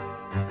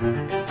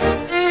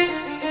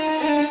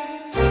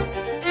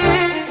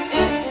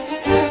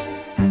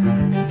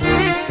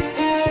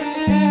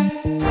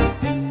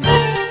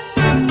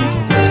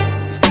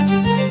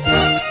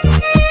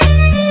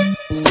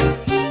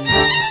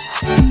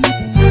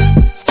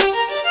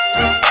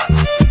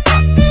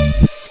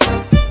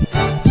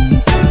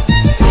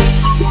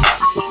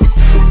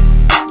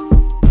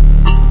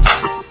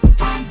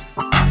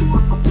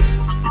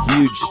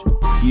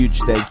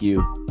 Huge thank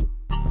you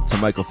to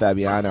Michael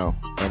Fabiano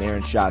and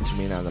Aaron Schatz for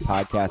being on the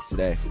podcast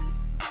today.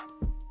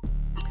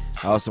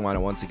 I also want to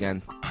once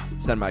again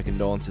send my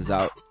condolences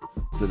out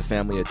to the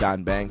family of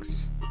Don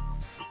Banks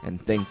and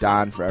thank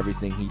Don for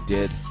everything he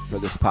did for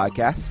this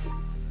podcast.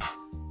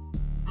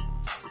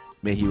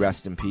 May he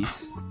rest in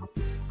peace.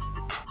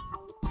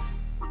 All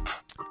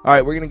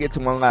right, we're going to get to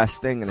one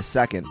last thing in a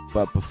second,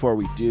 but before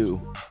we do,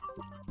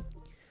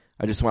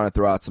 I just want to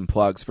throw out some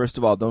plugs. First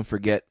of all, don't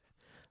forget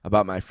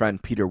about my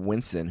friend Peter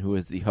Winson, who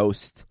is the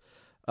host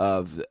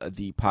of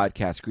the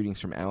podcast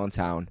Greetings from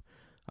Allentown,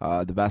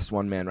 the best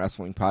one-man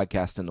wrestling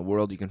podcast in the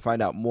world. You can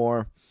find out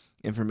more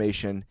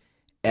information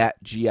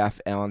at GF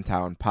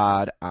Allentown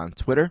Pod on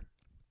Twitter.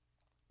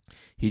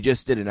 He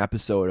just did an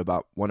episode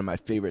about one of my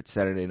favorite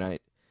Saturday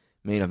night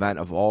main event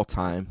of all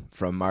time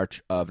from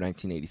March of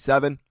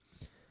 1987.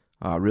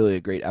 Really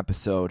a great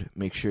episode.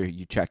 Make sure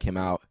you check him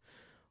out.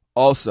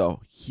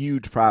 Also,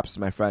 huge props to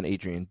my friend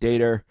Adrian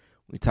Dater.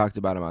 We talked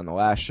about him on the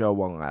last show.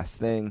 One last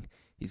thing.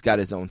 He's got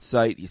his own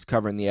site. He's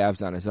covering the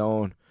Avs on his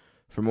own.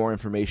 For more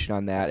information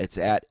on that, it's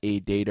at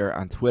 @adater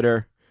on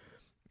Twitter.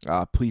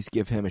 Please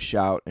give him a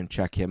shout and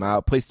check him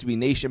out. Place to Be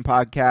Nation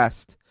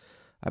podcast.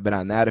 I've been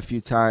on that a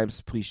few times.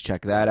 Please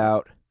check that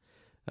out.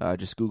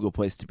 Just Google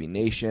Place to Be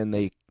Nation.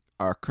 They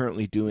are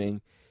currently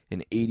doing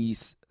an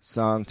 80s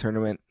song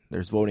tournament.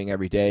 There's voting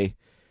every day.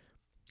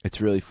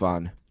 It's really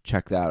fun.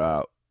 Check that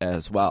out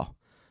as well.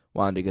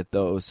 Wanted to get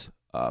those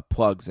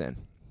plugs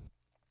in.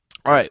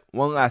 All right,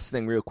 one last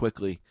thing real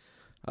quickly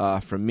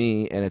from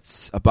me, and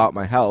it's about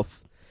my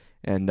health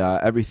and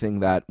everything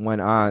that went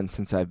on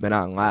since I've been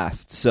on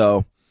last.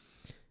 So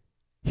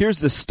here's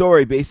the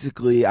story.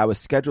 Basically, I was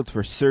scheduled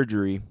for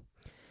surgery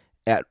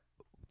at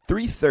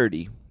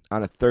 3:30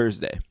 on a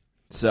Thursday.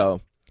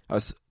 So I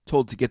was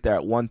told to get there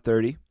at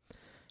 1:30.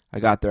 I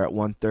got there at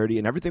 1:30,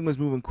 and everything was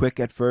moving quick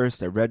at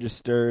first. I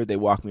registered. They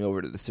walked me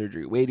over to the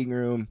surgery waiting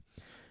room.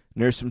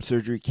 Nurse from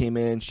surgery came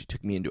in. She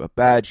took me into a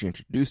bed. She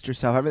introduced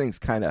herself. Everything's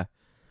kind of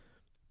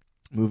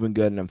moving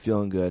good, and I'm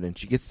feeling good. And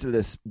she gets to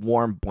this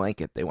warm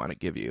blanket they want to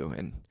give you.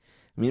 And,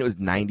 I mean, it was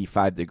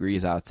 95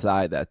 degrees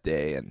outside that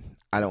day, and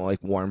I don't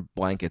like warm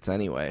blankets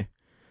anyway.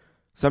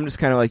 So I'm just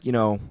kind of like,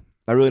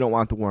 I really don't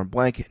want the warm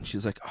blanket. And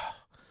she's like, oh,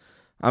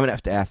 I'm going to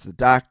have to ask the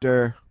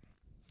doctor.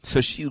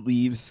 So she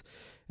leaves,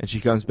 and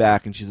she comes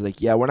back, and she's like,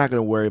 yeah, we're not going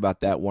to worry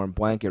about that warm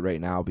blanket right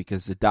now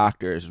because the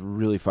doctor is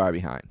really far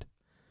behind.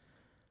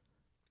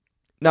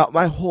 Now,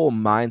 my whole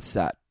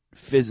mindset,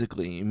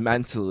 physically,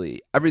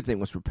 mentally, everything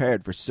was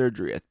prepared for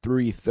surgery at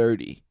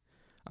 3:30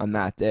 on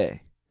that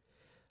day.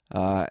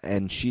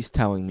 And she's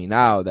telling me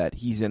now that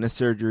he's in a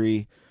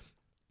surgery.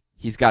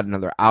 He's got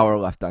another hour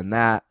left on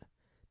that.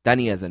 Then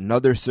he has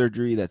another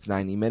surgery that's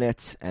 90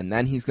 minutes, and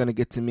then he's going to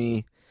get to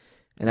me.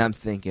 And I'm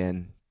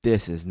thinking,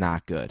 this is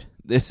not good.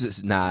 This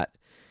is not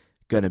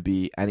going to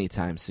be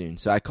anytime soon.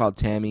 So I called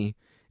Tammy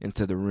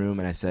into the room,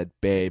 and I said,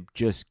 babe,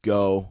 just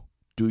go,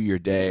 do your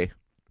day.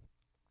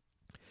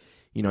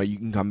 You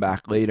can come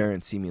back later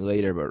and see me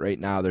later, but right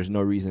now there's no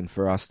reason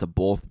for us to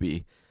both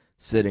be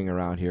sitting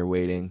around here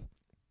waiting.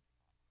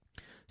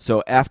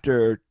 So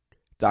after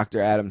Dr.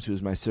 Adams,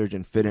 who's my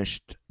surgeon,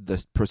 finished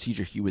the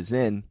procedure he was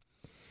in,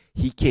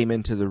 he came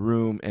into the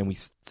room and we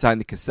signed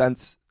the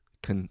consents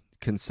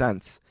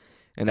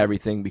and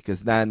everything,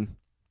 because then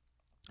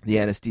the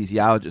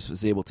anesthesiologist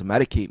was able to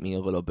medicate me a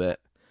little bit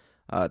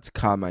to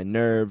calm my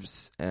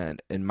nerves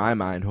and, in my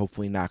mind,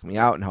 hopefully knock me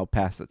out and help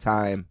pass the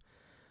time.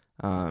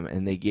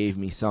 And they gave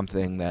me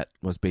something that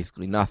was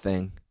basically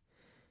nothing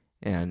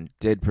and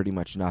did pretty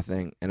much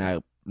nothing. And I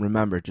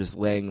remember just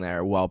laying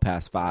there well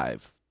past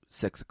 5,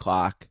 6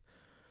 o'clock.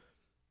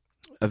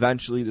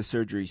 Eventually, the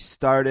surgery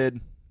started.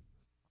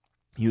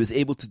 He was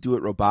able to do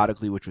it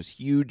robotically, which was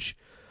huge.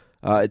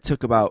 It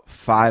took about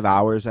 5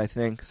 hours, I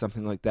think,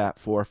 something like that,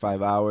 4 or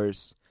 5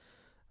 hours.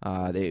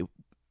 I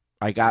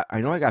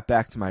got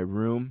back to my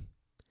room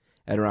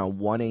at around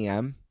 1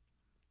 a.m.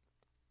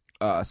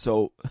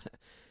 So,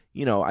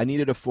 I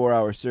needed a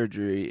 4-hour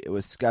surgery. It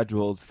was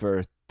scheduled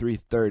for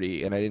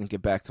 3:30, and I didn't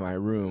get back to my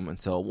room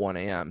until 1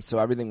 a.m. So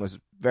everything was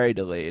very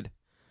delayed.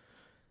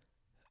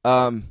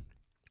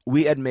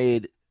 We had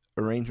made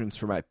arrangements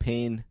for my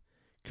pain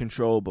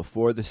control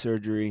before the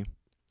surgery.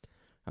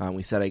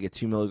 We said I get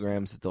 2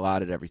 milligrams of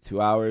Dilaudid every 2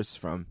 hours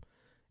from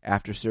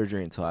after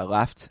surgery until I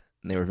left,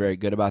 and they were very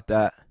good about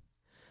that.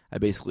 I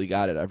basically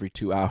got it every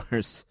 2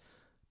 hours,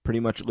 pretty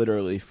much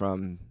literally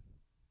from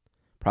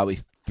probably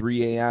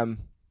 3 a.m.,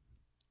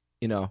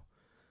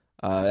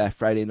 that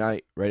Friday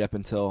night right up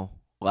until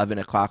 11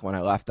 o'clock when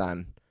I left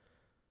on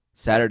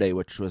Saturday,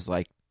 which was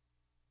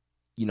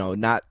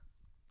not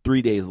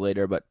 3 days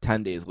later, but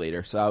 10 days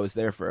later. So I was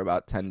there for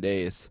about 10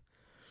 days.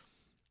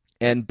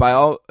 And by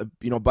all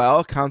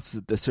accounts,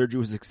 the surgery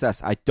was a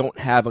success. I don't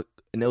have an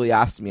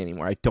ileostomy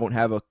anymore. I don't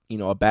have a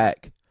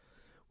bag,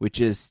 which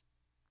is,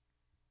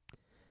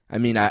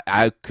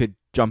 I could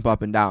jump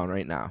up and down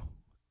right now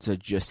to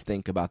just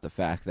think about the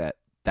fact that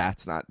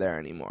that's not there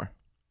anymore.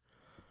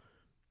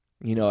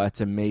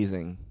 It's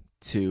amazing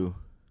to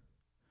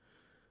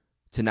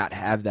not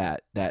have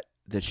that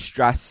the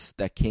stress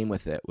that came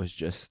with it was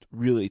just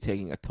really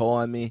taking a toll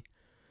on me.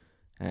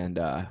 And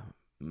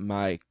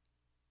my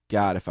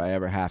God, if I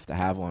ever have to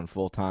have one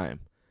full time,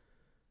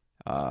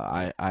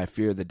 I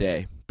fear the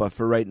day. But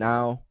for right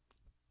now,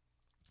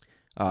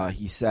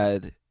 he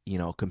said,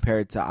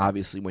 compared to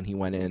obviously when he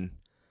went in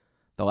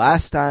the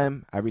last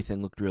time,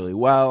 everything looked really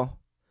well.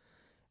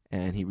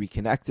 And he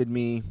reconnected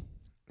me.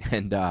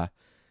 And,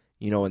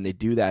 when they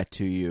do that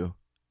to you,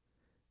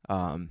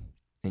 and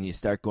you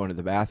start going to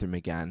the bathroom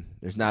again,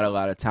 there's not a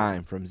lot of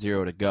time from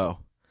 0 to go.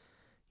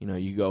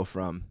 You go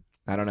from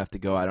I don't have to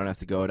go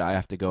to I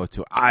have to go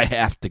to I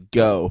have to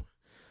go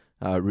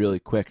really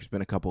quick. There's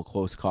been a couple of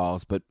close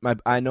calls, but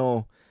I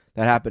know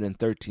that happened in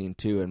 13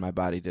 too, and my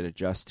body did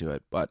adjust to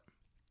it. But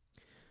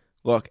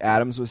look,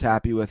 Adams was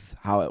happy with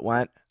how it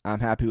went. I'm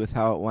happy with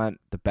how it went.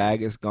 The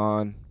bag is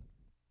gone.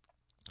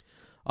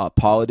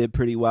 Paula did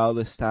pretty well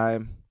this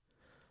time,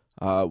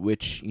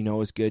 which,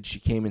 was good. She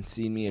came and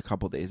seen me a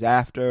couple days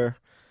after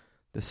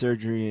the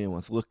surgery and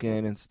was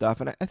looking and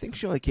stuff. And I think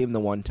she only came the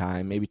one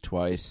time, maybe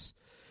twice.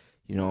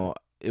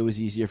 It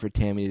was easier for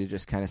Tammy to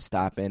just kind of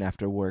stop in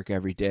after work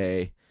every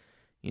day,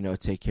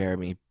 take care of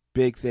me.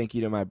 Big thank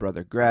you to my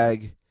brother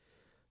Greg,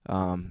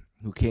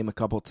 who came a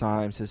couple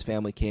times. His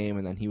family came,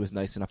 and then he was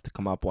nice enough to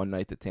come up one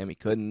night that Tammy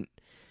couldn't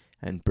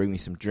and bring me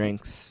some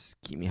drinks,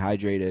 keep me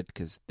hydrated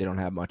because they don't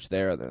have much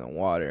there other than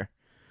water.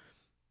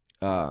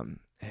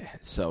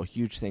 So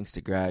huge thanks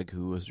to Greg,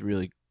 who was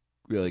really,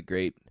 really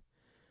great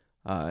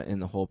in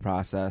the whole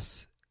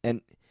process.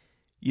 And,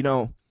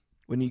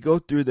 when you go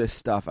through this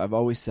stuff, I've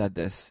always said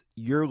this,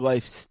 your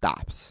life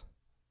stops.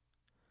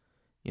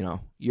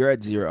 You're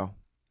at 0.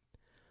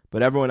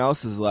 But everyone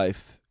else's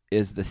life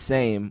is the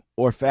same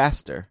or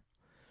faster,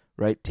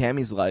 right?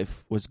 Tammy's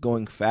life was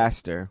going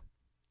faster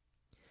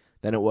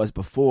than it was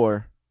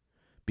before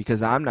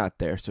because I'm not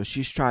there. So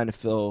she's trying to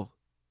fill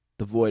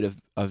the void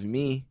of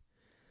me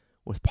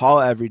with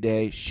Paula every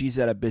day. She's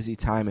at a busy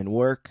time in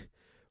work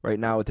right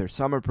now with her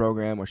summer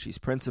program where she's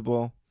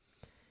principal.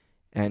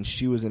 And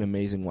she was an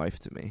amazing wife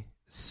to me.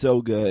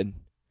 So good.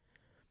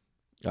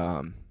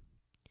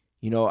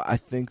 I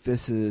think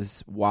this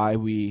is why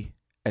we,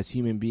 as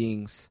human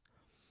beings,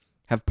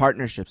 have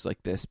partnerships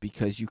like this,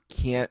 because you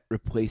can't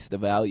replace the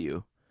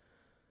value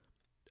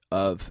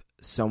of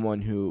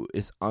someone who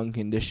is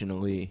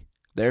unconditionally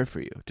there for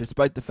you,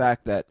 despite the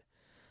fact that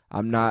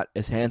I'm not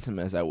as handsome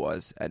as I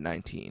was at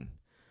 19.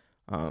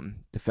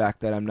 The fact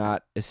that I'm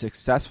not as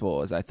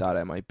successful as I thought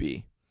I might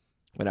be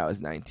when I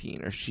was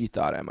 19, or she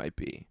thought I might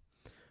be.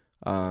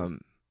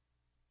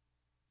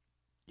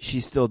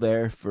 She's still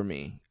there for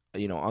me,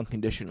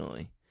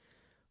 unconditionally.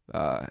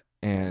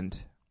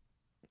 And,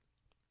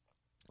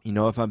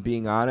 if I'm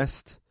being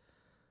honest,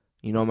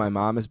 my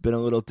mom has been a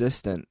little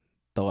distant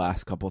the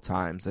last couple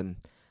times, and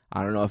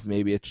I don't know if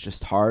maybe it's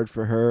just hard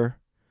for her.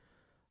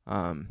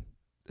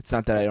 It's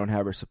not that I don't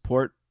have her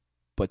support,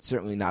 but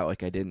certainly not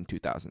like I did in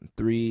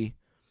 2003.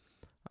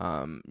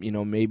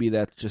 Maybe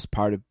that's just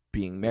part of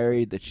being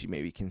married, that she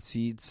maybe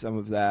concedes some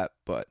of that,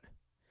 but,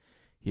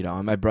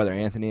 and my brother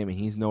Anthony,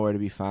 he's nowhere to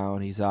be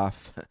found. He's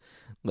off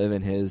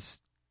living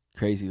his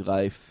crazy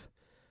life.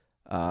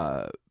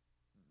 And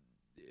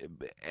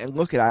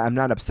look, I'm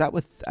not upset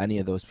with any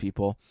of those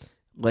people.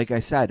 Like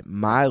I said,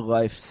 my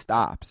life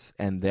stops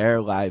and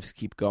their lives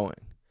keep going.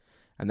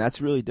 And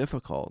that's really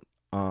difficult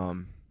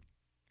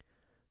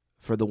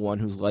for the one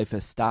whose life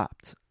has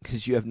stopped,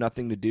 because you have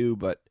nothing to do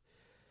but,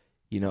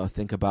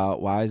 think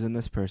about, why isn't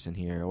this person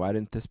here? Why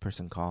didn't this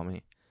person call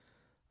me?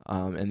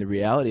 And the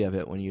reality of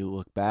it, when you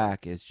look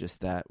back, is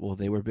just that, well,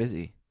 they were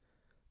busy.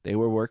 They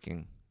were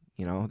working.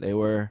 They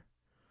were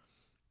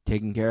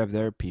taking care of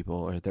their people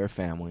or their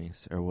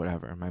families or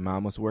whatever. My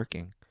mom was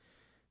working.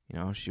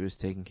 She was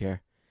taking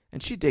care.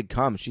 And she did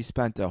come. She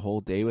spent a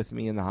whole day with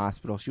me in the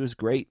hospital. She was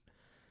great.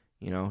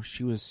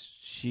 She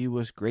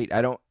was great.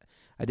 I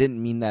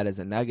didn't mean that as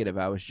a negative.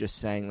 I was just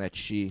saying that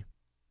she,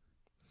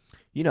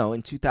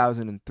 in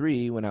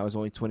 2003, when I was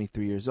only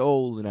 23 years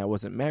old and I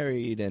wasn't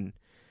married, and,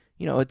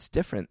 it's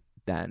different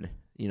then,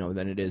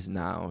 than it is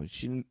now.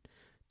 She didn't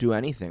do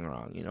anything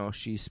wrong.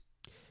 She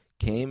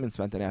came and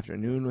spent an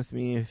afternoon with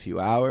me, a few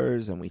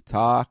hours, and we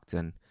talked,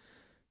 and,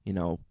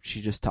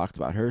 she just talked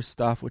about her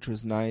stuff, which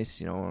was nice.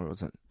 I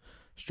wasn't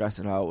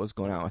stressing out what was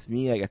going on with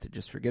me. I got to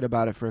just forget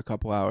about it for a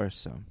couple hours,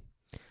 so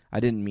I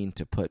didn't mean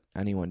to put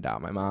anyone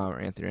down, my mom or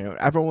Anthony.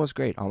 Everyone was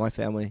great. All my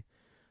family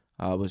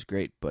was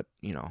great, but,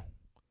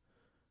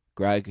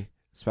 Greg,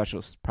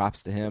 special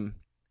props to him,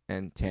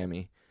 and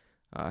Tammy,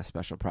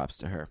 special props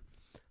to her.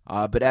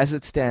 But as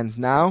it stands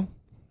now,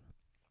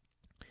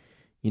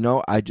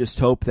 I just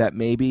hope that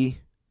maybe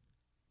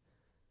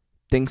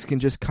things can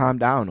just calm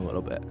down a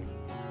little bit.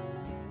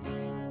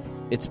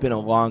 It's been a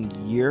long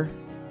year.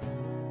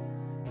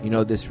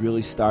 This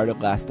really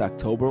started last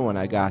October when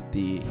I got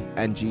the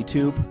NG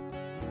tube.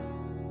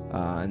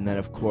 And then,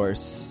 of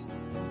course,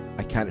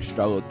 I kind of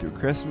struggled through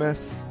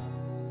Christmas.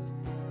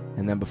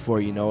 And then before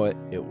you know it,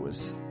 it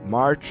was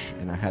March,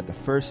 and I had the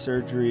first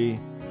surgery,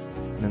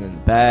 and then in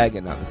the bag,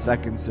 and now the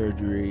second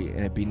surgery. And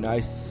it'd be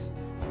nice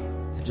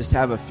to just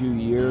have a few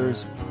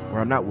years where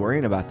I'm not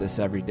worrying about this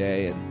every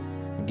day,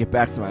 and get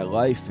back to my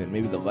life, and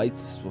maybe the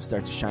lights will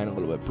start to shine a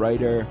little bit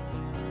brighter,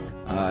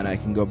 and I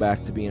can go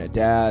back to being a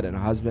dad and a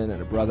husband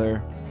and a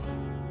brother,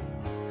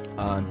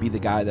 and be the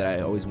guy that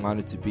I always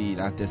wanted to be,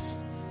 not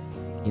this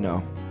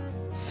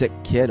sick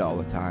kid all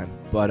the time.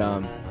 But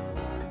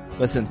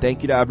listen,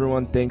 thank you to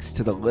everyone. Thanks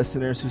to the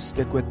listeners who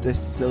stick with this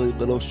silly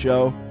little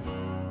show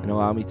and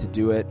allow me to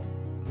do it.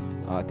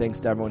 Thanks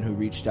to everyone who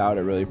reached out.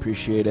 I really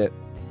appreciate it.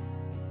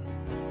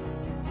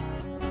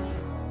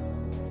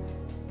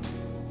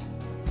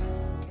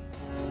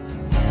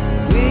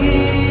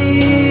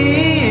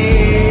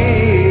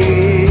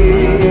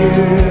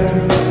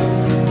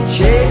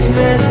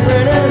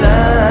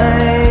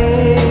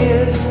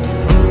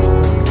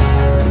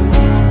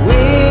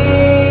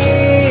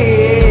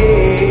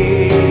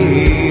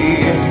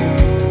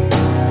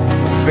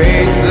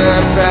 Face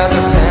the path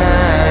of